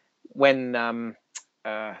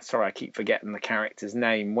sorry, I keep forgetting the character's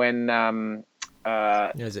name. When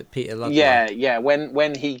is it Peter Ludlow? Yeah.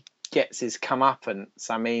 When he gets his comeuppance,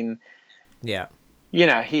 I mean, yeah.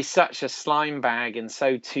 He's such a slime bag and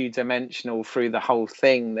so two-dimensional through the whole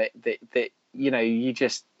thing that you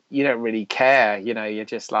don't really care. You're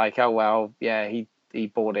just like, oh well, yeah, he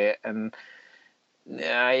bought it, and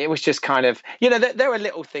it was just kind of, there were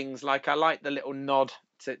little things like I like the little nod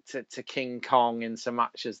to King Kong, in so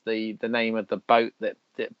much as the name of the boat that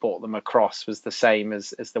brought them across was the same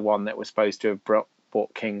as the one that was supposed to have brought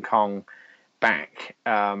King Kong back,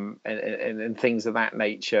 and things of that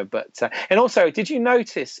nature. But and also, did you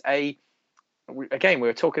notice again, we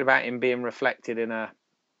were talking about him being reflected in a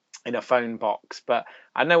phone box, but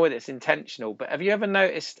I know whether it's intentional, but have you ever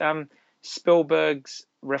noticed Spielberg's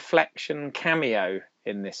reflection cameo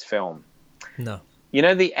in this film? No.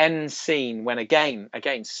 The end scene when again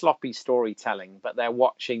sloppy storytelling, but they're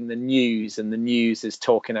watching the news and the news is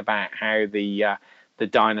talking about how the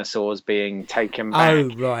dinosaurs being taken back. Oh,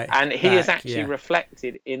 right. And he is actually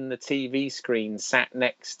reflected in the TV screen, sat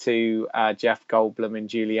next to Jeff Goldblum and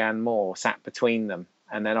Julianne Moore, sat between them.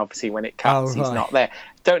 and then obviously when it cuts, he's not there.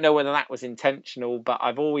 Don't know whether that was intentional, but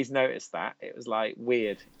I've always noticed that. It was like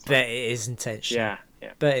weird. But it is intentional.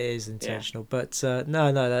 Yeah. But it is intentional. Yeah. But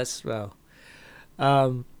no, that's well.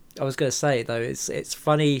 I was going to say though, it's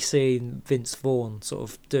funny seeing Vince Vaughn sort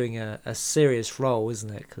of doing a serious role, isn't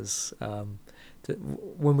it? Because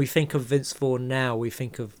when we think of Vince Vaughn now, we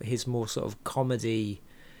think of his more sort of comedy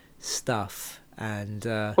stuff. And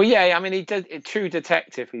well, yeah, I mean, he did True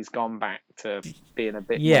Detective. He's gone back to being a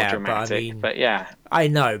bit more dramatic. But yeah, I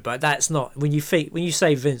know, but that's not when you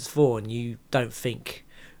say Vince Vaughn, you don't think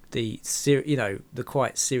the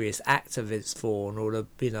quite serious actor Vince Vaughn, or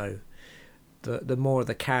the more of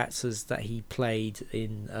the characters that he played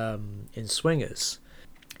in Swingers.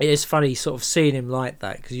 It is funny sort of seeing him like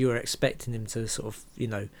that, because you were expecting him to sort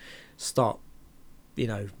of start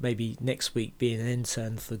maybe next week being an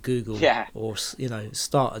intern for Google, or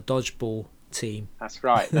start a dodgeball team. That's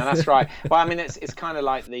right. No, that's right. Well, I mean, it's kind of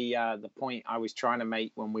like the point I was trying to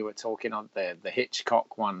make when we were talking on the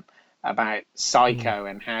Hitchcock one about Psycho,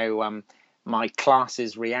 and how my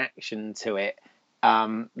class's reaction to it.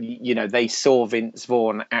 They saw Vince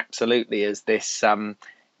Vaughn absolutely as this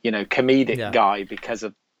comedic guy because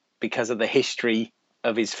of the history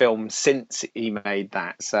of his films since he made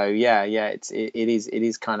that. So it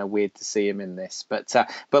is kind of weird to see him in this,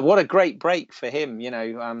 but what a great break for him,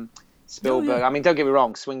 Spielberg. Oh, yeah. I mean, don't get me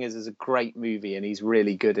wrong, Swingers is a great movie and he's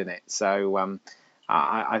really good in it. So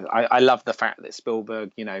I love the fact that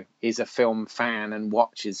Spielberg is a film fan and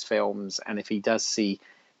watches films, and if he does see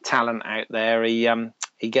talent out there,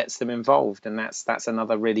 he gets them involved, and that's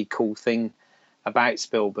another really cool thing about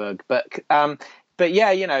Spielberg. But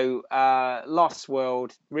yeah, Lost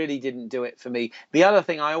World really didn't do it for me. The other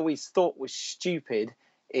thing I always thought was stupid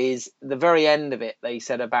is the very end of it. They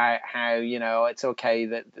said about how it's okay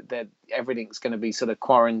that everything's going to be sort of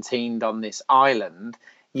quarantined on this island,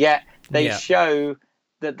 yet they show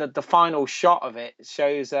that the final shot of it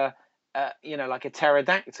shows like a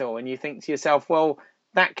pterodactyl, and you think to yourself, well,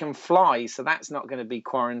 that can fly, so that's not going to be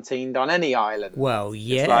quarantined on any island. Well,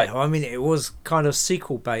 yeah. I mean, it was kind of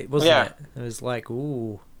sequel bait, wasn't it? It was like,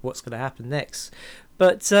 ooh, what's going to happen next?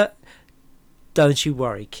 But don't you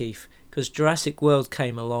worry, Keith, because Jurassic World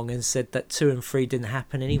came along and said that 2 and 3 didn't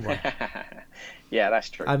happen anyway. Yeah, that's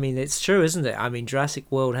true. I mean, it's true, isn't it? I mean, Jurassic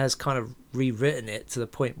World has kind of rewritten it to the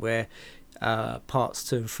point where parts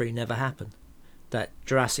 2 and 3 never happened. That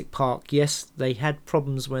Jurassic Park, yes, they had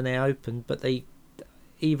problems when they opened, but they,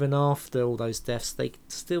 even after all those deaths, they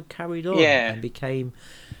still carried on and became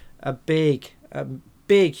a big,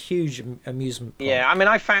 huge amusement park. Yeah, I mean,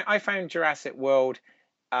 I found Jurassic World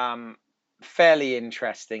fairly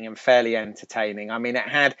interesting and fairly entertaining. I mean, it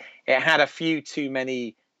had a few too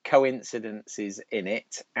many coincidences in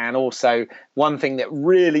it, and also one thing that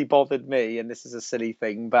really bothered me, and this is a silly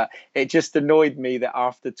thing, but it just annoyed me that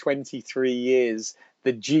after 23 years,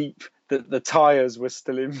 the Jeep, the tires were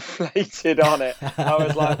still inflated on it. I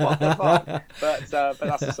was like, what the fuck? But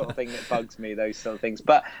that's the sort of thing that bugs me, those sort of things.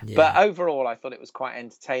 But overall, I thought it was quite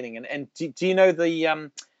entertaining. And do you know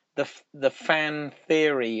the fan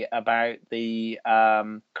theory about the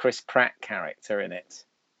Chris Pratt character in it?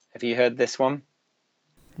 Have you heard this one?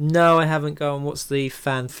 No, I haven't. Gone. What's the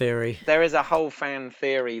fan theory? There is a whole fan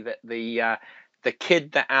theory that the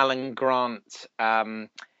kid that Alan Grant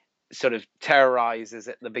sort of terrorizes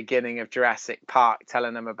at the beginning of Jurassic Park,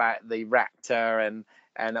 telling them about the raptor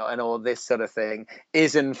and all this sort of thing,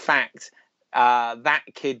 is in fact that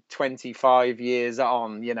kid 25 years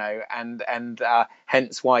on, and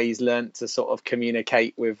hence why he's learnt to sort of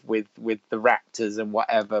communicate with the raptors and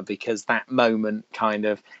whatever, because that moment kind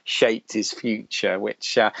of shaped his future,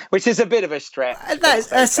 which is a bit of a stretch.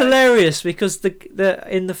 That's hilarious, because the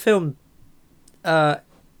in the film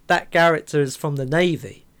that character is from the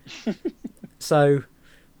Navy. so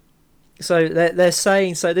they're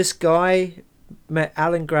saying, so this guy met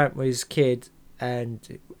Alan Grant when he was a kid,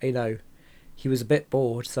 and he was a bit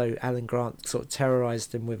bored, so Alan Grant sort of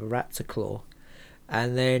terrorized him with a raptor claw,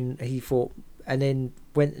 and then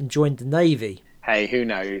went and joined the Navy. Hey, who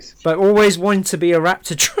knows? But always wanted to be a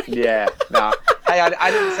raptor trainer. Yeah, no. Hey,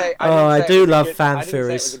 I didn't say. I do love fan theories. I didn't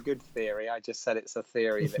say it was a good theory. I just said it's a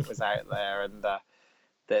theory that was out there, and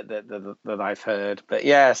that I've heard. But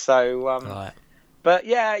yeah, so right. But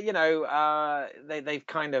yeah, they've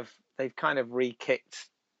kind of re-kicked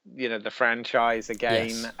the franchise again.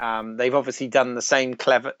 Yes. They've obviously done the same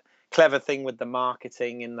clever thing with the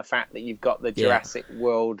marketing, in the fact that you've got the Jurassic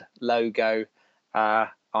World logo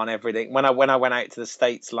on everything. When I went out to the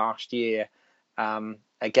States last year,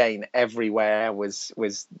 again, everywhere was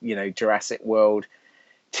Jurassic World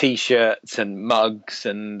T-shirts and mugs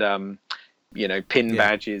and pin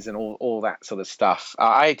badges and all that sort of stuff.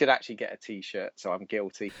 I did actually get a T-shirt, so I'm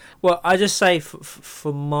guilty. Well, I just say,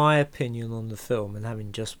 for my opinion on the film, and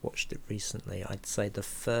having just watched it recently, I'd say the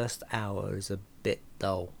first hour is a bit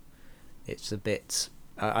dull. It's a bit.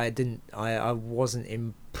 I wasn't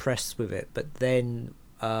impressed with it, but then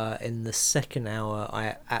in the second hour,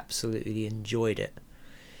 I absolutely enjoyed it.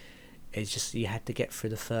 It's just you had to get through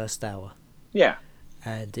the first hour. Yeah.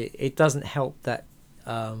 And it doesn't help that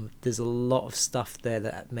there's a lot of stuff there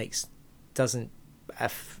that it's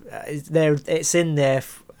in there,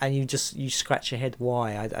 and you scratch your head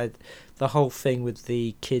why. The whole thing with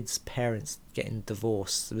the kids' parents getting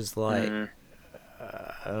divorced was like,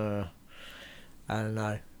 I don't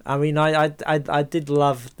know. I mean, I did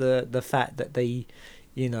love the fact that they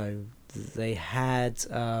had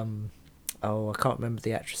I can't remember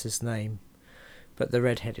the actress's name, but the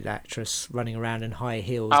red-headed actress running around in high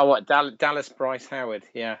heels. Oh, what, Dallas Bryce Howard?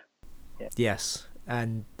 Yeah. Yes,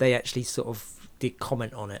 and they actually sort of did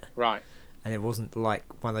comment on it. Right. And it wasn't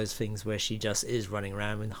like one of those things where she just is running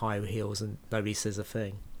around in high heels and nobody says a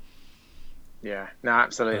thing. Yeah, no,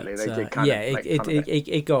 absolutely. But, they did kind of make fun of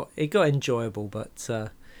it. It got enjoyable, but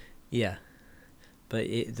yeah. But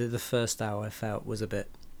the first hour I felt was a bit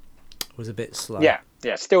slow. Yeah,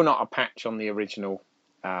 still not a patch on the original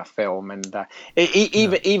film, and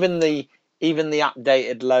even the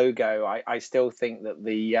updated logo, I still think that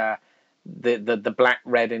the black,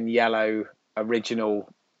 red, and yellow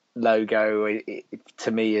original logo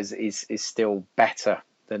to me is still better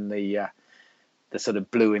than the sort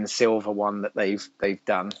of blue and silver one that they've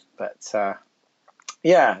done. But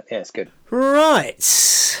yeah, it's good. Right.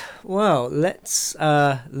 Well, let's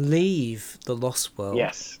leave the Lost World.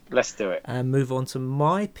 Yes, let's do it. And move on to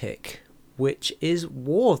my pick, which is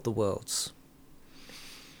War of the Worlds.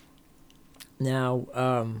 Now,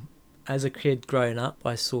 as a kid growing up,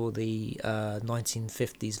 I saw the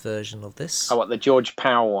 1950s version of this. Oh, what, the George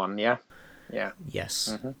Powell one, yeah? Yeah. Yes,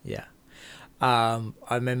 mm-hmm. Yeah. I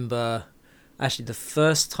remember, actually, the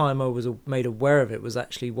first time I was made aware of it was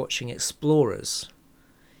actually watching Explorers,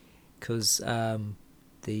 because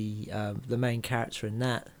the main character in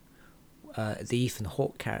that, the Ethan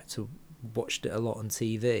Hawke character, watched it a lot on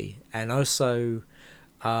TV, and also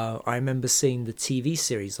I remember seeing the TV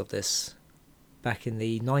series of this back in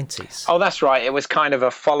the 90s. Oh, that's right. It was kind of a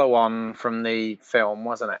follow-on from the film,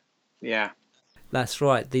 wasn't it? Yeah. That's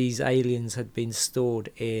right. These aliens had been stored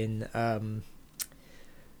in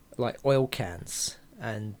like oil cans,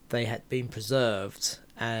 and they had been preserved,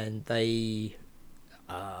 and they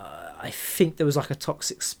I think there was like a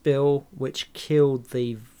toxic spill which killed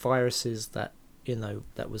the viruses that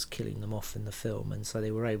was killing them off in the film, and so they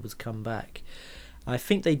were able to come back. I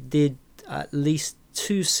think they did at least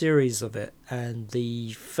 2 series of it, and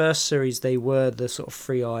the first series they were the sort of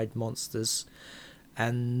three-eyed monsters,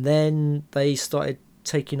 and then they started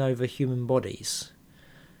taking over human bodies,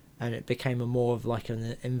 and it became more of like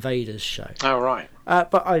an invaders show. Oh, right.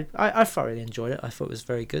 But I thoroughly enjoyed it. I thought it was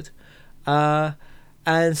very good.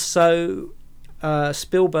 And so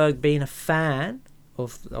Spielberg, being a fan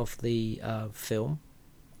of the film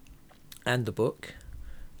and the book,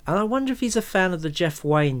 and I wonder if he's a fan of the Jeff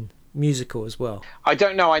Wayne musical as well. I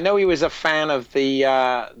don't know. I know he was a fan of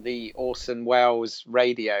the Orson Welles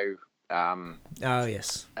radio. Oh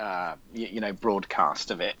yes. Broadcast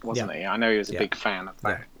of it, wasn't he? I know he was a big fan of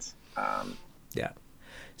that. Yeah.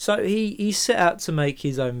 So he set out to make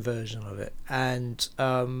his own version of it, and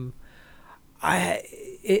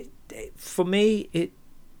for me it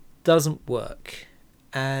doesn't work,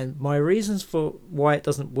 and my reasons for why it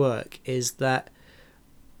doesn't work is that,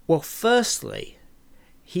 well, firstly,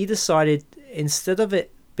 he decided, instead of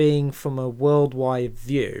it being from a worldwide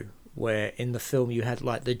view, where in the film you had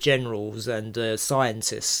like the generals and the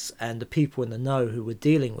scientists and the people in the know who were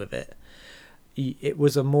dealing with it, it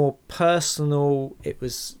was a more personal, it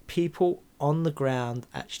was people on the ground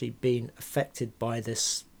actually being affected by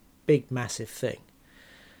this big massive thing.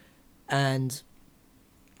 And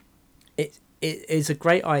it is a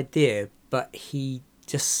great idea, but he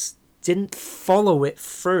just didn't follow it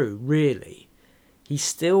through, really. He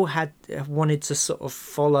still wanted to sort of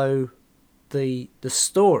follow the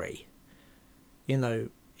story, either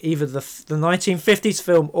the 1950s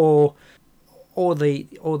film or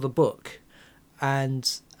the book,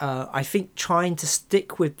 and I think trying to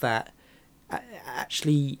stick with that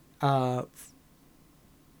actually the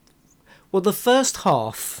first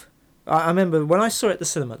half, I remember when I saw it at the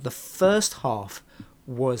cinema, the first half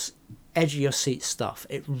was edge of your seat stuff.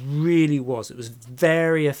 It really was. It was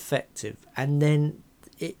very effective, and then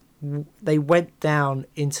they went down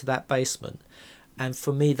into that basement, and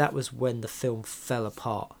for me that was when the film fell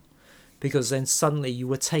apart, because then suddenly you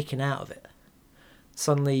were taken out of it.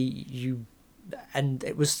 And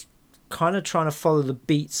it was kind of trying to follow the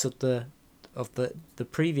beats of the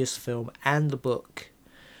previous film and the book,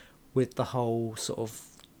 with the whole sort of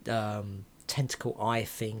tentacle eye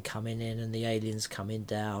thing coming in and the aliens coming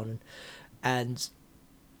down, and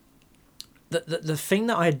the thing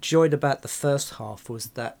that I enjoyed about the first half was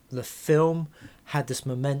that the film had this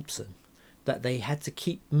momentum, that they had to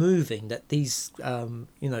keep moving, that these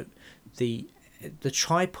the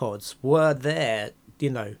tripods were there.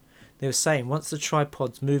 They were saying once the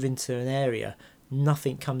tripods move into an area,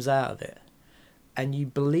 nothing comes out of it, and you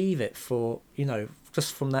believe it for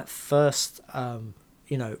just from that first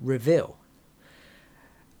reveal.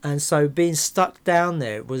 And so being stuck down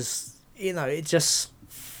there was it just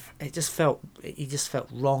felt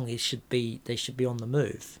wrong. They should be on the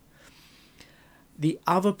move. The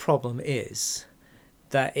other problem is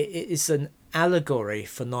that it is an allegory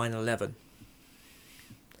for 9/11.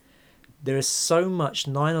 There is so much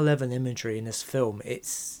 9/11 imagery in this film.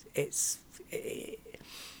 It's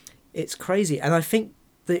crazy, and I think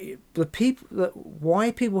the people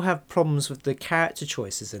why people have problems with the character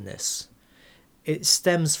choices in this, it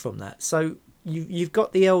stems from that. So you've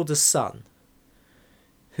got the elder son,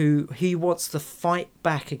 who he wants to fight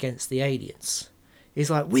back against the aliens. He's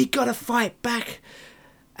like, we gotta fight back,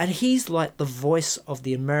 and he's like the voice of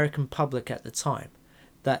the American public at the time,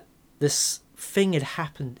 that this thing had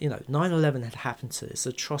happened. 9/11 had happened to this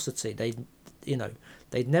atrocity.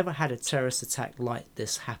 They'd never had a terrorist attack like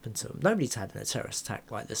this happen to them. Nobody's had a terrorist attack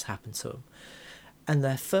like this happen to them, and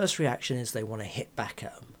their first reaction is they want to hit back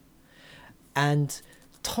at them. And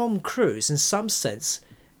Tom Cruise, in some sense,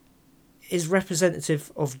 is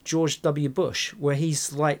representative of George W. Bush, where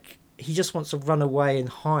he's like, he just wants to run away and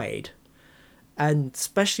hide. And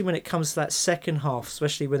especially when it comes to that second half,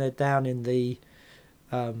 especially when they're down in the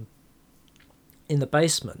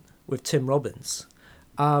basement with Tim Robbins,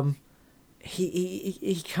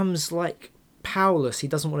 he comes like powerless. He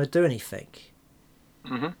doesn't want to do anything.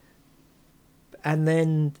 Mm-hmm.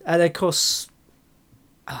 And of course,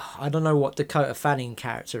 I don't know what Dakota Fanning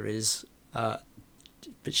character is, but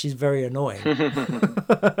she's very annoying.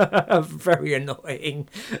 Very annoying.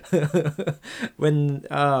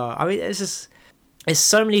 There's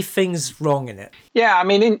so many things wrong in it. Yeah, I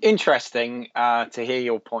mean, interesting to hear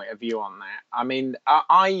your point of view on that. I mean,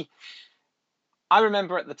 I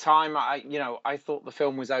remember at the time, I thought the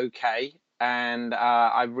film was okay, and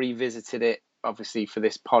I revisited it obviously for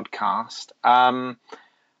this podcast.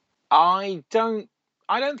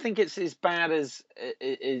 I don't think it's as bad as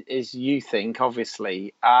you think.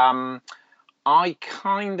 Obviously, I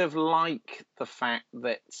kind of like the fact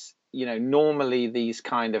that normally these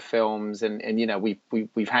kind of films, and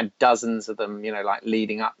we've had dozens of them, like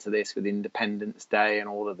leading up to this with Independence Day and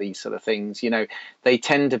all of these sort of things. They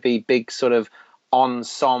tend to be big sort of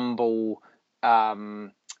ensemble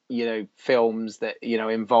films that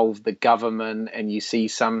involve the government, and you see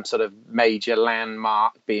some sort of major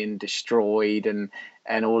landmark being destroyed and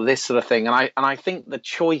all this sort of thing. And I think the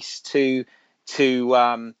choice to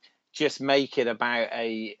just make it about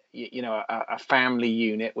a family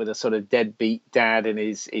unit with a sort of deadbeat dad and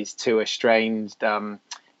his two estranged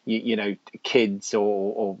kids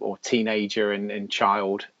or teenager and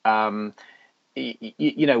child was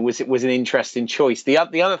an interesting choice. The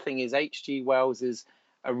other thing is H.G. Wells's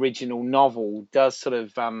original novel does sort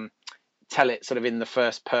of tell it sort of in the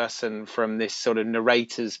first person from this sort of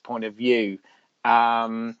narrator's point of view,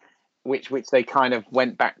 which they kind of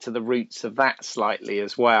went back to the roots of that slightly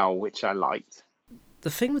as well, which I liked.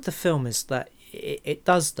 The thing with the film is that it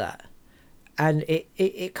does that, and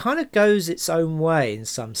it kind of goes its own way in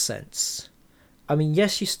some sense. I mean,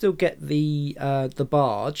 yes, you still get the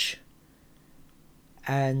barge,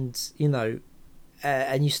 and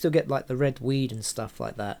and you still get like the red weed and stuff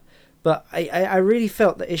like that. But I really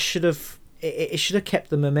felt that it should have kept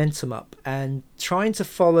the momentum up, and trying to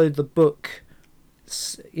follow the book,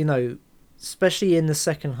 especially in the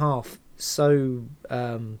second half, so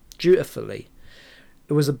dutifully,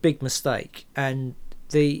 it was a big mistake. And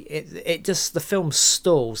the film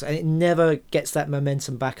stalls, and it never gets that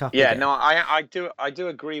momentum back up. Yeah, again. no, I do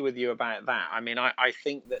agree with you about that. I mean, I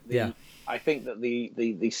think that the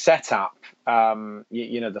setup,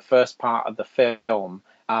 the first part of the film,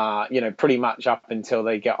 pretty much up until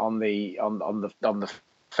they get on the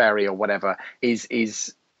ferry or whatever, is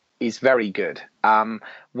very good.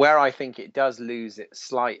 Where I think it does lose it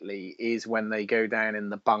slightly is when they go down in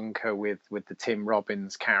the bunker with the Tim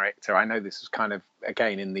Robbins character. I know this was kind of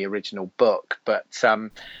again in the original book, but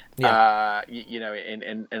and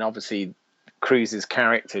obviously Cruise's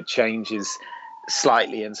character changes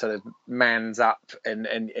slightly and sort of mans up and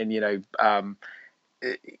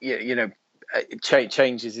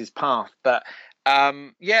changes his path. But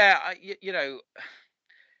having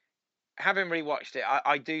rewatched it,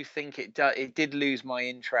 I do think it did lose my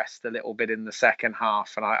interest a little bit in the second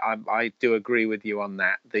half, and I do agree with you on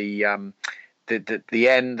that. The end,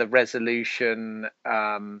 the resolution,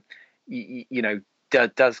 does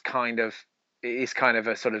kind of, is kind of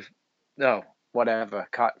a sort of whatever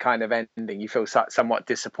kind of ending. You feel somewhat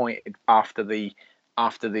disappointed after the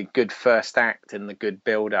good first act and the good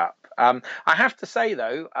build up. I have to say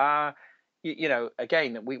though,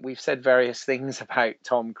 again, we've said various things about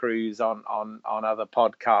Tom Cruise on other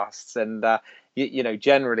podcasts, and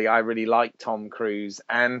generally I really like Tom Cruise,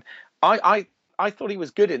 and I thought he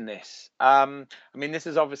was good in this. I mean, this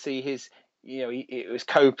is obviously his. It was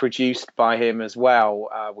co-produced by him as well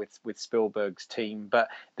with Spielberg's team, but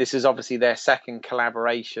this is obviously their second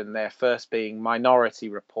collaboration. Their first being Minority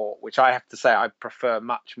Report, which I have to say I prefer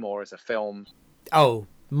much more as a film. Oh,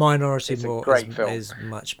 Minority Report is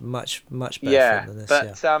much better than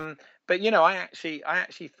this. But I actually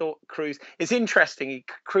thought Cruise. It's interesting.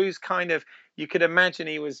 Cruise kind of, you could imagine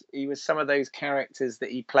he was some of those characters that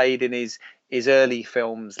he played in his early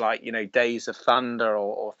films, like Days of Thunder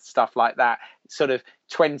or stuff like that. Sort of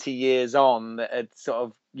 20 years on, that had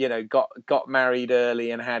sort of got married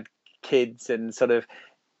early and had kids and sort of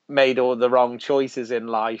made all the wrong choices in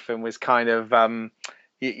life and was kind of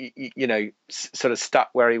sort of stuck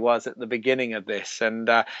where he was at the beginning of this. And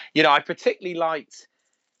I particularly liked,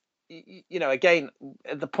 again,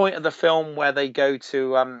 at the point of the film where they go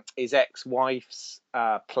to his ex-wife's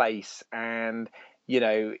place, and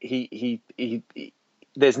he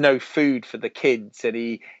there's no food for the kids, and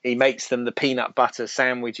he makes them the peanut butter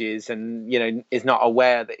sandwiches, and is not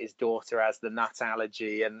aware that his daughter has the nut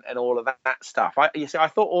allergy and all of that stuff. I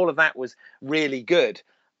thought all of that was really good.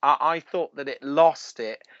 I thought that it lost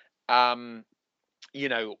it once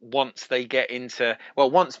they get into,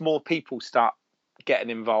 once more people start getting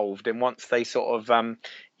involved, and once they sort of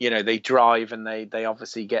they drive, and they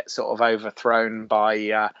obviously get sort of overthrown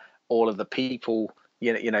by all of the people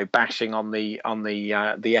bashing on the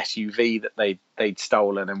SUV that they'd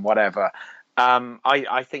stolen and whatever.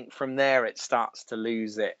 I think from there it starts to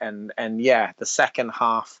lose it, and the second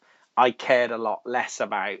half I cared a lot less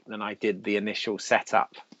about than I did the initial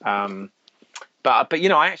setup. But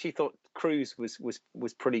I actually thought Cruise was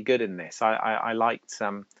pretty good in this. I liked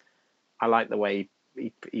the way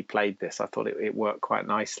he played this. I thought it worked quite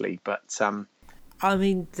nicely. But I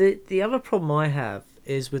mean, the other problem I have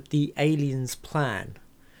is with the aliens' plan.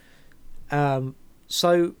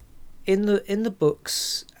 So in the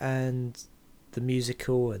books and the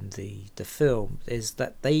musical and the film is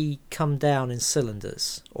that they come down in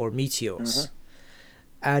cylinders or meteors. Mm-hmm.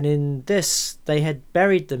 And in this, they had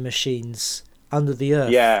buried the machines under the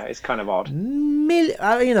earth. Yeah, it's kind of odd.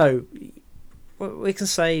 We can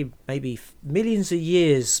say maybe millions of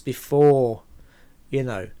years before,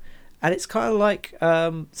 and it's kind of like,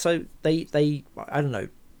 so they I don't know,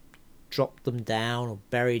 dropped them down or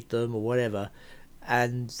buried them or whatever,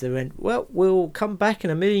 and they went, we'll come back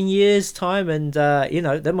in a million years' time, and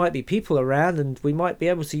there might be people around, and we might be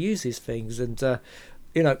able to use these things, and I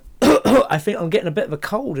think I'm getting a bit of a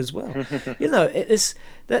cold as well. It's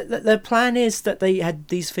their plan is that they had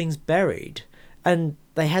these things buried, and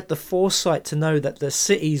they had the foresight to know that the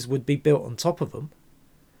cities would be built on top of them,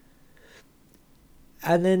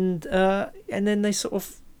 and then they sort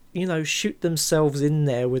of shoot themselves in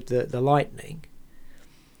there with the lightning,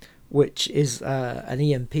 which is an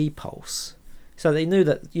EMP pulse. So they knew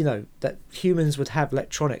that that humans would have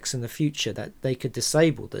electronics in the future that they could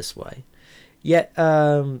disable this way. Yet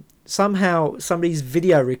somehow somebody's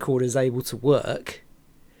video recorder is able to work.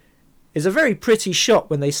 It's a very pretty shot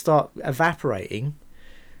when they start evaporating.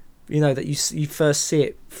 That you first see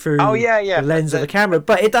it through the lens of the camera,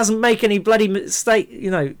 but it doesn't make any bloody mistake.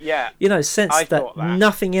 Sense that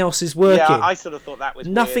nothing else is working. Yeah, I sort of thought that was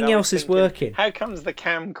nothing weird. else is working. How comes the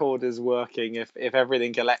camcorder's working if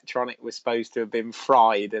everything electronic was supposed to have been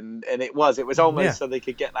fried, and it was almost so they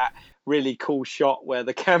could get that really cool shot where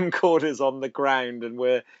the camcorder's on the ground and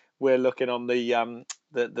we're looking on the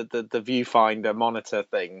viewfinder monitor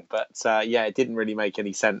thing. But it didn't really make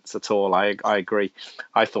any sense at all. I agree.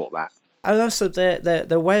 I thought that. And also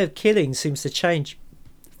their way of killing seems to change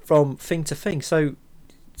from thing to thing. So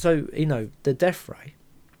the death ray,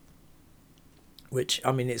 which,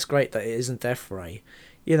 I mean, it's great that it isn't death ray.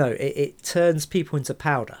 It turns people into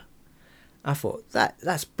powder. I thought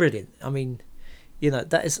that's brilliant. I mean,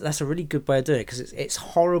 that's a really good way of doing it, because it's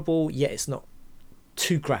horrible, yet it's not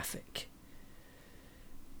too graphic.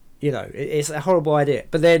 you know, it's a horrible idea.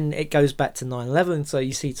 But then it goes back to 9/11, so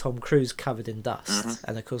you see Tom Cruise covered in dust,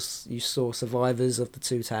 and of course you saw survivors of the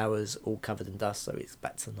two towers all covered in dust, so it's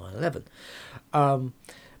back to 9/11.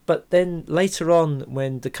 But then later on,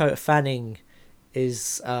 when Dakota Fanning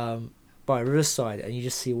is by a riverside, and you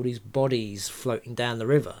just see all these bodies floating down the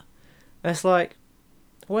river, it's like,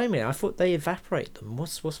 wait a minute, I thought they evaporate them.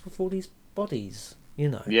 What's with all these bodies? You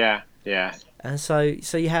know? Yeah. And so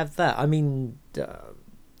you have that. I mean,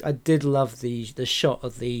 I did love the shot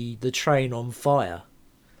of the train on fire.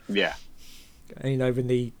 Yeah. You know,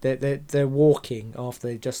 when they're walking after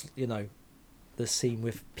they just, you know, the scene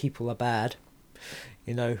with people are bad.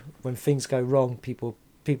 You know, when things go wrong, people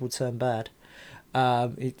turn bad.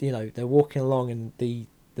 You know, they're walking along and the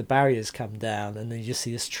barriers come down, and then you just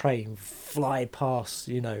see this train fly past,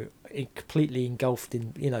 you know, completely engulfed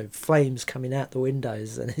in, you know, flames coming out the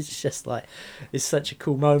windows, and it's just like, it's such a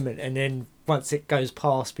cool moment. And then once it goes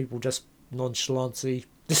past, people just nonchalantly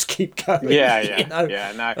just keep going. You know?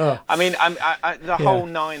 I mean, the whole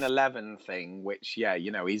 9/11 thing, which, you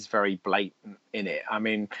know, is very blatant in it. I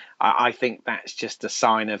mean, I think that's just a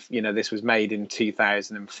sign of, you know, this was made in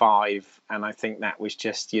 2005, and I think that was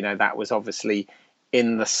just, you know, that was obviously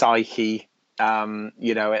in the psyche,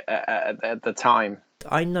 you know, at the time.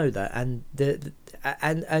 I know that, and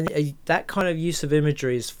and that kind of use of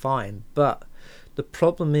imagery is fine, but the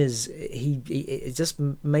problem is he just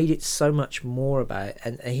made it so much more about it,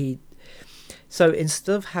 and so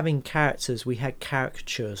instead of having characters, we had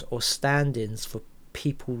caricatures or stand-ins for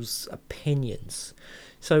people's opinions.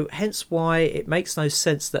 So hence why it makes no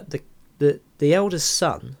sense that the eldest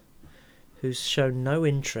son, who's shown no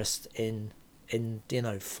interest in you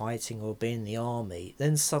know, fighting or being in the army,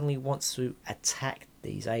 then suddenly wants to attack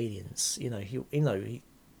these aliens. You know,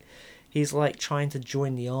 he's like trying to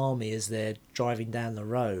join the army as they're driving down the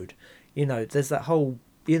road. You know, there's that whole,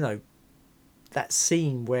 you know, that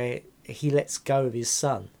scene where he lets go of his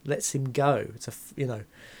son, lets him go to, you know,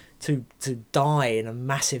 to die in a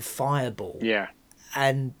massive fireball. Yeah.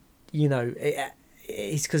 And, you know,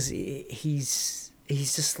 it's because he's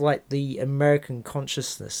just like the American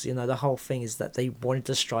consciousness. You know, the whole thing is that they wanted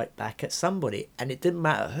to strike back at somebody, and it didn't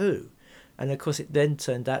matter who. And of course it then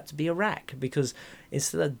turned out to be Iraq, because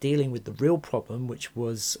instead of dealing with the real problem, which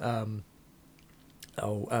was bin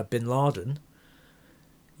Laden,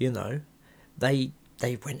 you know, they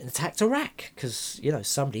went and attacked Iraq because, you know,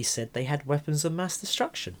 somebody said they had weapons of mass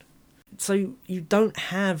destruction. So you don't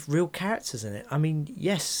have real characters in it. I mean,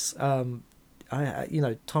 yes, you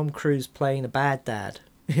know, Tom Cruise playing a bad dad,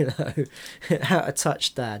 you know, out of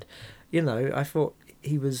touch dad, you know, I thought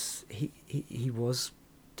he was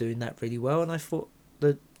doing that really well, and I thought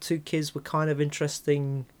the two kids were kind of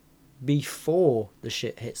interesting before the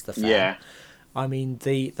shit hits the fan. Yeah. I mean,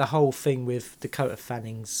 the whole thing with Dakota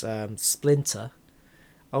Fanning's splinter,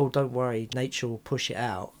 oh, don't worry, nature will push it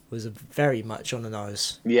out, was very much on the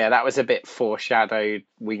nose. Yeah, that was a bit foreshadowed,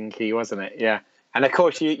 winky, wasn't it? Yeah. And of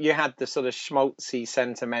course, you had the sort of schmaltzy,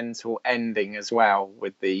 sentimental ending as well,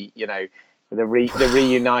 with the, you know, the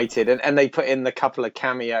reunited, and they put in the couple of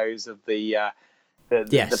cameos of the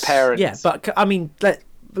parents. Yeah, but I mean,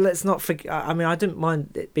 let's not forget. I mean, I didn't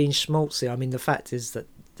mind it being schmaltzy. I mean, the fact is that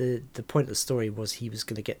the point of the story was he was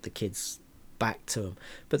going to get the kids back to him,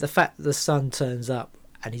 but the fact that the son turns up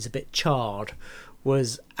and he's a bit charred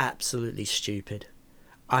was absolutely stupid.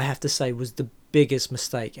 I have to say, was the biggest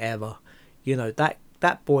mistake ever. You know,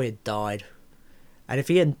 that boy had died. And if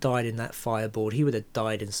he hadn't died in that fireboard, he would have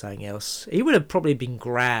died in something else. He would have probably been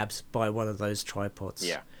grabbed by one of those tripods.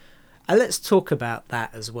 Yeah. And let's talk about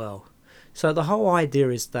that as well. So the whole idea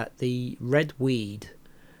is that the red weed,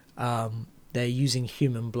 they're using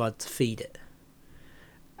human blood to feed it.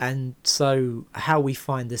 And so how we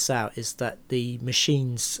find this out is that the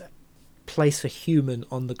machines place a human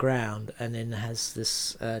on the ground, and then has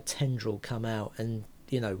this tendril come out, and,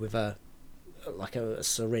 you know, with a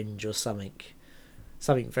syringe or something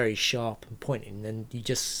very sharp and pointing, and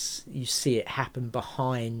you see it happen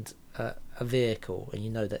behind a vehicle, and you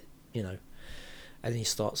know that, you know, and then you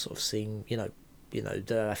start sort of seeing,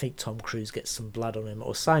 I think Tom Cruise gets some blood on him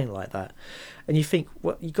or something like that, and you think,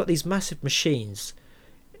 well, you've got these massive machines,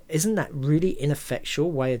 isn't that really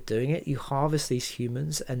ineffectual way of doing it? You harvest these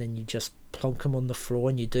humans and then you just plonk them on the floor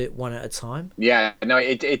and you do it one at a time. Yeah, no,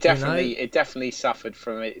 it definitely suffered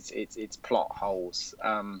from its plot holes,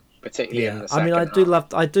 particularly in the second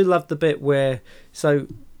half. I do love the bit where, so,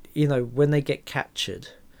 you know, when they get captured,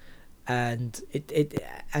 and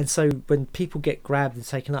so when people get grabbed and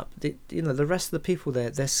taken up, you know, the rest of the people there,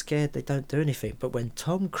 they're scared, they don't do anything. But when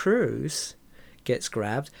Tom Cruise gets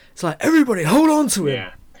grabbed, it's like, everybody hold on to him.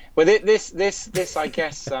 Yeah. Well, this I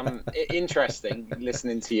guess interesting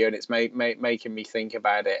listening to you, and it's making me think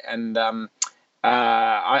about it. And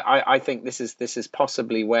I think this is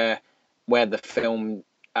possibly where the film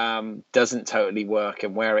doesn't totally work,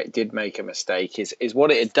 and where it did make a mistake is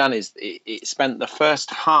what it had done is it spent the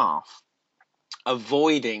first half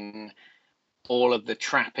avoiding all of the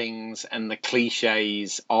trappings and the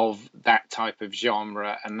cliches of that type of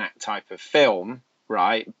genre and that type of film,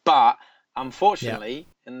 right? But unfortunately,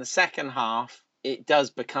 in the second half, it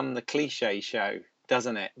does become the cliche show,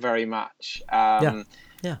 doesn't it? Very much.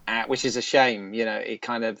 Which is a shame. You know, it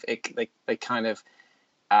kind of they kind of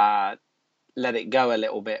let it go a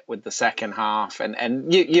little bit with the second half,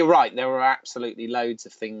 and you're right. There were absolutely loads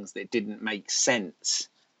of things that didn't make sense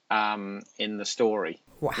in the story.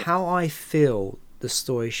 Well, how I feel the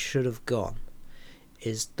story should have gone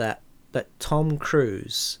is that Tom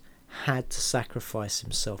Cruise had to sacrifice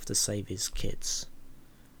himself to save his kids.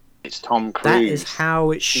 It's Tom Cruise. That is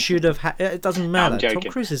how it should have. It doesn't matter. Tom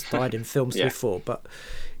Cruise has died in films before, but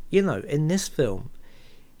you know, in this film,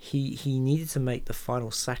 he needed to make the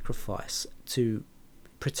final sacrifice to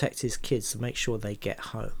protect his kids, to make sure they get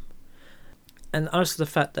home, and also the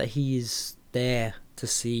fact that he is there to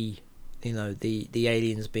see, you know, the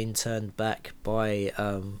aliens being turned back by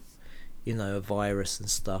you know, a virus and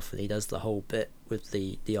stuff, and he does the whole bit with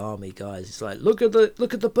the army guys. He's like, look at the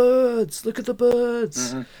birds, look at the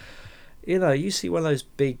birds. Mm-hmm. You know, you see one of those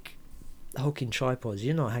big hulking tripods,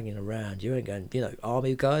 you're not hanging around, you ain't going, you know,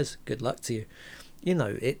 army guys, good luck to you. You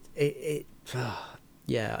know, the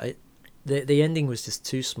ending was just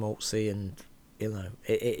too schmaltzy, and you know,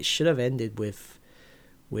 it should have ended with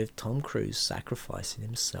Tom Cruise sacrificing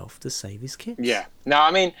himself to save his kids. Yeah. No,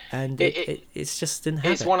 I mean, and it's just didn't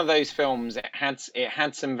have. It's one of those films. It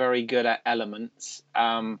had some very good elements,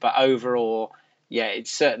 but overall, yeah, it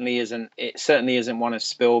certainly isn't. It certainly isn't one of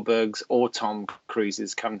Spielberg's or Tom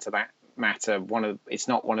Cruise's, come to that matter. It's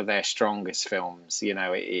not one of their strongest films. You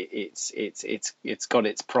know, it's got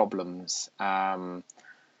its problems. I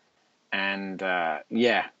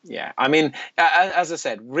mean, as I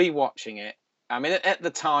said, rewatching it. I mean, at the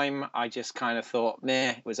time, I just kind of thought,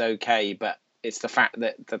 meh, it was okay. But it's the fact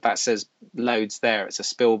that says loads there. It's a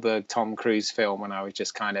Spielberg, Tom Cruise film, and I was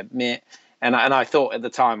just kind of meh. And I thought at the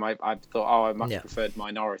time, I thought, I much preferred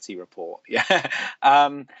Minority Report. Yeah.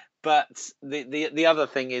 But the other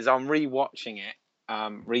thing is, I'm rewatching it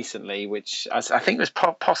recently, which I think was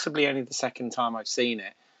possibly only the second time I've seen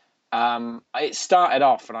it. It started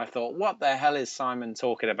off and I thought, what the hell is Simon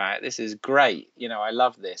talking about? This is great. You know, I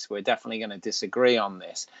love this. We're definitely going to disagree on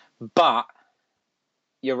this. But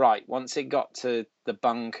you're right. Once it got to the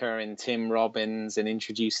bunker and Tim Robbins and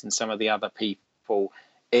introducing some of the other people,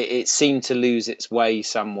 it seemed to lose its way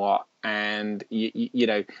somewhat. And, you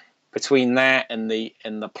know, between that and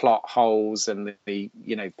the plot holes and the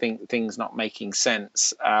you know, things not making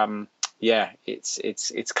sense,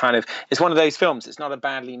 it's kind of, it's one of those films. It's not a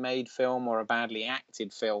badly made film or a badly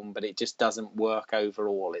acted film, but it just doesn't work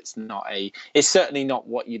overall. It's certainly not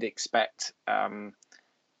what you'd expect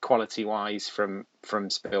quality wise from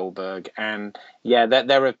Spielberg. And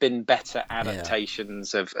there have been better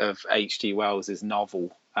adaptations of H.G. Wells's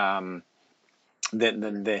novel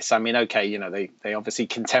than this. I mean, okay, you know, they obviously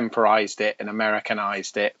contemporized it and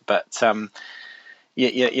Americanized it, but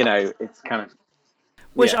you know, it's kind of,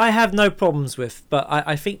 which I have no problems with, but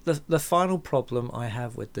I think the final problem I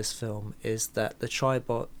have with this film is that the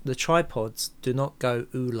tripods do not go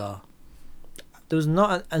ooh-la. There was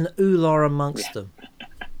not an ooh-la amongst them.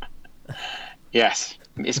 Yes,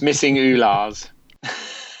 it's missing ooh-las.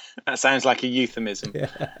 That sounds like a euphemism.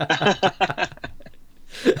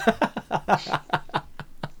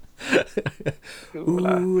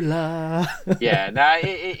 Ooh-la. Yeah, no,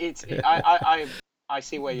 it's I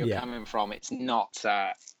see where you're coming from. It's not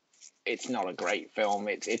a great film.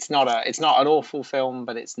 It's not an awful film,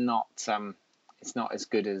 but it's not as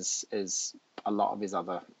good as a lot of his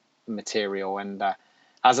other material. And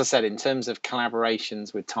as I said, in terms of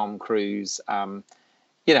collaborations with Tom Cruise,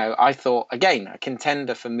 you know, I thought, again, a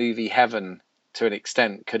contender for movie heaven to an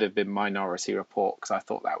extent could have been Minority Report, because I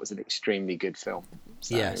thought that was an extremely good film.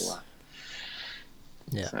 So, yes.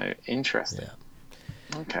 So interesting.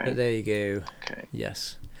 Yeah. Okay. But there you go. Okay.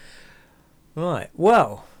 Yes. Right.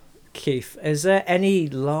 Well, Keith, is there any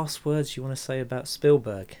last words you want to say about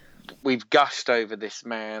Spielberg? We've gushed over this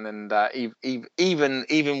man, and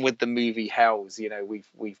even with the movie Hells, you know,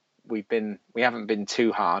 we haven't been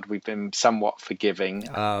too hard. We've been somewhat forgiving.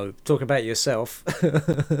 Talk about yourself.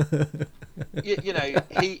 You know,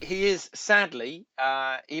 he is, sadly,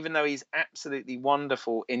 even though he's absolutely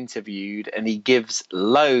wonderful interviewed, and he gives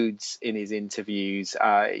loads in his interviews,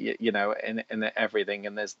 you know, and everything,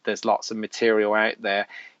 and there's lots of material out there.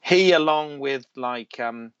 He, along with like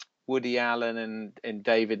Woody Allen and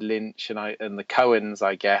David Lynch and the Coens,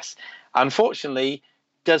 I guess, unfortunately,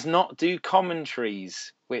 does not do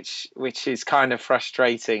commentaries, which is kind of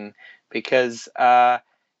frustrating, because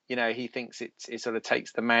you know, he thinks it sort of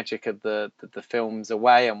takes the magic of the films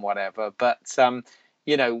away and whatever. But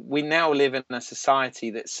you know, we now live in a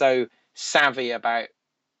society that's so savvy about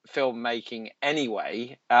filmmaking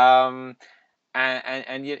anyway. And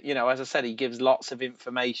you know, as I said, he gives lots of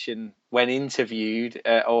information when interviewed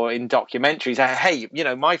or in documentaries. Hey, you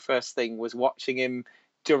know, my first thing was watching him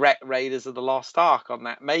direct Raiders of the Lost Ark on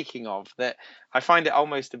that making of. That I find it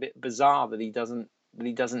almost a bit bizarre that he doesn't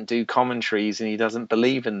do commentaries and he doesn't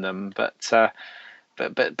believe in them. But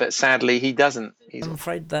sadly, he doesn't. I'm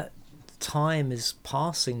afraid that time is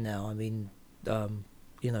passing now. I mean,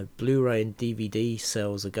 you know, Blu-ray and DVD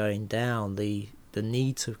sales are going down. The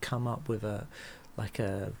need to come up with a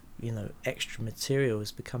you know, extra material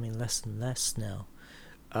is becoming less and less now.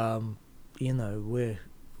 You know, we're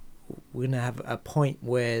going to have a point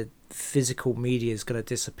where physical media is going to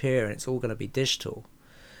disappear and it's all going to be digital,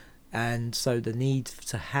 and so the need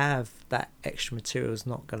to have that extra material is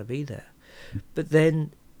not going to be there. But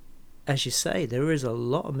then, as you say, there is a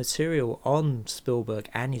lot of material on Spielberg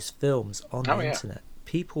and his films on the internet.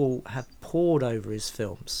 People have poured over his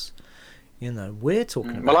films. You know, we're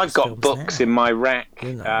talking about. Well, I've got books now. In my rack.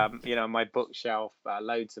 You know, My bookshelf,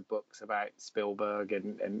 loads of books about Spielberg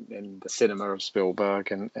and the cinema of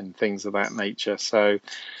Spielberg and things of that nature. So,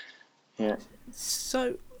 yeah.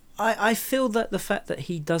 So I feel that the fact that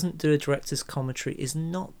he doesn't do a director's commentary is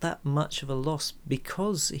not that much of a loss,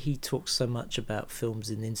 because he talks so much about films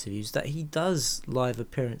in interviews, that he does live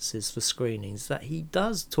appearances for screenings, that he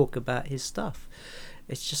does talk about his stuff.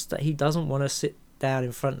 It's just that he doesn't want to sit down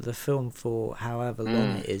in front of the film for however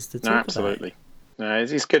long it is to talk absolutely. about it. No,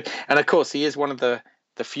 he's good. And of course, he is one of the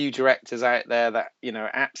few directors out there that, you know,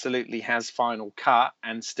 absolutely has final cut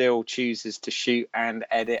and still chooses to shoot and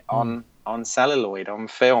edit on celluloid, on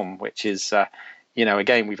film, which is, you know,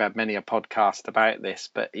 again, we've had many a podcast about this,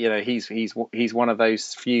 but, you know, he's one of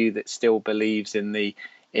those few that still believes in the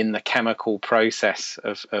chemical process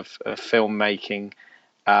of filmmaking,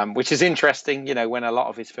 which is interesting, you know, when a lot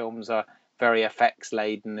of his films are very effects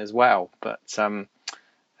laden as well. But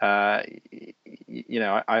you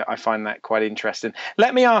know, I find that quite interesting.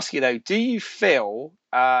 Let me ask you though, do you feel,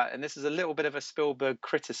 and this is a little bit of a Spielberg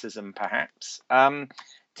criticism perhaps,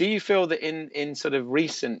 do you feel that in sort of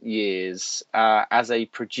recent years, as a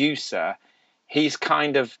producer, he's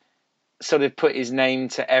kind of sort of put his name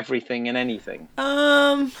to everything and anything?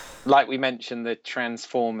 Like we mentioned, the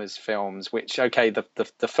Transformers films, which, okay,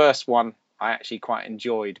 the first one I actually quite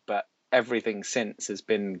enjoyed, but everything since has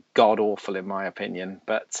been god awful in my opinion.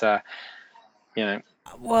 But you know,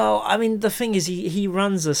 well, I mean, the thing is, he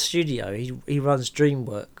runs a studio. He runs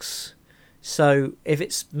DreamWorks, so if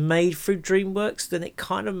it's made through DreamWorks, then it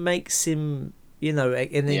kind of makes him, you know,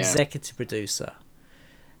 an executive producer.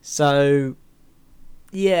 So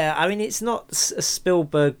yeah, I mean, it's not a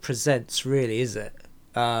Spielberg Presents, really, is it?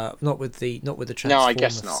 Not with the Transformers no, I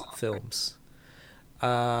guess not. Films.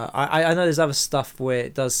 I know there's other stuff where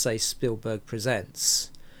it does say Spielberg Presents,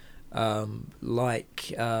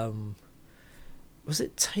 like was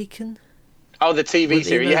it Taken? Oh, the TV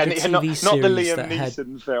series, not the Liam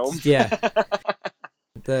Neeson film. Yeah,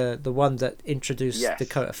 the one that introduced Yes.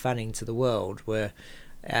 Dakota Fanning to the world, where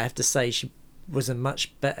I have to say she was a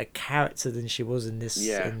much better character than she was in this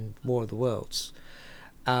in War of the Worlds.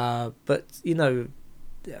 But you know,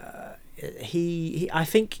 he I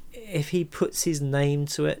think if he puts his name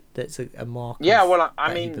to it, that's a mark. Yeah, well,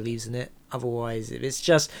 I mean, he believes in it. Otherwise, if it's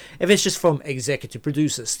just from executive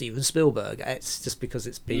producer Steven Spielberg, it's just because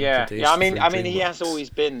it's being produced. Yeah. I mean, he has always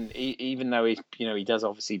been, even though he does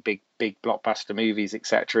obviously big blockbuster movies,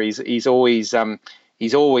 etc. He's always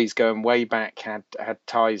going way back. Had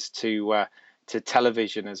ties to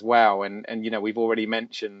television as well, and you know, we've already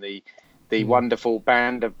mentioned the wonderful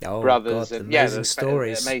Band of Brothers, God, and Amazing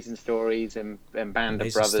Stories, and Band of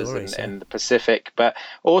Amazing Brothers, Stories, and the Pacific. But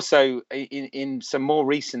also in some more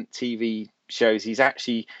recent TV shows, he's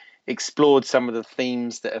actually explored some of the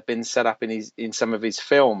themes that have been set up in some of his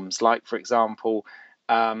films. Like, for example,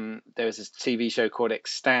 there was this TV show called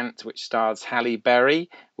Extant, which stars Halle Berry,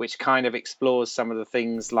 which kind of explores some of the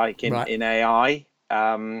things like in AI.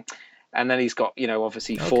 And then he's got,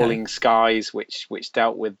 obviously Falling Skies, which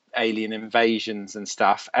dealt with alien invasions and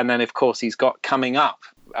stuff. And then, of course, he's got coming up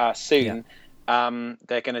soon. Yeah.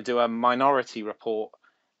 They're going to do a Minority Report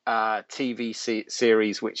TV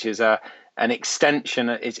series, which is an extension.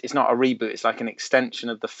 It's not a reboot. It's like an extension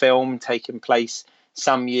of the film, taking place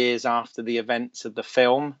some years after the events of the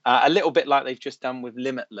film. A little bit like they've just done with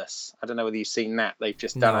Limitless. I don't know whether you've seen that. They've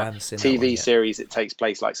just done a TV series that takes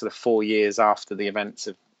place like sort of 4 years after the events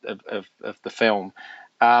of the film.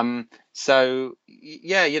 So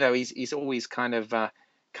yeah, he's always kind of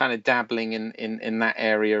dabbling in that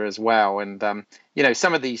area as well. And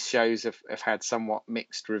some of these shows have had somewhat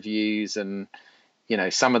mixed reviews, and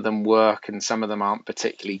some of them work and some of them aren't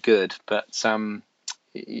particularly good. But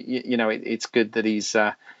it's good that he's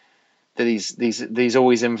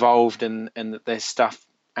always involved, and that there's stuff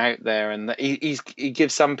out there, and that he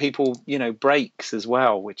gives some people breaks as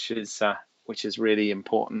well, which is really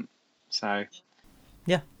important. So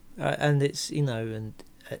yeah, and it's and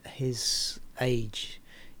at his age,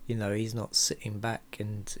 he's not sitting back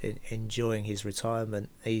and enjoying his retirement.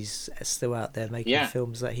 He's still out there making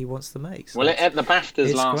films that he wants to make. So at the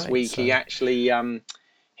BAFTAs last week, he actually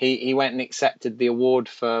he went and accepted the award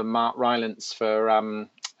for Mark Rylance for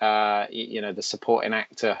the supporting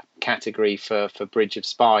actor category for Bridge of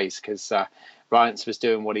Spies, because Rylance was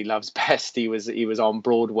doing what he loves best. He was on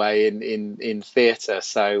Broadway in theatre.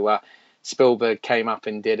 So Spielberg came up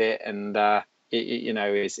and did it, and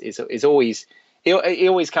is always he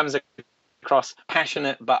always comes across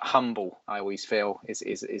passionate but humble. I always feel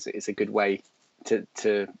is a good way to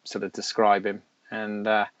sort of describe him. And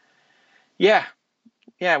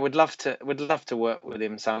would love to work with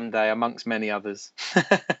him someday, amongst many others.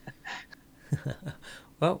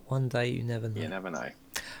 Well, one day you never know. You never know.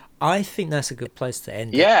 I think that's a good place to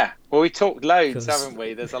end. Yeah. Well, we talked loads, haven't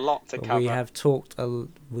we? There's a lot to cover. We've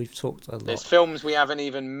talked a lot. There's films we haven't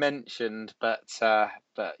even mentioned, but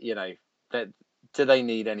do they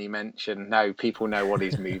need any mention? No, people know what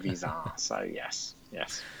his movies are. So yes.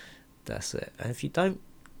 That's it. And if you don't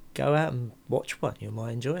go out and watch one, you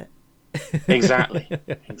might enjoy it. Exactly.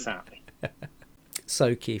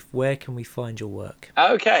 So Keith, where can we find your work?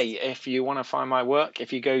 Okay, if you want to find my work,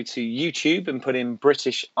 if you go to YouTube and put in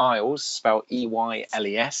British Isles, spelled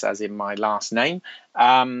Eyles, as in my last name,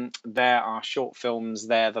 there are short films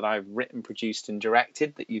there that I've written, produced and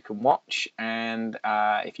directed that you can watch. And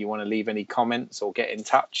if you want to leave any comments or get in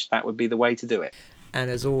touch, that would be the way to do it. And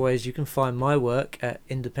as always, you can find my work at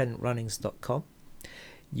independentrunnings.com.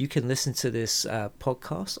 You can listen to this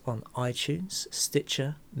podcast on iTunes,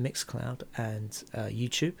 Stitcher, Mixcloud, and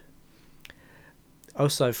YouTube.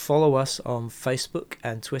 Also, follow us on Facebook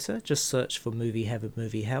and Twitter. Just search for Movie Heaven,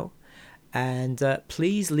 Movie Hell. And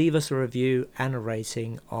please leave us a review and a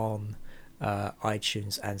rating on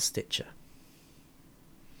iTunes and Stitcher.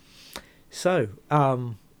 So,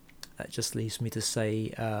 that just leaves me to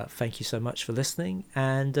say thank you so much for listening,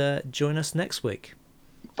 and join us next week.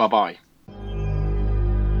 Bye-bye.